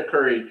say Steph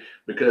Curry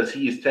because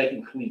he is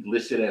technically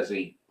listed as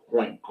a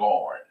point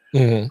guard,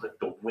 but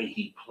the way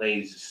he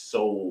plays is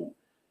so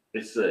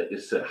it's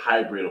a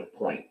hybrid of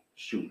point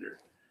shooter.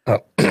 I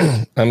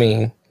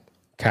mean,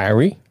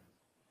 Kyrie.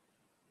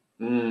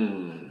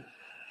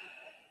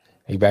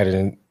 He better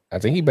than I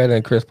think he better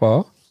than Chris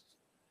Paul.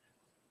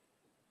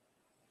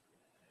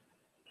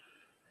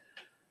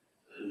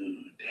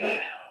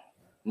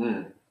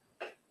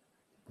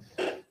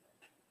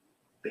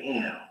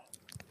 Damn.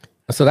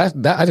 So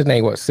that I just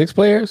named 6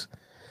 players.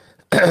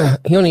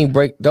 He don't even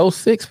break those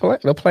 6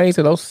 the plays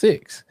to those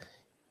 6.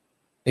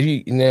 If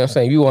you know what I'm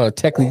saying, if you want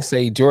to technically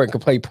say Jordan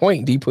can play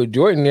point, do you put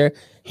Jordan there?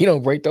 He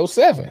don't break those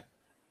 7.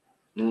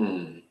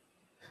 So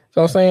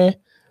I'm saying,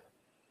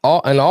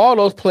 all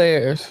those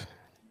players.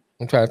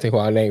 I'm trying to think who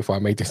I named before I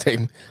make this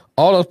statement.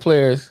 All those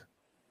players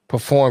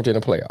performed in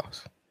the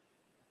playoffs.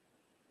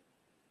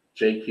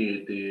 J.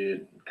 Kidd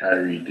did.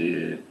 Kyrie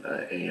did.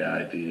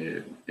 AI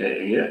did. Yeah,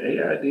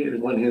 AI did. It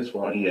wasn't his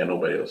fault. He had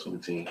nobody else on the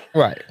team.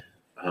 Right.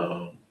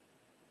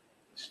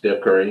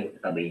 Steph Curry.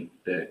 I mean,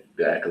 the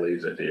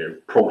accolades are there,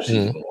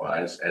 pro-season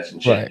wise, and some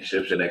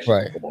championships and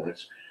extra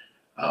performance.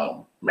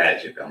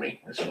 Magic. I mean,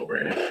 that's a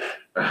no-brainer.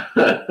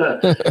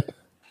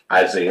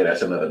 Isaiah.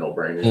 That's another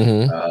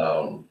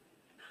no-brainer.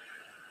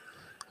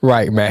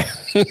 Right, man.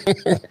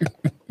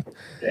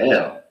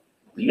 Damn.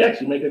 You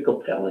actually make a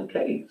compelling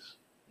case.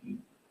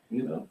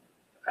 You know,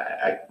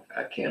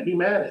 I can't be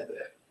mad at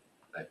that.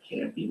 I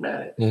can't be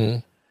mad at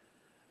that.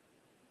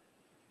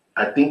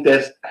 I think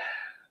that's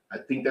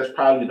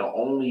probably the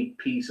only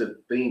piece of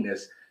thing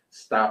that's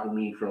stopping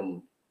me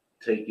from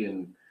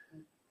taking,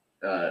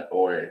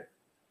 or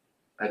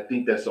I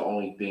think that's the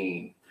only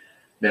thing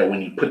that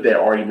when you put that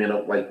argument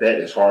up like that,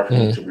 it's hard for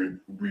me to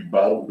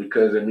rebuttal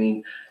because I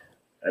mean,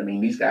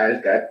 these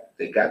guys got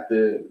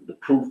the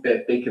proof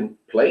that they can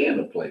play in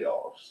the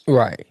playoffs.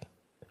 Right.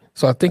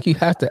 So I think you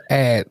have to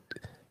add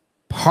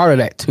part of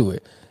that to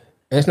it.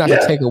 And it's not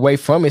to take away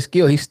from his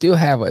skill. He still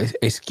have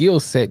a skill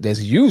set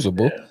that's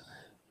usable,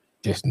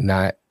 just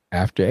not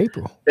after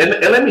April. And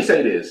let me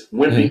say this.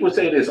 When people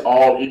say this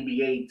all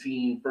NBA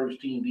team, first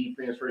team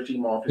defense, first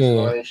team offense,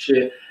 all that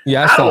shit.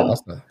 Yeah,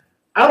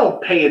 I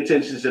don't pay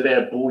attention to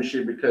that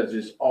bullshit because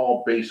it's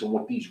all based on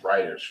what these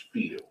writers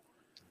feel.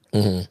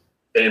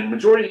 And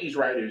majority of these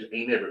writers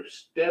ain't never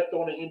stepped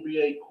on the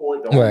NBA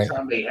court. The only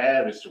time they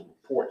have is to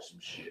report some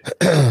shit.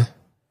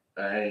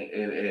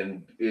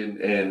 And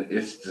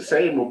it's the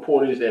same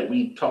reporters that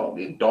we talk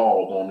and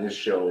dog on this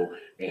show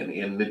and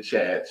in the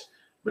chats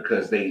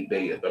because they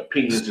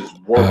opinions is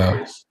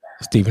worthless.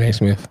 Stephen A.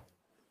 Smith.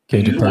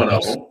 He's one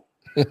of them.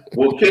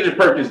 Well, Kendrick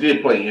Perkins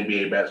did play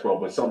NBA basketball,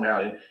 but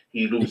somehow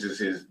he loses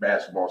his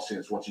basketball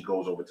sense once he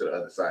goes over to the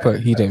other side.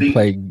 But he didn't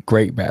play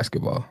great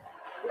basketball.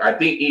 I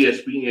think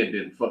ESPN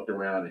didn't fucked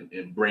around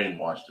and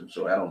brainwashed him,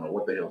 so I don't know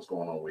what the hell's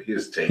going on with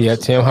his tape. Yeah,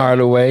 Tim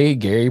Hardaway,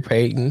 Gary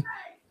Payton.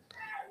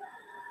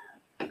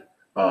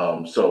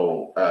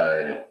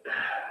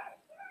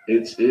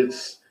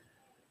 It's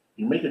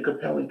you make a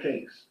compelling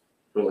case,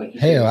 but like you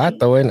said, I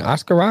throw in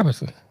Oscar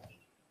Robertson.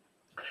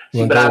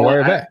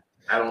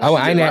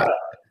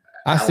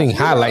 I've seen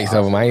highlights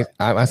of him.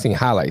 I've seen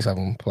highlights of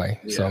him play.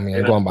 Yeah. So I mean,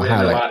 I'm going by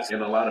highlights.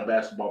 And a lot of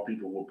basketball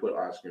people will put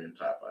Oscar in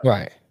top 5.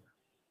 Right.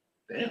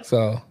 Damn.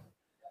 So,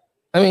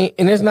 I mean,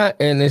 and it's not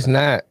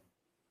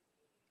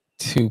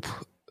to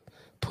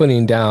put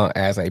him down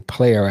as a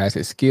player, as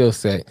a skill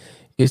set.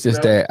 It's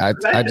just that I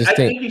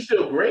think he's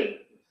still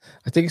great.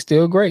 I think he's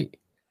still great.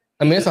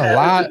 I mean, it's a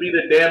lot. To be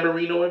the Dan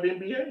Marino of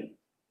NBA.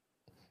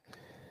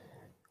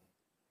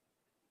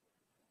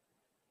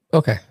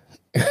 Okay.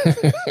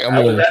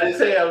 I was about to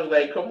say, I was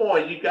like, come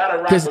on, you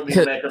gotta rock with me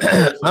in that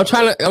comparison.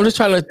 I'm just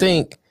trying to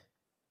think,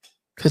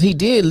 because he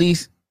did at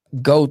least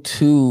go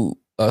to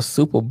a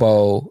Super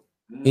Bowl,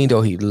 even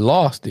though he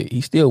lost it.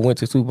 He still went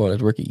to Super Bowl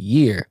his rookie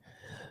year,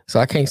 so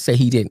I can't say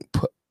he didn't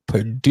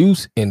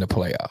produce in the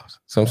playoffs.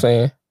 So I'm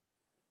saying,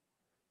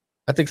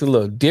 I think it's a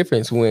little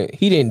difference when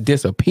he didn't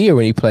disappear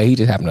when he played. He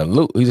just happened to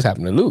lose. He just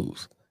happened to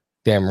lose.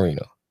 Dan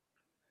Marino.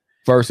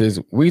 Versus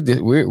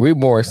we're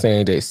more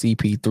saying that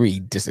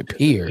CP3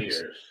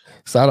 disappears.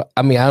 So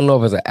I don't know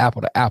if it's an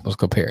apple to apples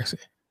comparison.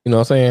 You know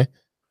what I'm saying?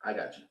 I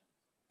got you.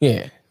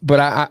 Yeah, but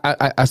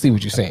I see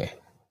what you're saying.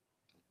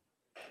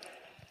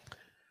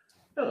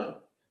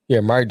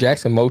 Yeah, Mark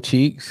Jackson, Mo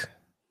Cheeks.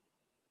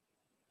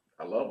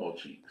 I love Mo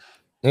Cheeks.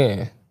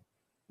 Yeah.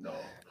 No.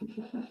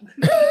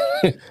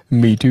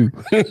 Me too.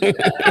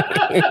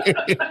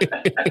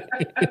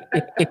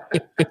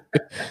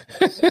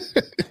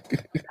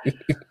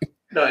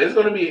 No, it's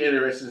going to be an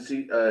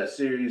interesting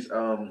series.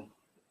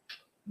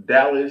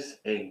 Dallas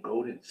and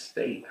Golden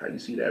State. How you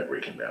see that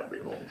breaking down,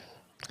 big homie?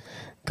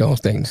 Golden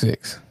State in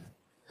 6.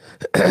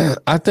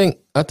 I think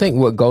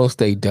what Golden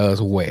State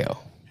does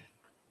well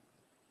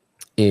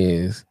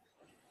is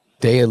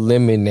they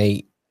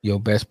eliminate your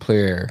best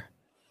player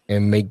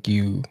and make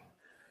your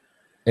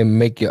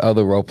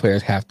other role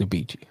players have to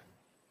beat you.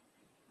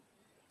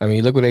 I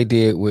mean, look what they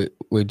did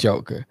with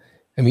Joker.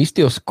 I mean, he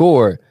still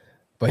scored,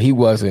 but he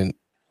wasn't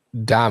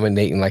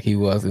dominating like he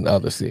was in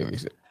other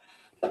series.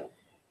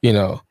 You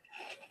know,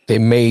 they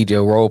made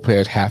your role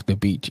players have to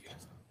beat you.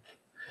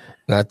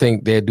 And I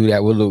think they'll do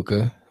that with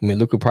Luka. I mean,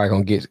 Luka probably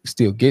gonna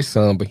still get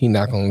some, but he's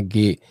not gonna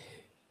do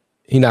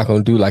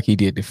like he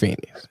did to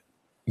Phoenix.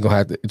 You're gonna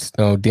have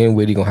to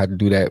Dinwiddie gonna have to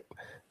do that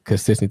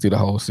consistently through the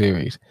whole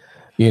series.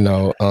 You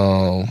know,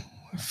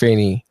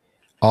 Finney,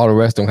 all the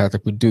rest of them have to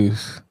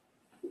produce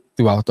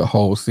throughout the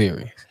whole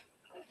series.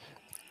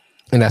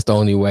 And that's the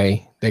only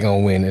way they're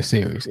gonna win this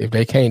series. If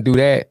they can't do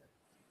that,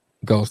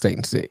 Golden State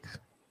in 6.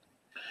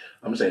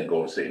 I'm saying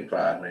Golden State in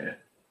 5, man.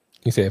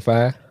 You said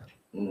 5?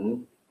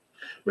 Mm-hmm.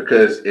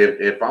 Because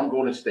if I'm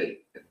Golden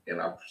State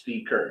and I'm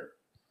Steve Kerr,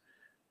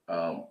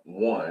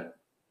 one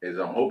is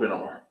I'm hoping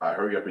I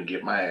hurry up and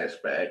get my ass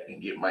back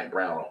and get Mike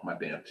Brown off my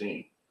damn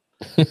team.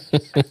 Because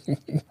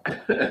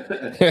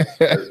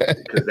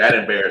that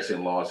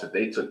embarrassing loss that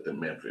they took to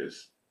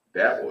Memphis,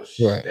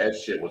 that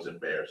shit was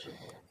embarrassing.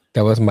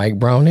 That was Mike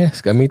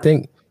Brown-esque. I mean,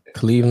 think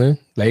Cleveland,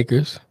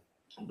 Lakers.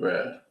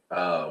 Bruh.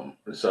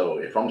 So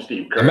if I'm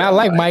Steve Kerr, I mean, I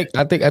like Mike.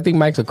 I think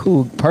Mike's a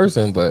cool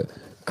person, but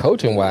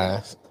coaching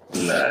wise,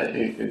 nah,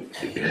 he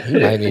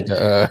might need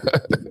to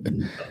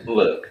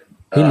look.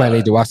 He might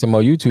need to watch some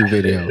more YouTube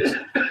videos.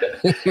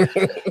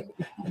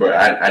 Bro,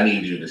 I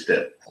need you to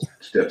step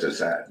to the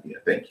side. Yeah,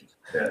 thank you.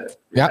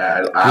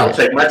 I'll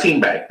take my team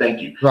back.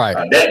 Thank you. Right.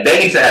 That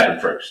needs to happen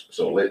first.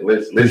 So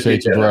let's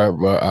appreciate you,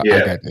 bro. I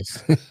got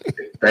this.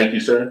 Thank you,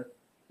 sir.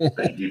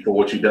 Thank you for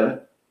what you've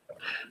done.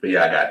 But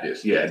yeah, I got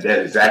this. Yeah,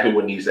 that's exactly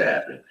what needs to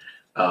happen.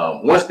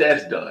 Once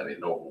that's done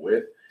and over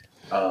with,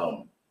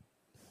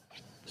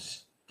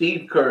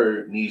 Steve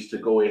Kerr needs to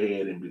go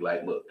ahead and be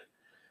like, look,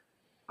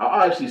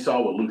 I actually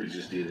saw what Lucas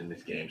just did in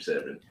this game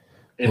 7,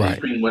 and he's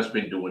pretty much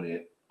been doing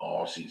it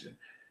all season.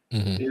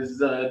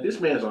 Mm-hmm. This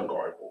man's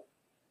unguardable.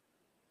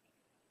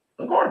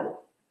 Unguardable.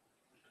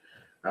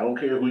 I don't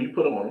care who you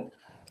put on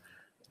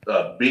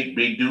him. Big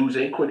dudes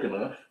ain't quick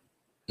enough.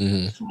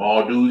 Mm-hmm.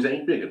 Small dudes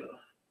ain't big enough.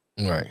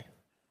 Right.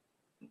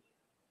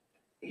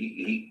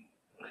 He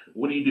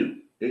what do you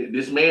do?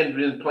 This man's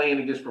been playing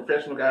against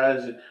professional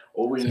guys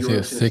over in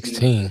Europe since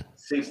 16.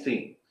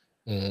 16.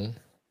 Mm-hmm.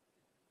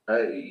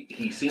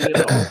 He's seen it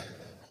all.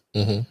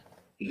 Mm-hmm.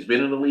 He's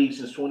been in the league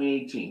since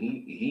 2018.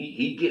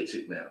 He gets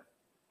it now.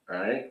 All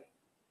right.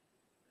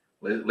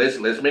 Let's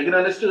make it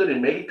understood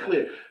and make it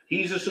clear.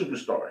 He's a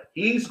superstar.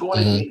 He's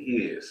going to get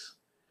his.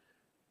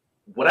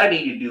 What I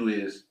need to do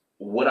is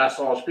what I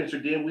saw Spencer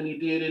did when he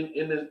did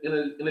in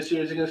the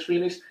series against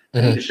Phoenix.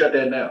 I need to shut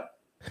that down.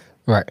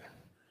 Right.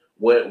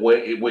 What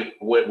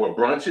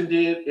Brunson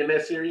did in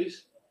that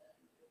series,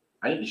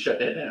 I need to shut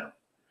that down.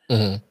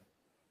 Mm-hmm.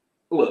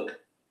 Look,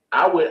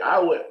 I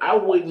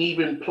wouldn't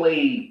even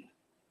play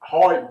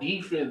hard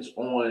defense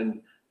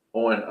on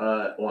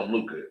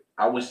Luka.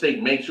 I would say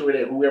make sure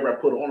that whoever I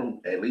put on him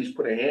at least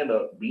put a hand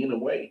up, be in the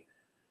way.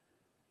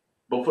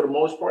 But for the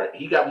most part,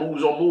 he got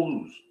moves on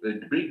moves.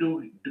 The big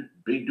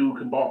dude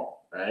can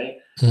ball, right?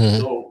 Mm-hmm.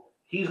 So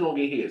he's gonna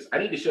get his. I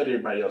need to shut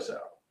everybody else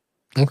out.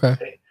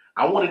 Okay.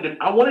 I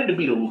wanted to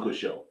be the Luka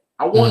show.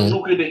 I want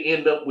Luka to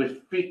end up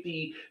with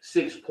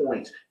 56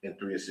 points and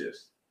 3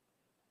 assists.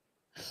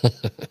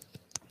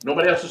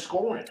 Nobody else is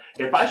scoring.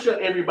 If I shut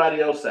everybody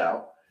else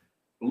out,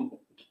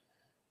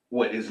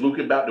 what is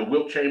Luka about to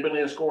Wilt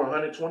Chamberlain score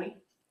 120?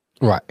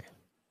 Right.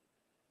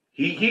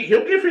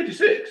 He'll get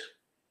 56.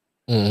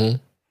 Mm-hmm.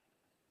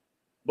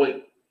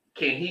 But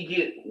can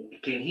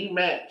he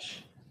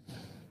match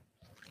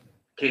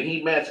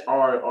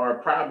our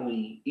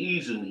probably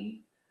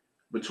easily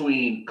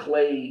between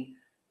Clay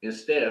and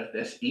Steph?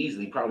 That's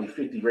easily probably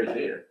 50 right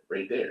there.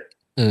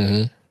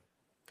 Mm-hmm.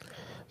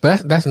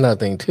 But that's another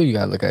thing too. You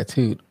gotta look at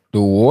too.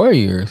 The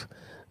Warriors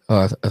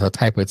are a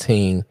type of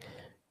team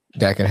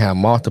that can have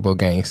multiple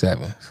game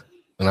sevens.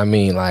 And I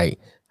mean, like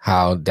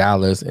how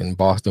Dallas and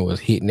Boston was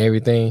hitting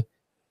everything,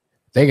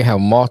 they can have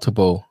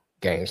multiple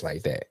games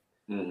like that.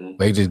 Mm-hmm.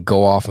 They just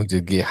go off and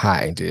just get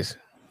hot and just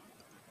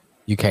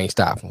you can't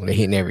stop them. They're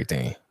hitting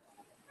everything.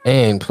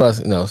 And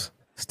plus,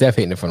 Steph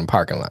hitting it from the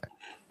parking lot.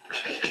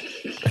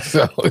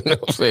 So, you know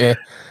what I'm saying?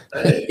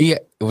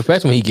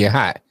 Especially when he get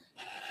hot.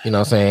 You know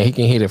what I'm saying? He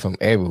can hit it from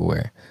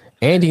everywhere.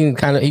 And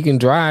he can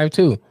drive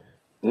too.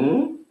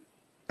 Mm-hmm.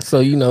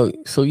 So,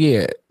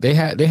 they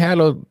had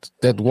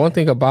that one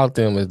thing about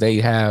them is they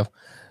have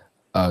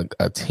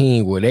a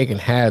team where they can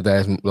have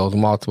those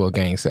multiple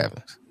game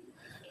sevens.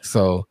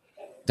 So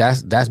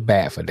that's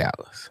bad for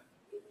Dallas.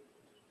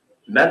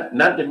 Not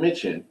to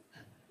mention,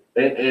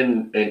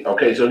 and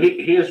okay, so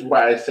here's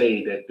why I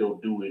say that they'll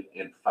do it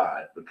in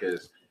 5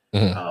 because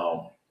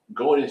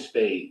Golden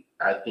State,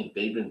 I think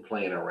they've been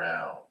playing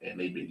around and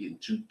they've been getting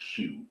too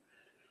cute,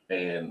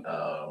 and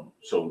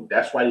so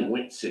that's why they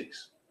went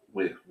 6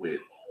 with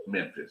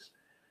Memphis.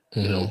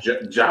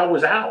 Ja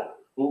was out.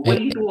 What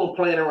are you doing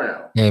playing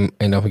around? And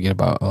don't forget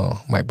about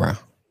Mike Brown.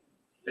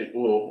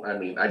 Well, I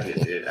mean, I get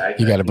it.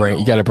 You got to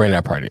bring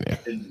that part in there.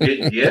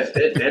 Yes,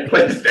 that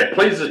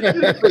plays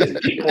a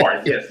key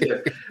part. Yes.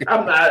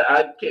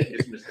 I can't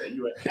dismiss that.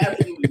 You're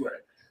absolutely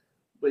right.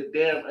 But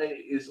damn,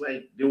 it's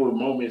like there were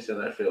moments that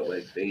I felt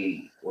like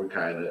they were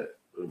kind of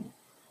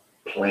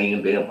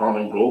playing damn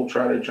Harlem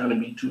Globetrotter, trying to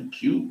be too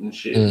cute and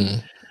shit.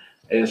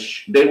 And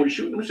they were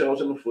shooting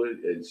themselves in the foot.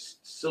 A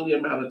silly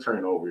amount of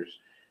turnovers,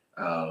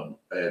 a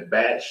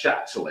bad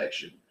shot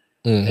selection,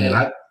 and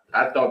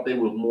I thought they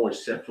were more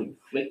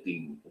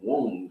self-inflicting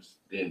wounds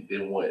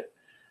than what.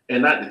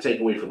 And not to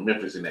take away from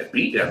Memphis and that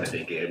beatdown that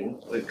they gave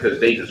them, because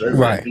they deserve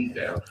that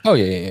beatdown. Oh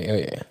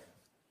yeah.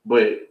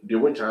 But there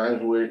were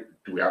times where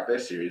throughout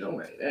that series, I'm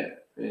like,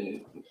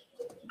 man,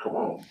 come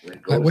on,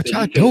 like what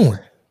y'all doing?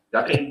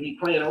 Y'all can't be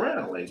playing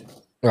around, like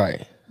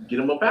get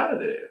them up out of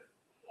there.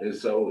 And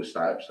so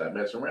stop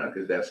messing around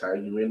because that's how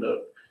you end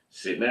up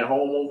sitting at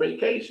home on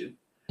vacation.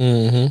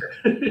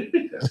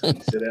 That's how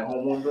you sit at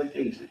home on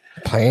vacation.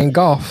 Playing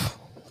golf.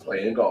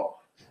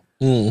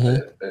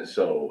 And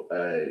so,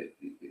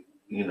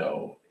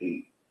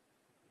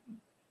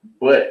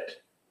 but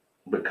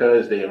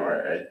because they are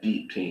a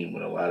deep team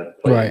with a lot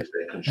of players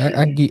that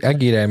contribute. I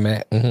get that,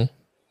 Matt.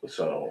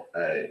 So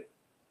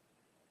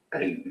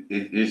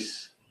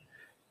it's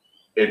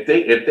if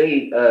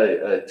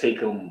they take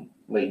them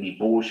maybe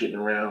bullshitting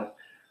around,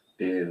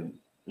 then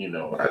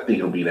I think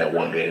it'll be that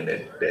one game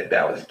that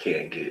Dallas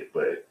can't get.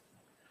 But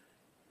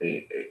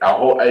I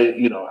hope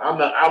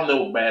I'm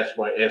no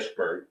basketball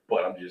expert,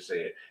 but I'm just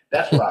saying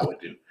that's what I would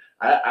do.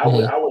 I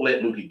would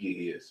let Luka get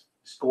his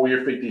score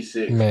your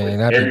 56.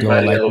 Man, I'd be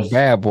doing like else. A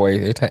bad boy.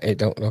 They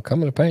don't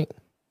come in the paint.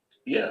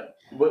 Yeah,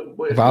 but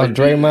if I was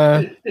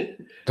Draymond,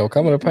 don't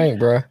come in the paint,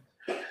 bro.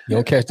 You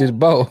don't catch this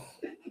ball.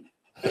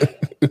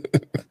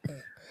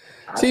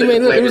 See,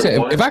 man, let me say,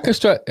 if I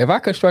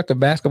construct a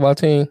basketball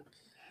team,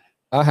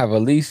 I'll have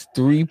at least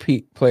 3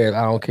 players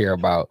I don't care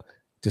about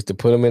just to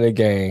put them in a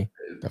game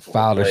to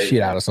foul the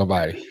shit out of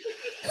somebody.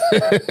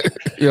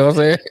 You know what I'm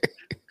saying?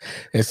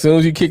 As soon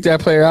as you kick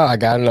that player out, I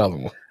got another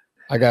one.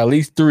 I got at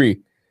least 3.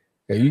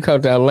 If you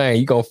come down the lane,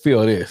 you gonna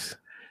feel this.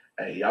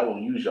 Hey, y'all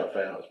gonna use your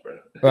fouls, bro.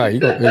 Right, you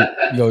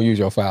gonna use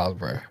your fouls,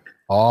 bro.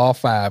 All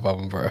 5 of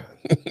them, bro.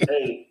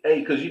 hey,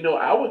 because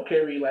I would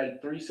carry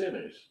like 3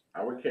 centers.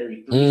 I would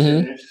carry 3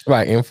 centers.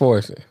 Right,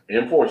 enforcer.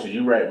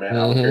 You're right, man.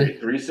 I would carry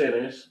 3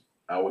 centers.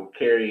 I would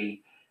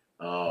carry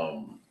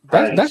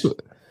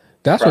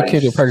that's what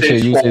Kendrick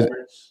Perkins should use.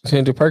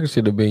 Kendrick Perkins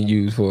should have been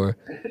used for.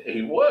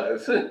 He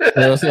was. You know what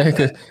I'm saying?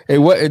 Because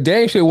it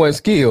damn sure wasn't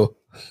skill.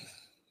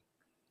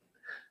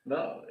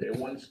 No, it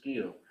wasn't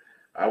skill.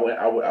 I would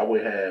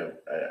have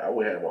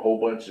a whole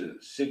bunch of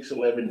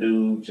 6'11"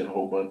 dudes and a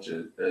whole bunch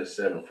of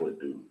 7-foot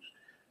dudes,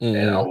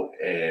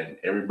 and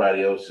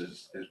everybody else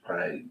is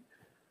probably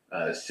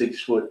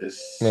 6 foot to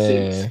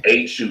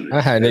 6'8" shooters.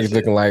 I had niggas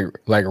looking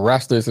like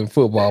wrestlers and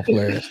football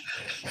players,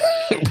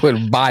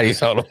 putting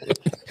bodies on them.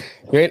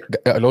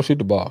 Don't shoot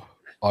the ball.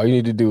 All you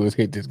need to do is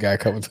hit this guy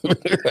coming through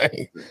the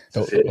lane.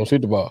 Don't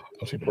shoot the ball.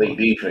 Play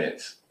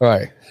defense.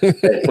 Right.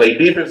 Play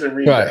defense and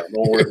rebound. Right.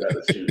 Don't worry about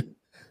the shooting.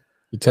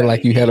 You tell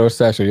like you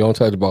heterosexual. You don't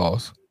touch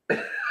balls.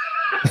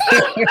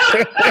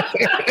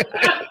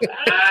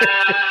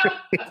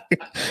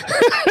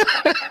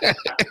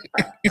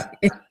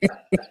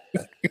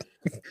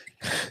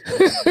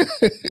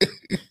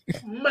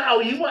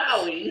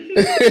 Wowie.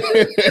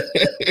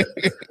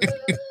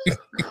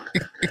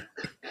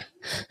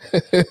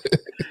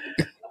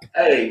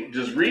 Hey,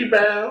 just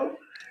rebound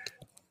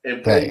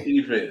and play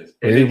defense.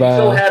 And if you're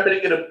so happy to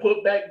get a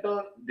putback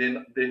dunk,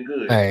 then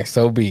good. Hey,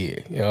 so be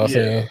it. You know what I'm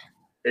saying?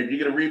 If you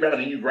get a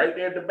rebound and you right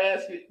there at the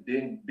basket,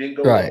 then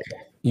go. Right.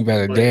 You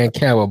better Dan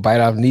Campbell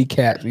bite off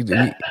kneecaps.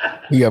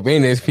 He up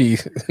in this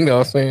piece. You know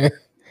what I'm saying?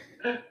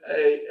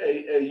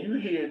 Hey, you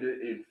here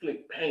to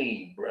inflict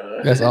pain,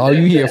 bro. That's all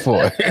you here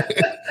for.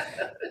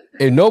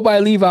 if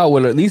nobody leave out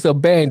with at least a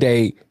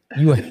Band-Aid,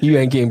 you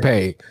ain't getting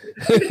paid.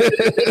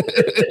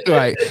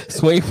 Right.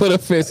 Swing for the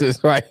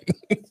fences, right?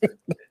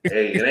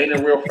 Hey, it ain't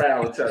a real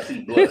foul until I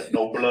see blood.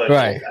 No blood,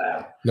 right. no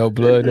foul. No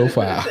blood, no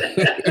foul.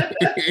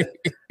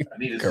 I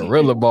need to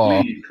Gorilla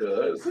ball.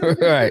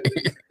 Right.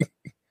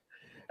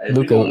 Hey,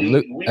 we gonna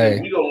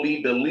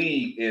lead the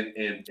league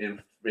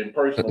in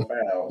personal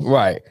fouls.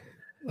 Right.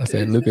 I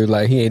said, Luka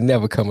like he ain't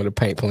never coming to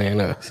paint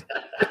playing us.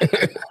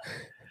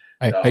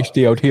 I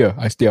stay out here.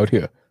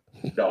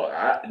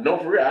 No,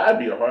 for real, I'd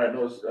be a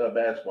hard-nosed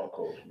basketball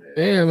coach, man.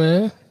 Yeah,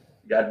 man.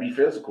 You gotta be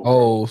physical.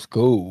 Old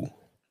school.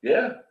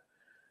 Yeah.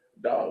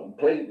 Dog,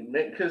 play,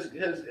 man, because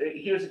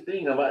here's the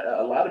thing, a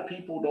lot of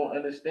people don't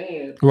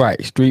understand. Right,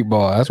 street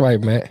ball. That's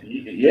right, man.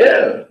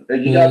 Yeah.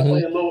 You gotta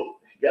play a little,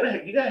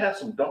 you gotta have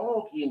some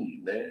dog in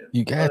you, man.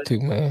 You got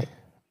to, man.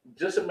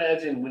 Just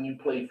imagine when you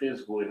play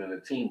physical and then a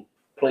team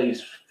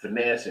plays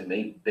finesse and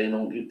they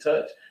don't get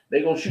touched,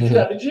 they gonna shoot you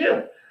out the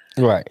gym.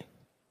 Right.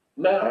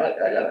 No, I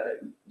gotta,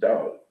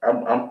 dog.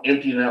 I'm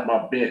emptying out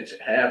my bench.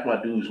 Half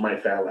my dudes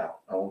might foul out.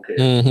 I don't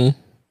care.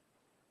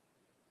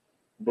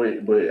 But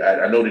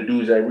I know the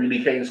dudes that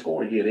really can't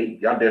score. Yeah,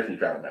 y'all definitely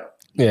found out.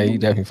 Yeah, you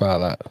definitely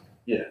found out.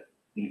 Yeah,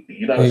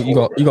 you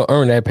gonna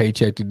earn that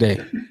paycheck today.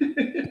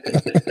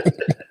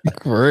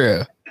 For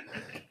real.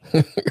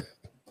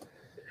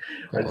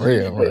 For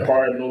real, bro.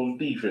 Hard nose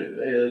defense.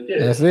 Hell yeah.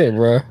 That's it,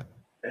 bro.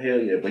 Hell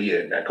yeah, but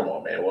yeah, now come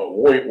on, man. Well,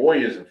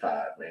 Warriors in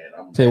 5,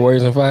 man. Say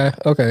Warriors in 5?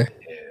 Okay.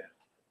 Yeah.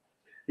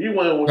 He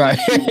went with right.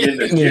 in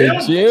the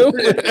gym.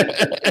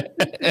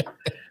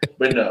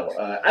 But no,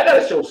 I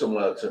gotta show some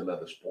love to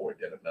another sport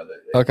that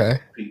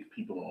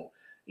people don't.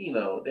 You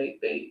know, they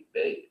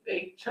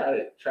try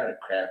to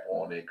crap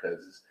on it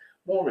because it's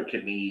more of a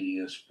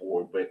Canadian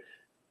sport. But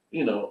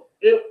you know,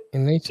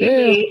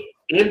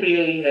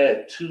 NBA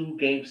had 2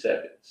 Game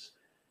 7s.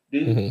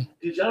 Did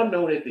y'all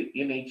know that the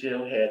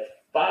NHL had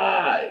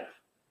 5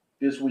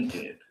 this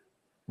weekend?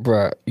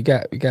 Bruh, you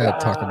got to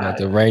talk about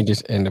the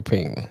Rangers and the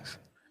Penguins.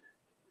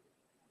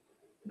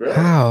 Bruh.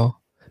 How?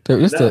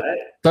 It's the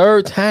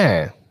third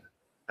time.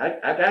 I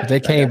got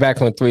they came back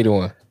from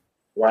 3-1.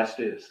 Watch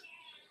this.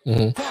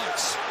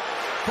 Fox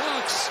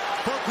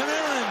for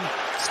Panarin,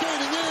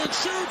 skating in,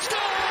 shoots,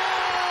 scores!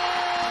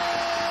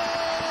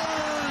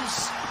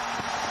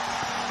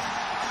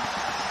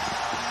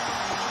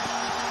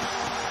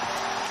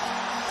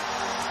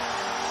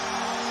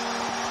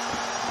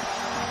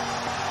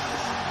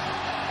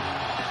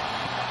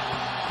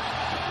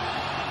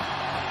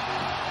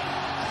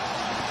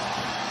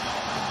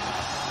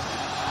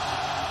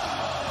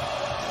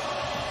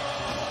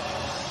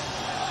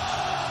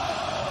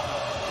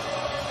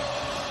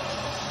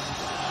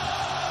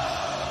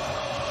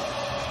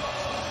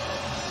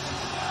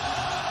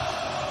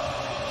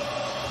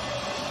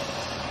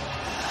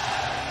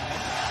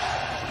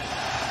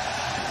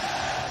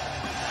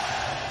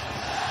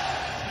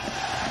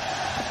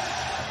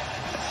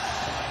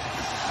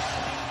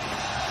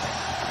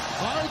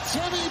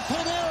 Artemi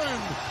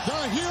Panarin,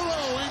 the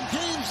hero in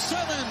Game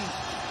 7,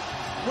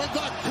 with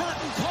the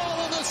curtain call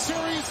in the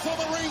series for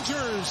the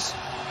Rangers.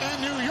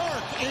 And New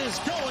York is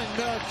going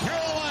to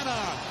Carolina.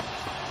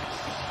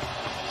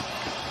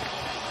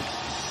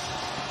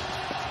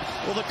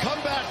 Well, the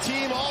comeback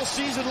team all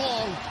season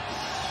long,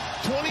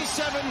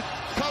 27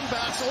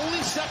 comebacks,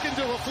 only second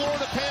to the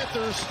Florida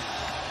Panthers.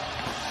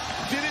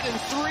 Did it in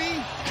 3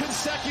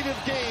 consecutive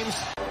games.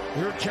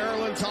 You heard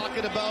Carolyn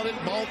talking about it.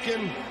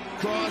 Malkin,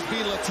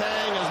 Crosby,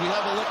 Letang, as we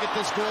have a look at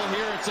this goal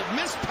here. It's a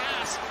missed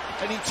pass,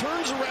 and he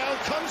turns around,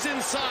 comes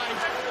inside.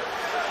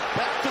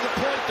 Back to the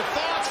point to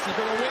Fox. He's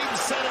going to wait and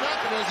set it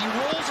up, and as he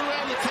rolls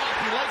around the top,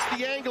 he likes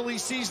the angle he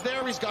sees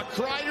there. He's got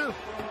Kreider.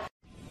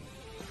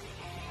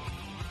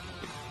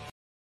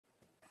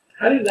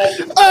 How do you not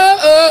get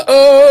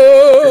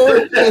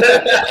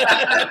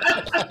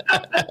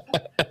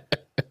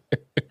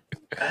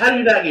How do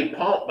you not get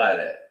pumped by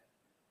that?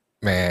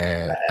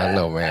 Man, I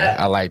know, man.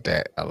 I like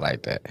that.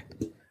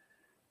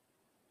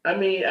 I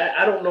mean,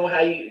 I don't know how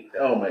you.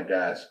 Oh my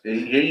gosh!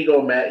 Here you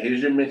go, Matt.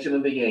 Here's your mention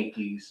of the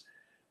Yankees.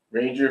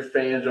 Ranger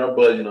fans are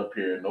buzzing up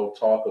here. No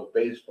talk of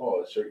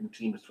baseball. A certain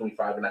team is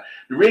 25-9.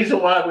 The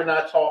reason why we're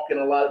not talking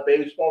a lot of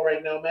baseball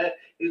right now, Matt,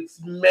 it's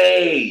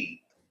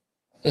May.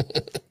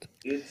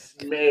 It's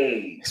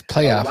May. It's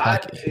playoff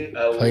hockey.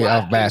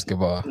 Playoff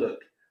basketball.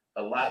 Look,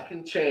 a lot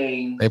can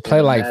change. They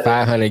play like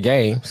 500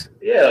 games.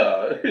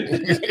 Yeah.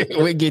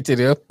 We get to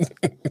them.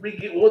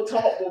 We'll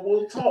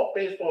talk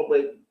baseball,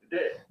 but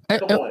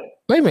come on.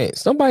 Wait a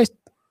minute.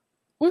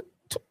 What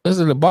is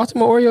it? The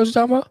Baltimore Orioles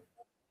you're talking about?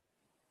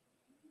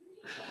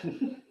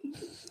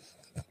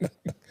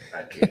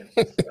 I can't.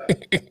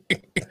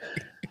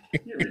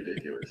 You're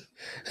ridiculous.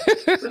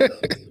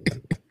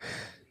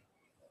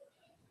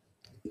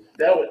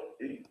 That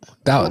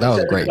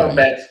was great.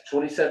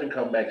 27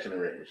 comebacks in the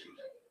regular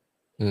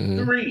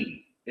season.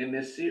 3 in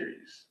this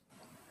series.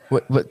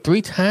 But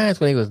 3 times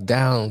when they was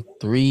down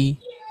 3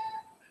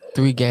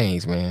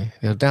 games, man.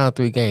 They was down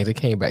 3 games. They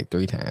came back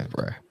 3 times,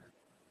 bro.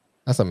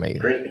 That's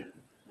amazing.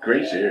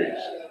 Great series.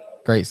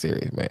 Great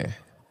series, man.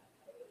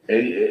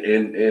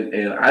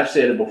 And I've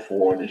said it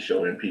before on the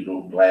show, and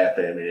people laugh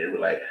at me. They were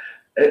like,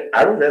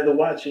 I would rather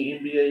watch an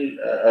NBA.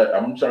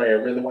 I'm sorry,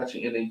 I'd rather watch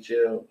an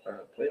NHL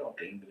playoff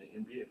game than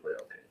an NBA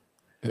playoff game.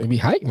 It'd be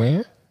hype,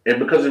 man. And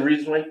because of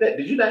reasons like that,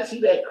 did you not see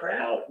that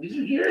crowd? Did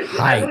you hear it?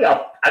 I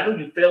know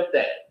you felt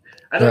that.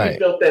 I know you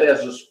felt that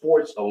as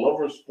a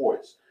lover of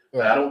sports.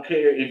 Right. I don't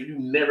care if you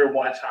never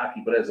watch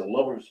hockey, but as a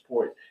lover of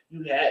sports,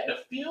 you had to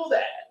feel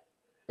that.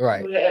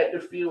 Right. You had to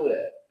feel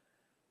that.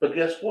 But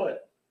guess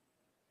what?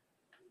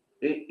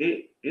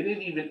 It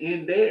didn't even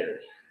end there.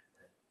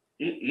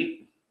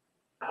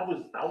 I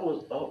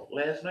was up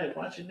last night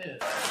watching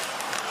this.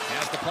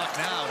 Has the puck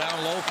now,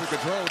 down low for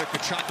Gaudreau to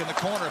Tkachuk in the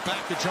corner,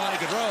 back to Johnny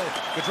Gaudreau.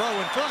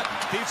 Gaudreau in front,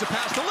 feeds a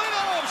pass to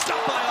Lindholm,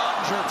 stopped by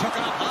Ottinger, took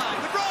it up high.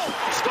 Gaudreau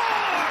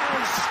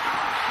scores!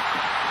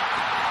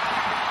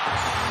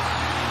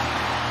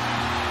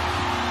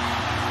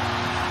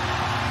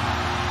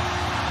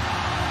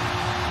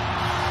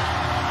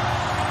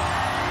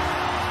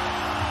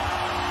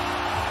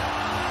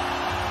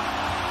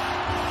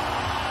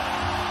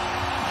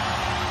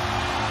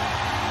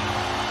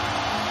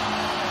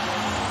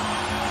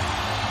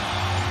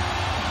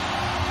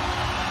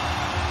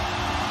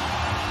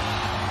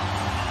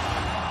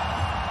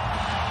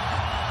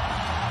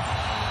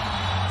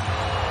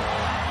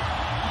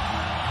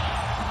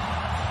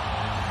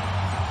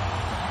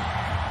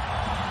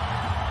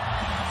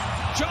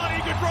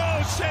 Johnny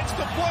Gaudreau sends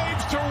the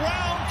Flames to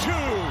round 2.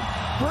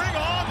 Bring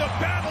on the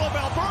Battle of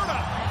Alberta.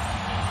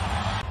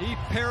 He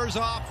pairs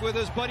off with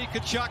his buddy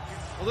Tkachuk.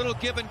 A little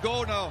give and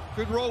go now.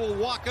 Gaudreau will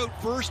walk out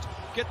first,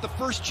 get the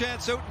first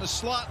chance out in the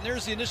slot, and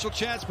there's the initial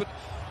chance. But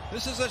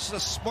this is just a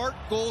smart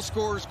goal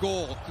scorer's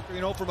goal.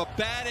 You know, from a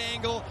bad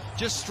angle,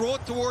 just throw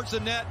it towards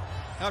the net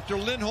after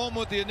Lindholm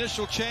with the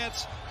initial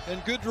chance. And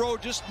Gaudreau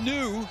just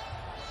knew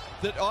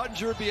that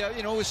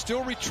Ottinger was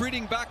still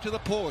retreating back to the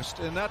post,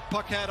 and that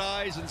puck had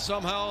eyes, and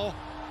somehow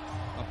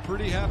a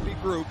pretty happy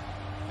group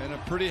and a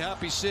pretty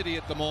happy city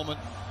at the moment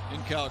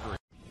in Calgary.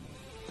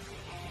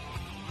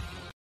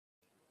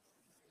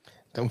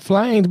 Them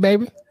Flames,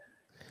 baby.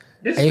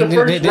 This is the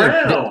first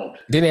round.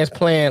 Then it's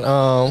playing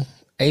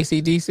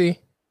AC/DC.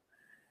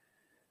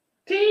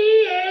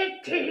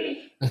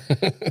 TNT.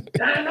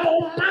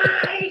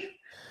 Dynamite.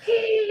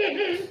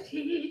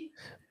 TNT.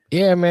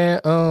 Yeah,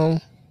 man.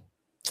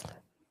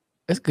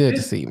 It's good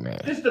to see, man.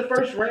 This is the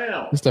first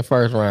round. It's the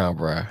first round,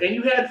 bro. And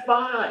you had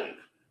five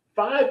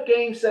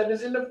game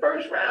sevens in the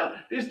first round.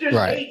 There's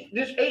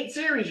eight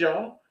series,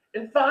 y'all,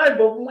 and 5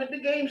 of them went to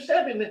game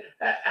 7.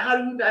 How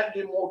do you not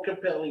get more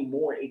compelling,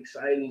 more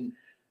exciting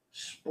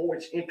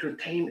sports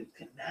entertainment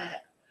than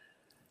that?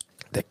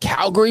 The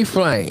Calgary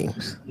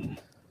Flames.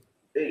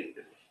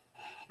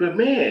 But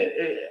man,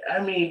 I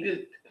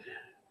mean,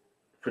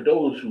 for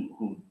those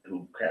who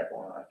crap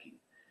on hockey,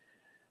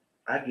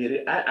 I get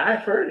it.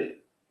 I've heard it.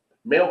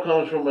 Mel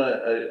comes from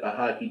a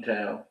hockey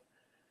town.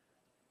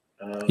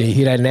 You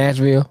hear that,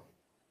 Nashville?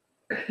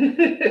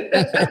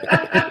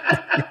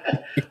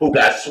 Who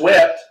got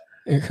swept.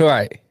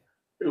 Right.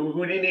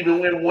 Who didn't even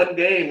win one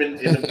game in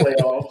the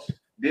playoffs.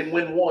 Didn't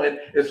win one.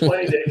 It's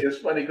funny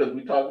because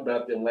we talked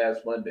about them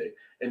last Monday,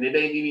 and they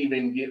didn't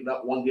even get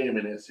not one game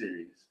in that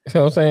series. You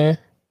know what I'm saying?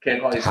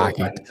 Can't call yourself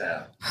hockey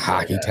town.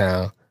 Hockey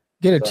town.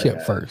 Get a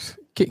chip first.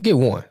 Get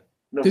one.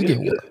 No, get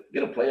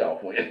a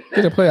playoff win.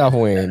 Get a playoff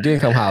win. Then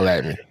come holler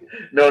at me.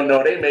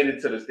 No, they made it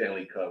to the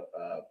Stanley Cup.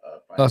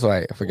 That's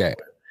right. I forgot.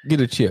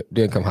 Get a chip.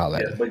 Then come holler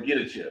at me. But get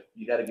a chip.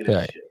 You got to get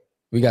a chip.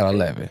 We got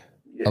 11.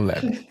 Yeah.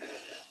 11.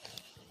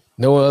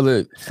 No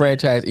other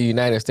franchise in the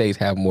United States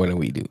have more than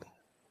we do.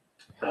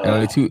 And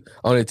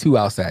only two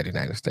outside the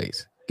United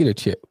States. Get a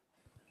chip.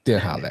 Then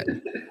holler at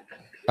me.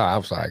 Oh,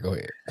 I'm sorry. Go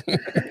ahead.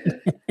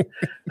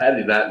 I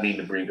did not mean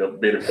to bring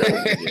up bitter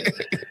feelings again.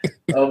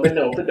 But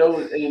no, for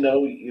those,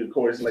 of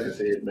course, like I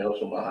said, Mel's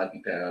from a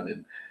hockey town,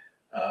 and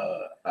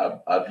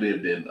I've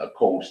lived in a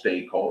cold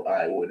state called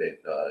Iowa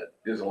that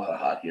there's a lot of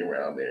hockey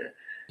around there.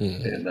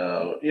 Mm-hmm. And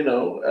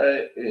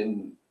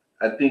and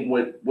I think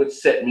what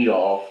set me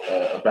off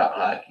about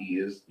hockey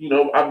is,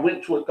 I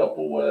went to a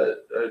couple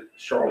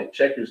Charlotte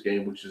Checkers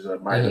game, which is a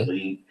minor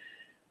league.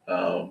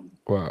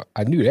 Well,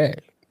 I knew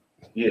that.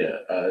 Yeah,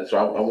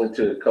 so I went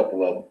to a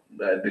couple of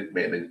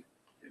them.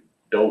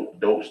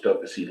 Dope stuff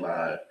to see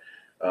live.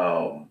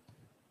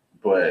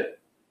 But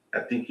I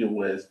think it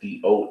was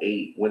the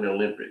 2008 Winter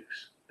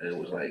Olympics, and it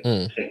was like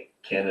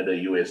Canada,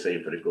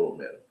 USA for the gold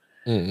medal.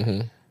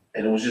 Mm-hmm.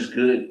 And it was just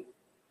good.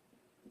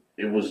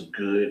 It was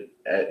good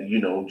at,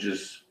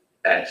 just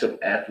acts of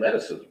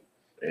athleticism.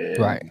 And,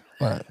 right.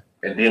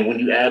 And then when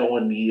you add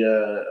on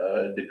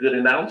the good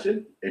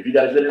announcing, if you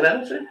got a good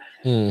announcer,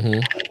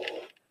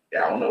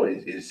 I don't know,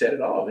 it set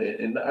it off.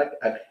 And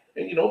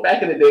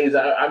back in the days,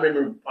 I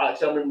remember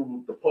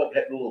the puck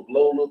had a little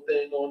glow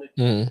thing on it.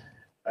 Mm-hmm.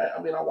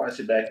 I watched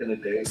it back in the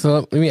day.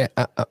 So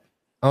I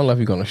don't know if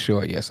you're gonna show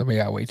it yet. So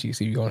maybe I'll wait till you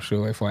see if you're gonna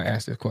show it before I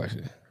ask this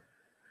question.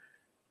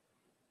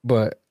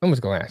 But I'm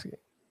just gonna ask it.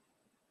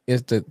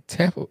 Is the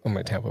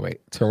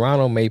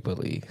Toronto Maple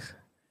Leafs,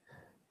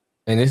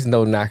 and this is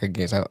no knock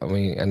against, I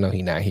know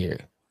he's not here,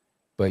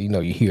 but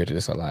you hear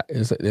this a lot.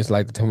 It's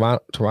like the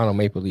Toronto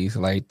Maple Leafs,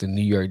 like the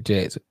New York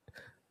Jets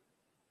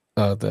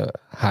of the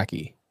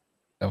hockey,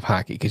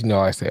 because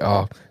I say,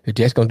 oh, the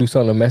Jets gonna do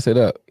something to mess it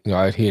up. I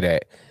always hear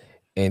that,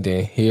 and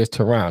then here's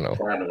Toronto.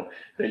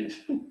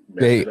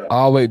 They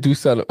always do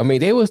something. I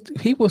mean,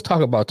 people was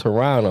talking about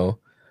Toronto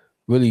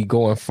really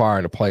going far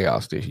in the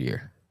playoffs this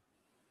year.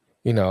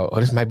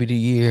 This might be the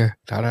year.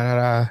 Da da da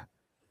da.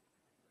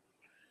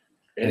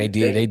 And they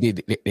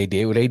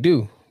did what they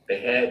do. They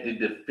had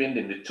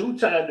the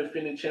two-time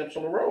defending champs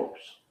on the ropes.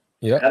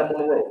 Yeah, had them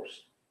on the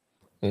ropes.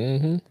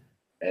 Mm-hmm.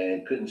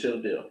 And couldn't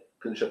shut the deal.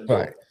 Couldn't shut the door.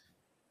 Right.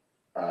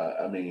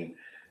 I mean,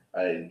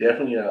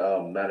 definitely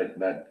not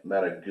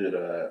a good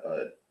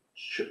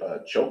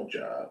choke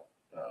job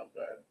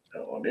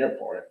on their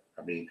part.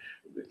 I mean,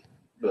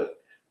 look,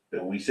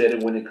 we said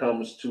it when it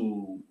comes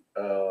to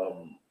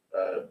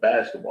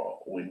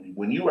basketball.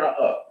 When you are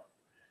up,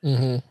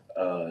 mm-hmm.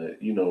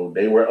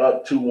 They were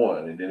up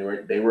 2-1, and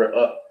then they were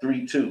up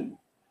 3-2.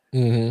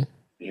 Mm-hmm.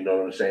 You know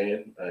what I'm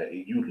saying?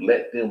 You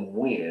let them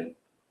win.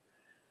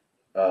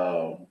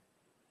 The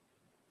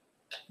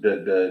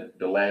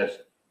last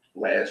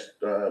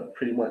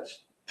pretty much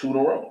 2 in a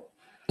row.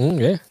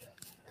 Yeah,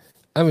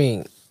 I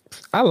mean,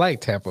 I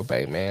like Tampa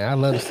Bay, man. I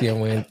love to see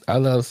them win. I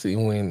love to see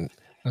them win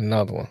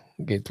another one,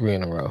 get 3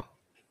 in a row.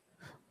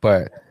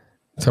 But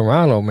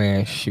Toronto,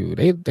 man, shoot,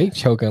 they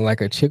choking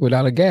like a chick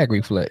without a gag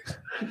reflex.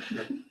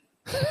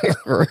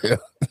 For real.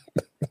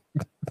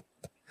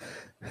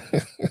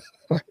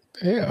 What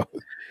the hell?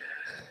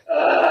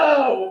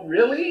 Oh,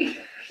 really?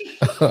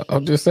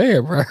 I'm just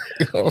saying, bro.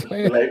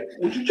 Like,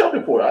 what you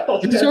choking for? I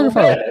thought you choking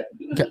for.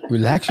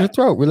 Relax your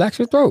throat. Relax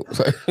your throat.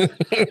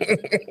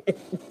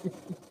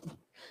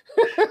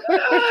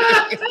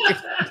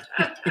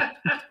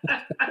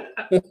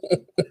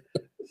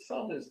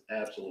 Something is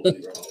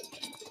absolutely wrong.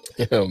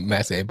 Yeah,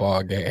 massive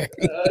ball gag.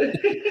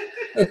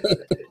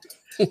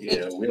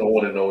 Yeah, we don't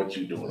want to know what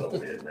you're doing over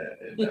there, man.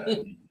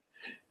 And,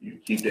 you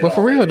keep that. But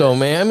for real though,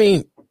 man, I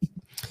mean,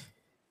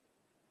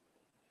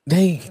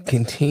 they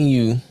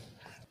continue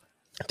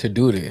to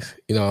do this.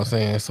 You know what I'm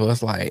saying? So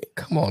it's like,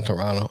 come on,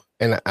 Toronto.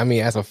 And I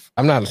mean,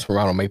 I'm not a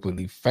Toronto Maple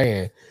Leaf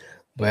fan,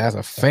 but as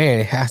a fan,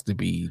 it has to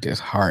be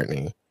just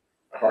heartening.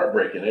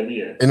 Heartbreaking every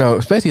year.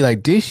 Especially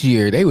like this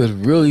year, they was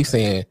really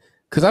saying,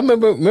 because I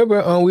remember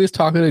we was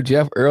talking to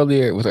Jeff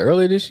earlier. Was it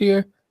earlier this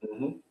year?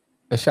 Mm-hmm.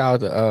 A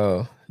shout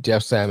out to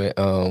Jeff Salmon,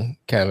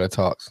 Canada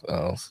Talks,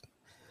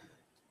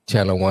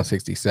 channel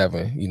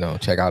 167.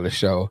 Check out the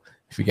show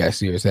if you got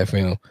Sirius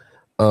FM.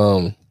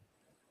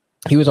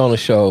 He was on the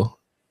show,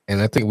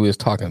 and I think we was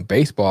talking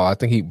baseball.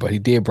 But he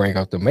did bring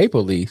up the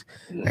Maple Leafs,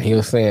 and he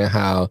was saying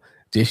how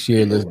this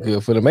year looks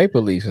good for the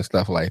Maple Leafs and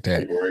stuff like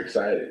that. People were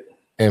excited,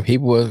 and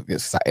people were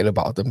excited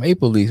about the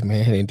Maple Leafs,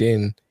 man. And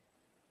then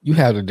you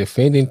have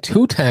the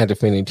two-time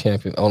defending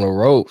champion on the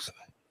ropes,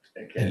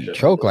 and you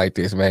choke like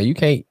this, man. You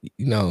can't,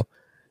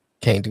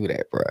 can't do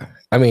that, bro.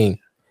 I mean,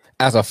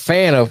 as a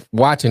fan of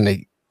watching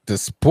the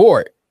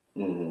sport,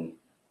 mm-hmm.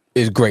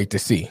 it's great to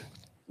see.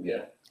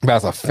 Yeah. But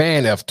as a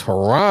fan of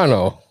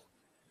Toronto,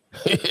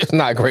 it's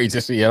not great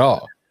to see at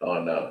all.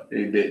 Oh no,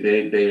 they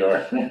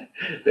are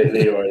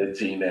they are the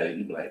team that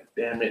you be like,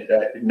 damn it.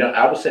 No,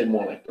 I would say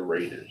more like the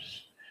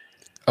Raiders.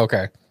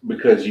 Okay.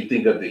 Because you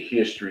think of the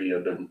history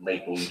of the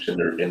Maple Leafs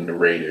and the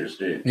Raiders.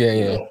 They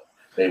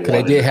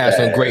did have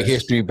some great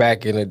history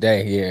back in the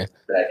day. Yeah.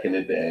 Back in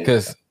the day.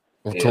 Because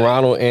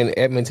Toronto and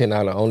Edmonton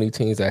are the only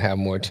teams that have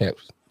more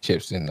chips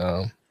than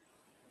the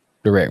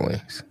Red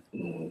Wings.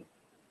 Mm-hmm.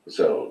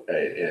 So,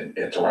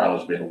 and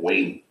Toronto's been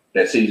waiting.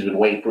 That city's been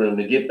waiting for them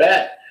to get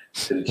back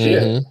to the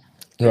chip.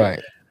 Mm-hmm.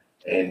 Right.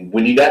 And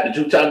when you got the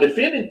two-time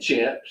defending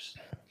champs,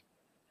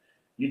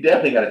 you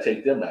definitely got to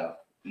take them out.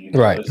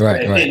 Right.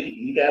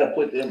 You got to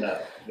put them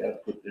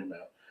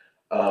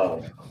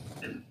out.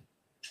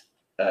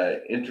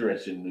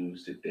 Interesting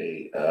news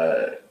today.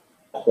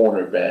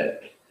 Cornerback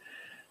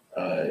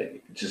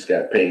just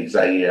got paid.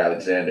 Zaire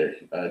Alexander,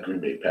 Green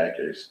Bay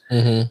Packers.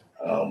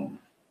 Mm-hmm.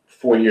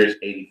 4 years,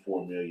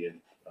 $84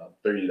 million,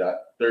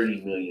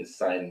 $30 million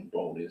signing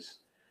bonus.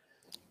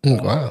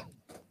 Wow.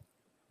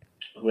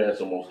 Who has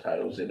the most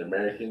titles in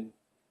American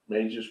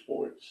major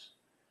sports?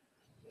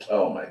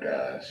 Oh my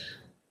gosh.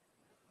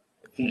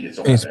 He gets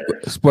on my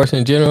nerves. Sports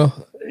in general?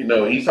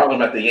 He's talking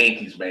about the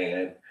Yankees,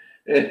 man.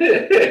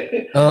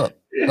 Hold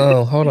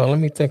on. Let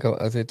me think of,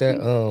 is it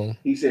that?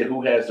 He said,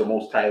 who has the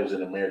most titles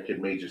in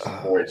American major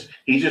sports?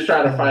 He's just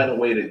trying to find a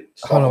way to.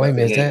 Hold on, wait a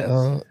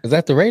minute. Is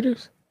that the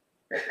Raiders?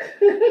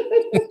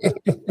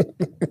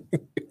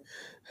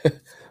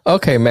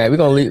 Okay, man, we're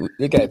gonna leave.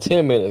 We got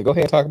 10 minutes. Go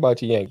ahead and talk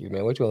about your Yankees,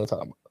 man. What you want to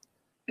talk about?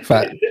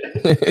 5.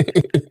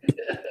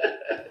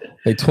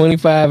 They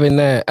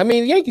 25-9. I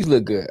mean, the Yankees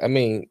look good. I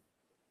mean,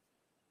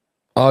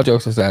 all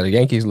jokes aside, the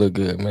Yankees look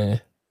good,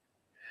 man.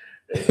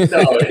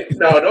 No,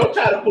 don't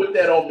try to put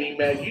that on me,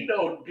 man.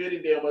 Good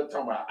and damn well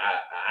talking about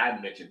I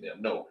mentioned them.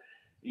 No,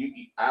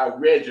 I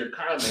read your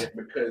comment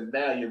because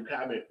now your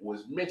comment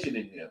was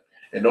mentioning them.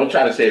 And don't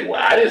try to say, "Well,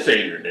 I didn't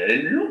say your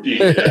name. You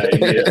did."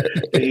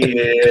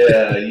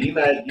 Yeah, you're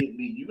not getting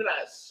me. You're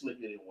not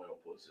slipping in well,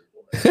 pussy.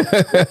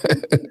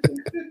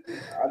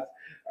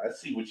 I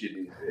see what you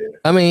did there.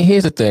 I mean,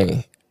 here's the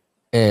thing,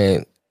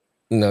 and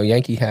the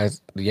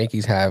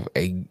Yankees have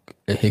a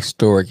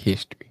historic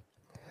history,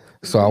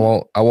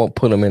 so I won't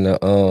put them in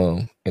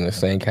the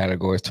same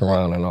category as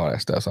Toronto and all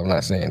that stuff. So I'm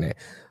not saying that,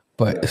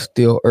 but it's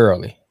still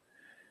early.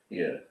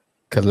 Yeah,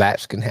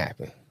 collapse can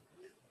happen,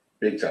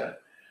 big time.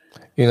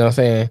 You know what I'm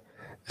saying?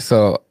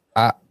 So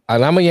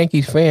I'm a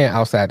Yankees fan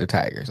outside the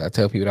Tigers. I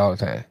tell people all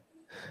the time.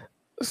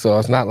 So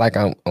it's not like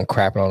I'm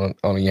crapping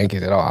on the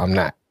Yankees at all. I'm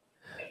not.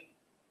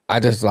 I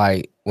just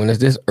like when it's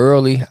this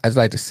early, I just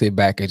like to sit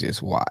back and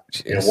just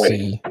watch and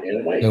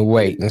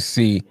wait and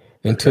see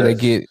until you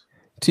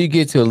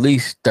get to at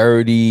least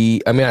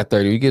 30. I mean, not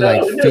 30. You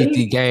get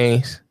 50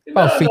 games.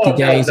 About 50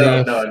 games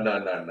in.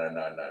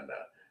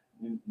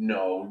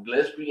 No,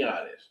 let's be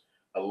honest.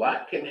 A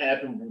lot can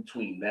happen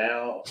between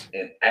now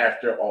and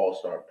after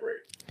All-Star break.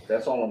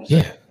 That's all I'm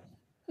saying.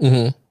 Yeah.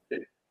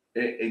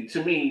 Mm-hmm.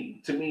 To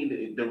me,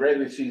 the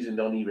regular season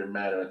don't even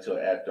matter until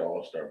after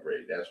All-Star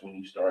break. That's when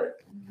you start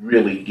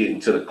really getting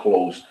to the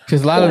close.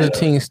 Because a lot of the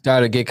teams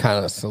start to get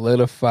kind of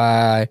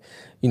solidified.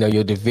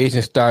 Your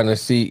division starting to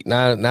see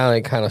now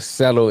they kind of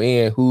settle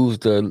in who's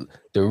the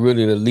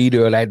really the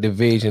leader of that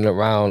division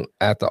around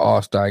after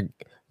All-Star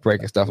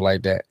break and stuff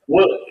like that.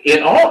 Well,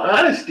 in all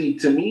honesty,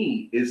 to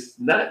me, it's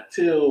not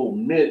till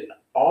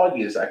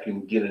mid-August I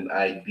can get an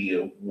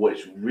idea of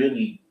what's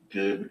really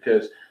good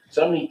because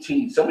some of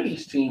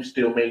these teams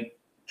still make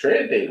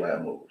trade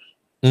deadline moves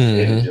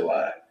in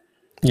July.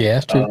 Yeah,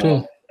 that's true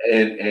too.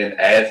 And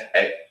as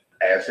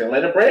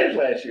Atlanta Braves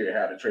last year,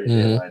 how the trade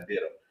deadline did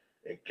them,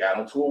 it got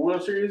them to a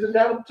World Series and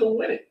got them to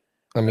win it.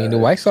 I mean, the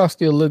White Sox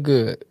still look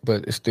good,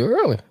 but it's still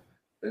early.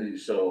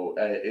 So,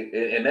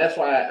 and that's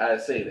why I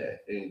say that.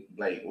 And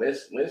like,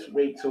 let's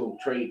wait till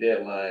trade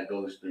deadline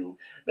goes through.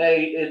 Now,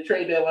 if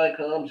trade deadline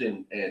comes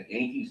and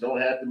Yankees don't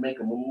have to make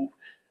a move,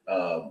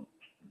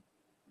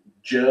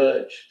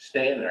 Judge,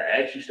 Stanton are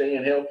actually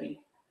staying healthy.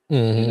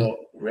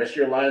 Rest of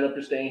your lineup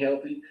is staying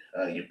healthy.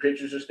 Your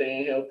pitchers are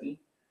staying healthy.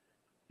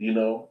 I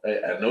know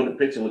the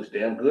pitching looks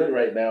damn good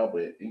right now,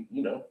 but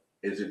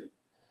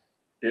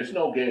there's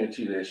no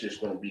guarantee that it's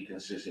just going to be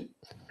consistent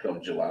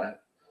come July,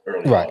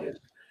 early August.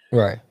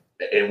 Right.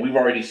 And we've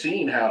already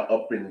seen how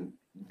up and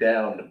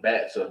down the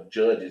bats of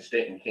Judge and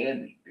Stanton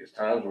can be. There's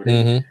times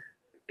where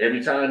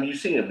every time you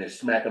see them, they're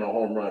smacking a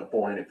home run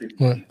 450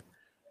 feet.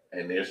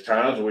 And there's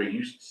times where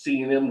you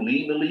see them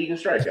leading the league in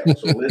strikeouts.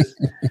 So let's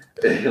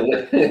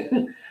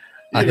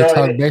I can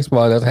talk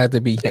baseball. It doesn't have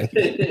to be.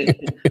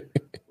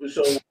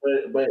 So,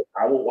 but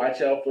I will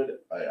watch out for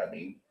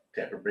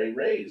Tampa Bay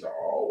Rays are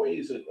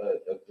always a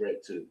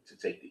threat to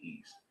take the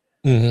East.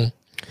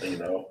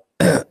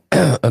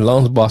 As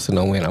long as Boston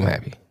don't win, I'm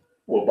happy.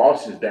 Well,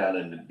 Boston's they're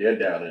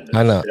down in the.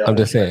 I know. I'm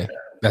just saying.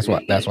 That's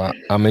why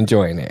I'm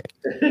enjoying that.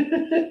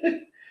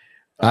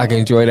 I can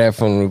enjoy that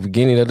from the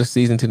beginning of the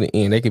season to the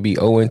end. They could be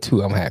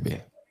 0-2. I'm happy.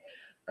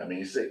 I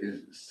mean,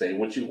 say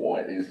what you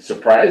want.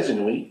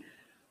 Surprisingly,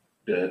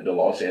 the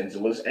Los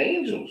Angeles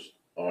Angels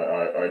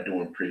are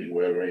doing pretty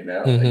well right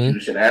now. The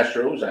Houston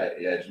Astros,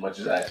 as much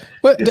as I.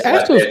 But the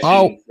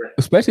Astros,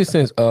 especially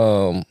since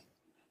why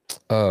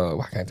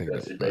can't I think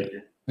Dusty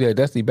Baker. Yeah,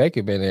 Dusty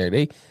Baker been there.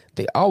 They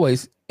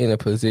always in a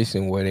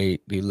position where they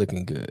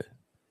looking good.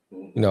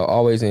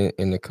 Always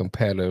in a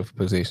competitive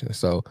position.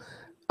 So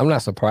I'm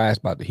not surprised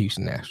about the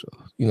Houston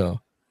Astros.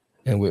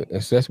 And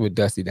especially with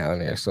Dusty down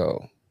there.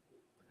 So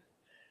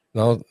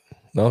no,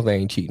 they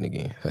ain't cheating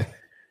again.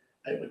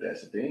 Hey, but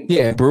that's the thing.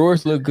 Yeah,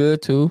 Brewers look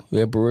good too.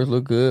 Yeah, Brewers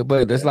look good,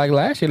 but it's like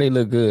last year they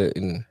look good.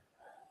 And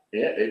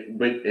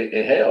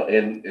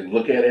and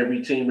look at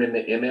every team in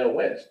the NL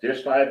West.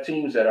 There's 5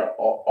 teams that are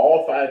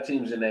all 5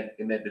 teams in that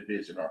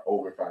division are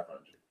over 500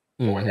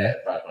 or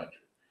at 500.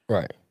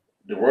 Right.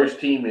 The worst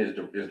team is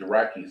the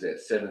Rockies at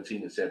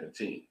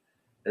 17-17.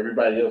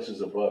 Everybody else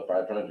is above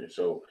 500.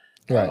 So,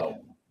 right.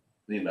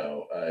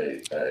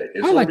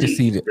 It's I like to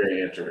see that.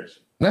 Very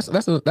interesting. That's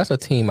a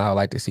team I would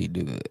like to see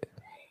do good.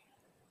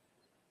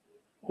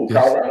 Who,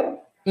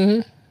 Colorado?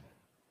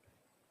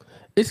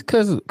 It's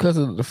because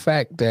of the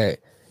fact that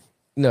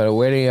the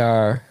way they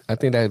are. I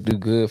think that would do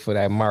good for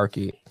that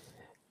market.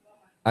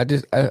 I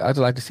just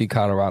like to see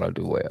Colorado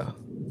do well.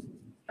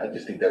 I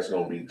just think that's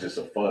going to be just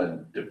a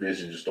fun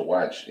division just to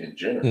watch in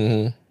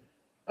general.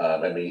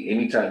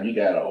 Anytime you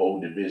got a whole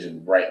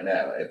division right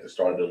now at the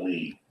start of the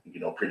league,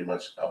 pretty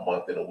much a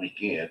month and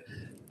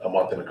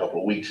a couple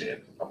of weeks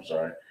in. I'm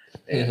sorry,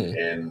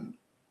 and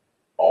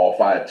all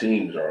 5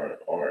 teams are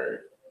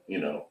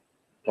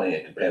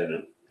playing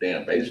competitive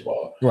damn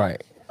baseball.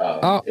 Right.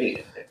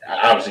 Obviously,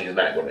 it's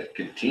not going to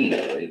continue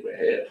that way, but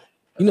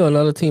hell.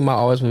 Another team I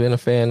always been a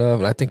fan of,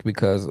 and I think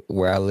because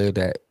where I lived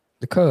at,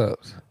 the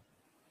Cubs.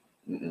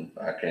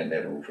 I can't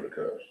never root for the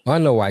Cubs. I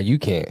know why you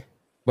can't,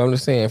 but I'm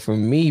just saying for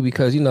me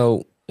because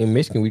in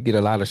Michigan we get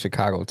a lot of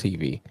Chicago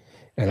TV,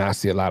 and I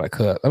see a lot of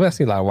Cubs. I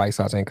see a lot of White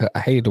Sox and Cubs.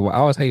 I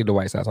always hated the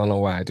White Sox. I don't know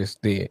why. I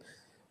just did,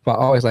 But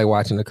I always like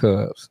watching the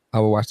Cubs. I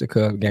would watch the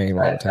Cubs game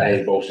all the time. I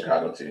hate both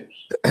Chicago teams.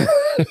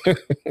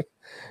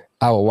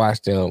 I would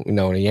watch them. You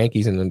know, when the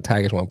Yankees and the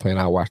Tigers weren't playing,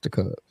 I would watch the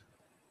Cubs.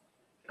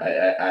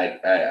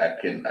 I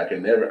can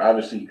never,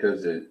 obviously,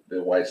 because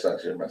the White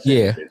Sox are my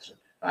second pitcher.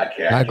 I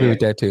agree with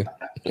that too.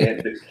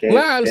 Well,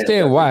 I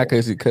understand why,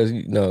 because you're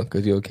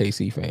a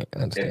KC fan. I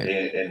understand.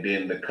 And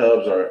then the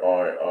Cubs are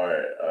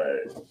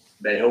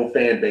their whole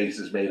fan base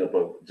is made up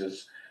of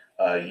just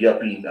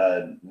yuppie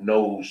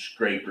nose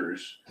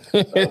scrapers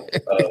of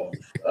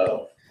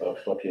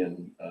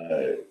fucking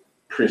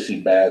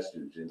prissy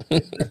bastards in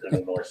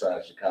the north side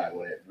of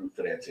Chicago that root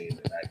for that team.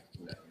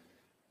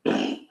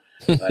 And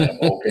I am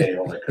okay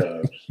on the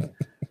Cubs.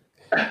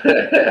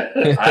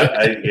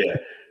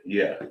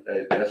 Yeah,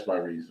 that's my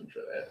reason for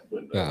that.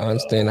 But, I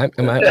understand. I'm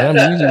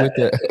usually with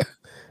that.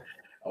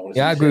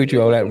 I agree with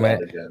you on that,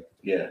 Matt.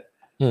 Yeah.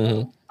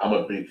 Mm-hmm. I'm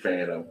a big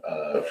fan of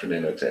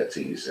Fernando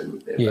Tatis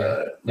and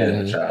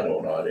Machado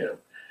and all them.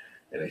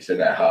 And they still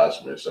got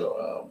Hosmer,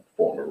 so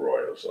former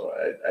Royal. So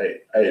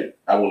I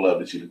would love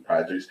to see the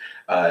Padres.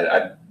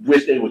 I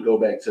wish they would go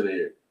back to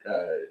their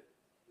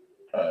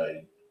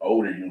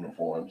older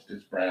uniforms,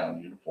 just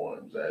brown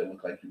uniforms. It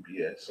look like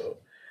UPS. So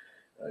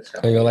it's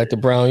kind of. You don't like the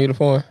brown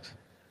uniforms?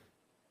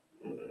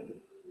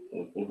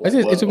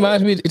 It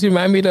reminds me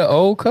of the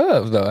old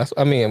Cubs, though.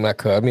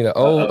 The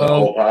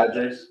old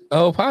Padres.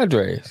 Old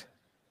Padres.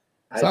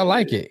 So I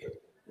like it.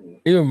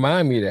 It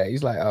reminds me of that.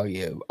 He's like, oh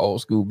yeah,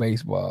 old school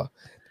baseball.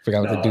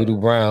 Forgot what the Doodoo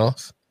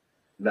Browns.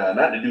 No,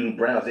 not the Doodoo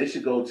Browns. They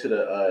should go to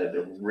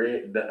the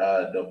red,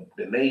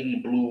 the navy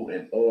blue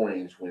and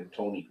orange when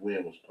Tony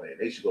Gwynn was playing.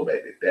 They should go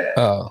back to that.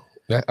 Oh,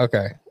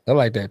 okay. I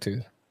like that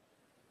too.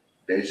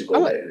 They should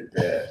go back to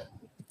that.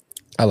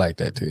 I like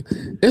that too.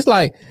 It's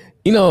like,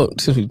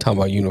 since we're talking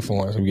about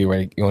uniforms, we get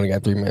ready. You only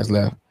got 3 minutes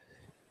left.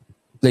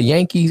 The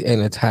Yankees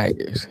and the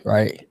Tigers,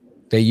 right?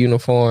 Their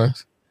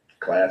uniforms.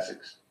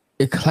 Classics.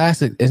 It's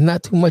classic. It's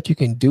not too much you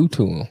can do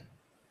to them.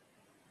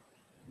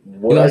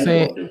 What I'm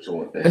saying?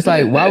 It's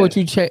like, why would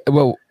you change?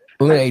 Well,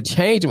 when they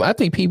change them, I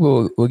think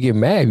people will get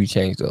mad if you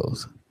change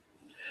those.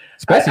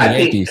 Especially the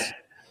Yankees.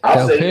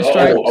 I'll say,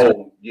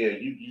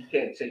 you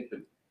can't take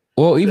the.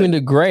 Well, even the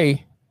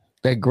gray,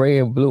 that gray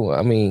and blue.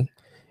 I mean,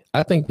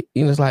 I think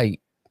it's like.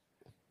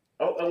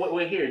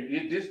 Well, here,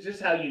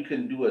 just how you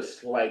can do a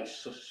slight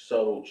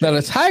subtle change. Now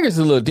the Tigers is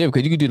a little different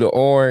because you can do the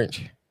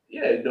orange.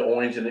 Yeah, the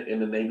orange and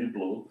the navy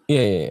blue.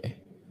 Yeah.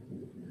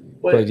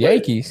 But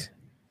Yankees.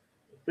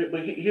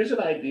 But here's an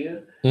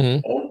idea.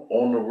 Mm-hmm.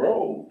 On the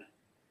road,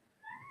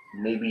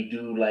 maybe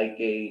do like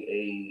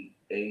the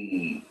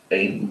Yankee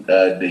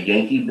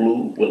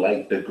blue with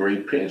like the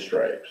gray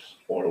pinstripes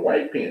or the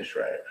white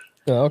pinstripes.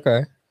 Oh,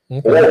 okay.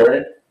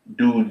 Or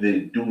do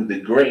the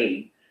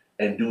gray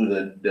and do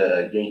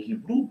the Yankee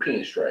blue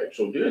pinstripe.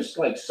 So there's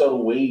like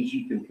subtle ways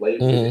you can play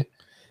with it.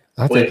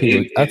 I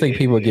think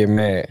people get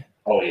mad.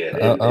 Oh yeah,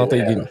 I don't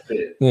think you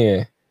fit.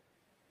 Yeah.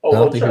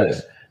 Oh,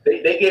 trust.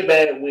 They get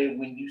mad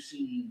when you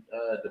see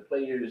the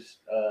players'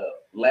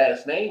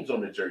 last names on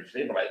the jersey.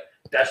 They be like,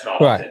 "That's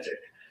not authentic."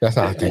 That's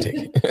not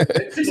authentic.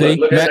 See,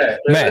 look at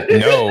Matt,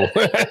 no.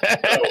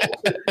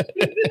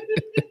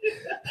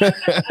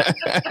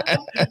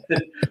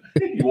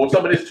 You want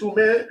some of this too,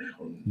 man?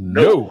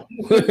 No.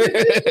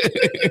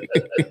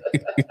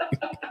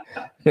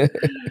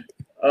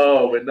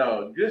 Oh, but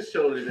no, good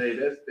show today.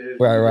 That's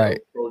right.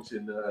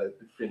 Approaching the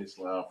finish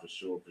line for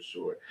sure.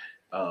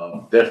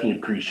 Definitely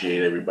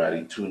appreciate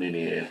everybody tuning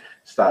in,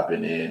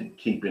 stopping in,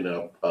 keeping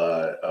up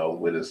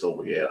with us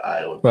over here at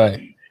IOW.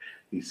 Right.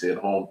 He said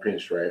home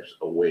pinstripes,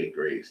 away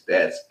grays.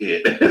 That's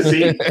it.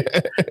 See?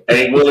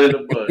 Ain't willing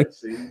to budge.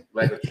 See?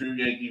 Like a true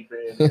Yankee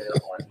fan. Look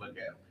at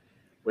him.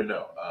 But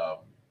no,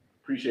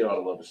 appreciate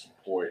all the love and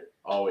support.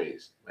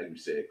 Always, like we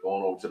said,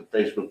 going over to the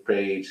Facebook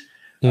page,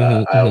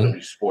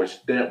 IOW Sports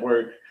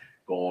Network,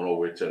 going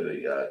over to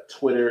the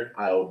Twitter,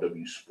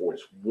 IOW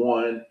Sports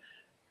 1,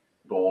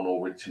 going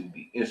over to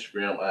the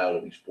Instagram,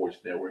 IOW Sports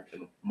Network,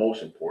 and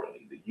most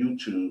importantly, the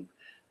YouTube,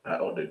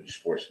 IOW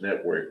Sports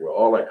Network, where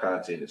all our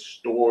content is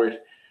stored.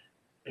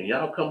 And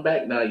y'all come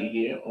back now. You're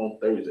here on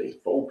Thursday,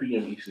 4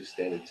 p.m. Eastern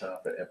Standard Time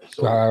for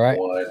episode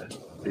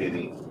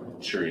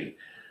 153.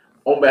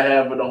 On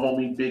behalf of the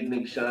homie Big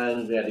Nick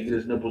Shine, who had to get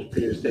his nipples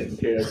pierced, taken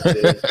care of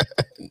today.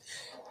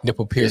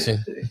 Nipple piercing.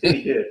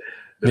 Yeah.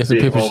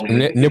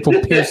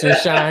 Nipple piercing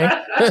Shine.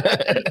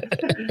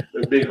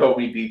 The big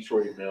homie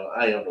Detroit, man.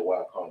 I am the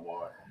Wild Card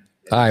Mar.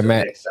 All right,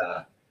 Matt. Next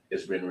time,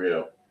 it's been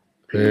real.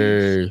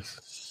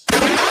 Peace.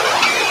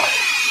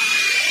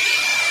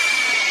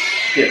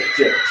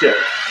 Check.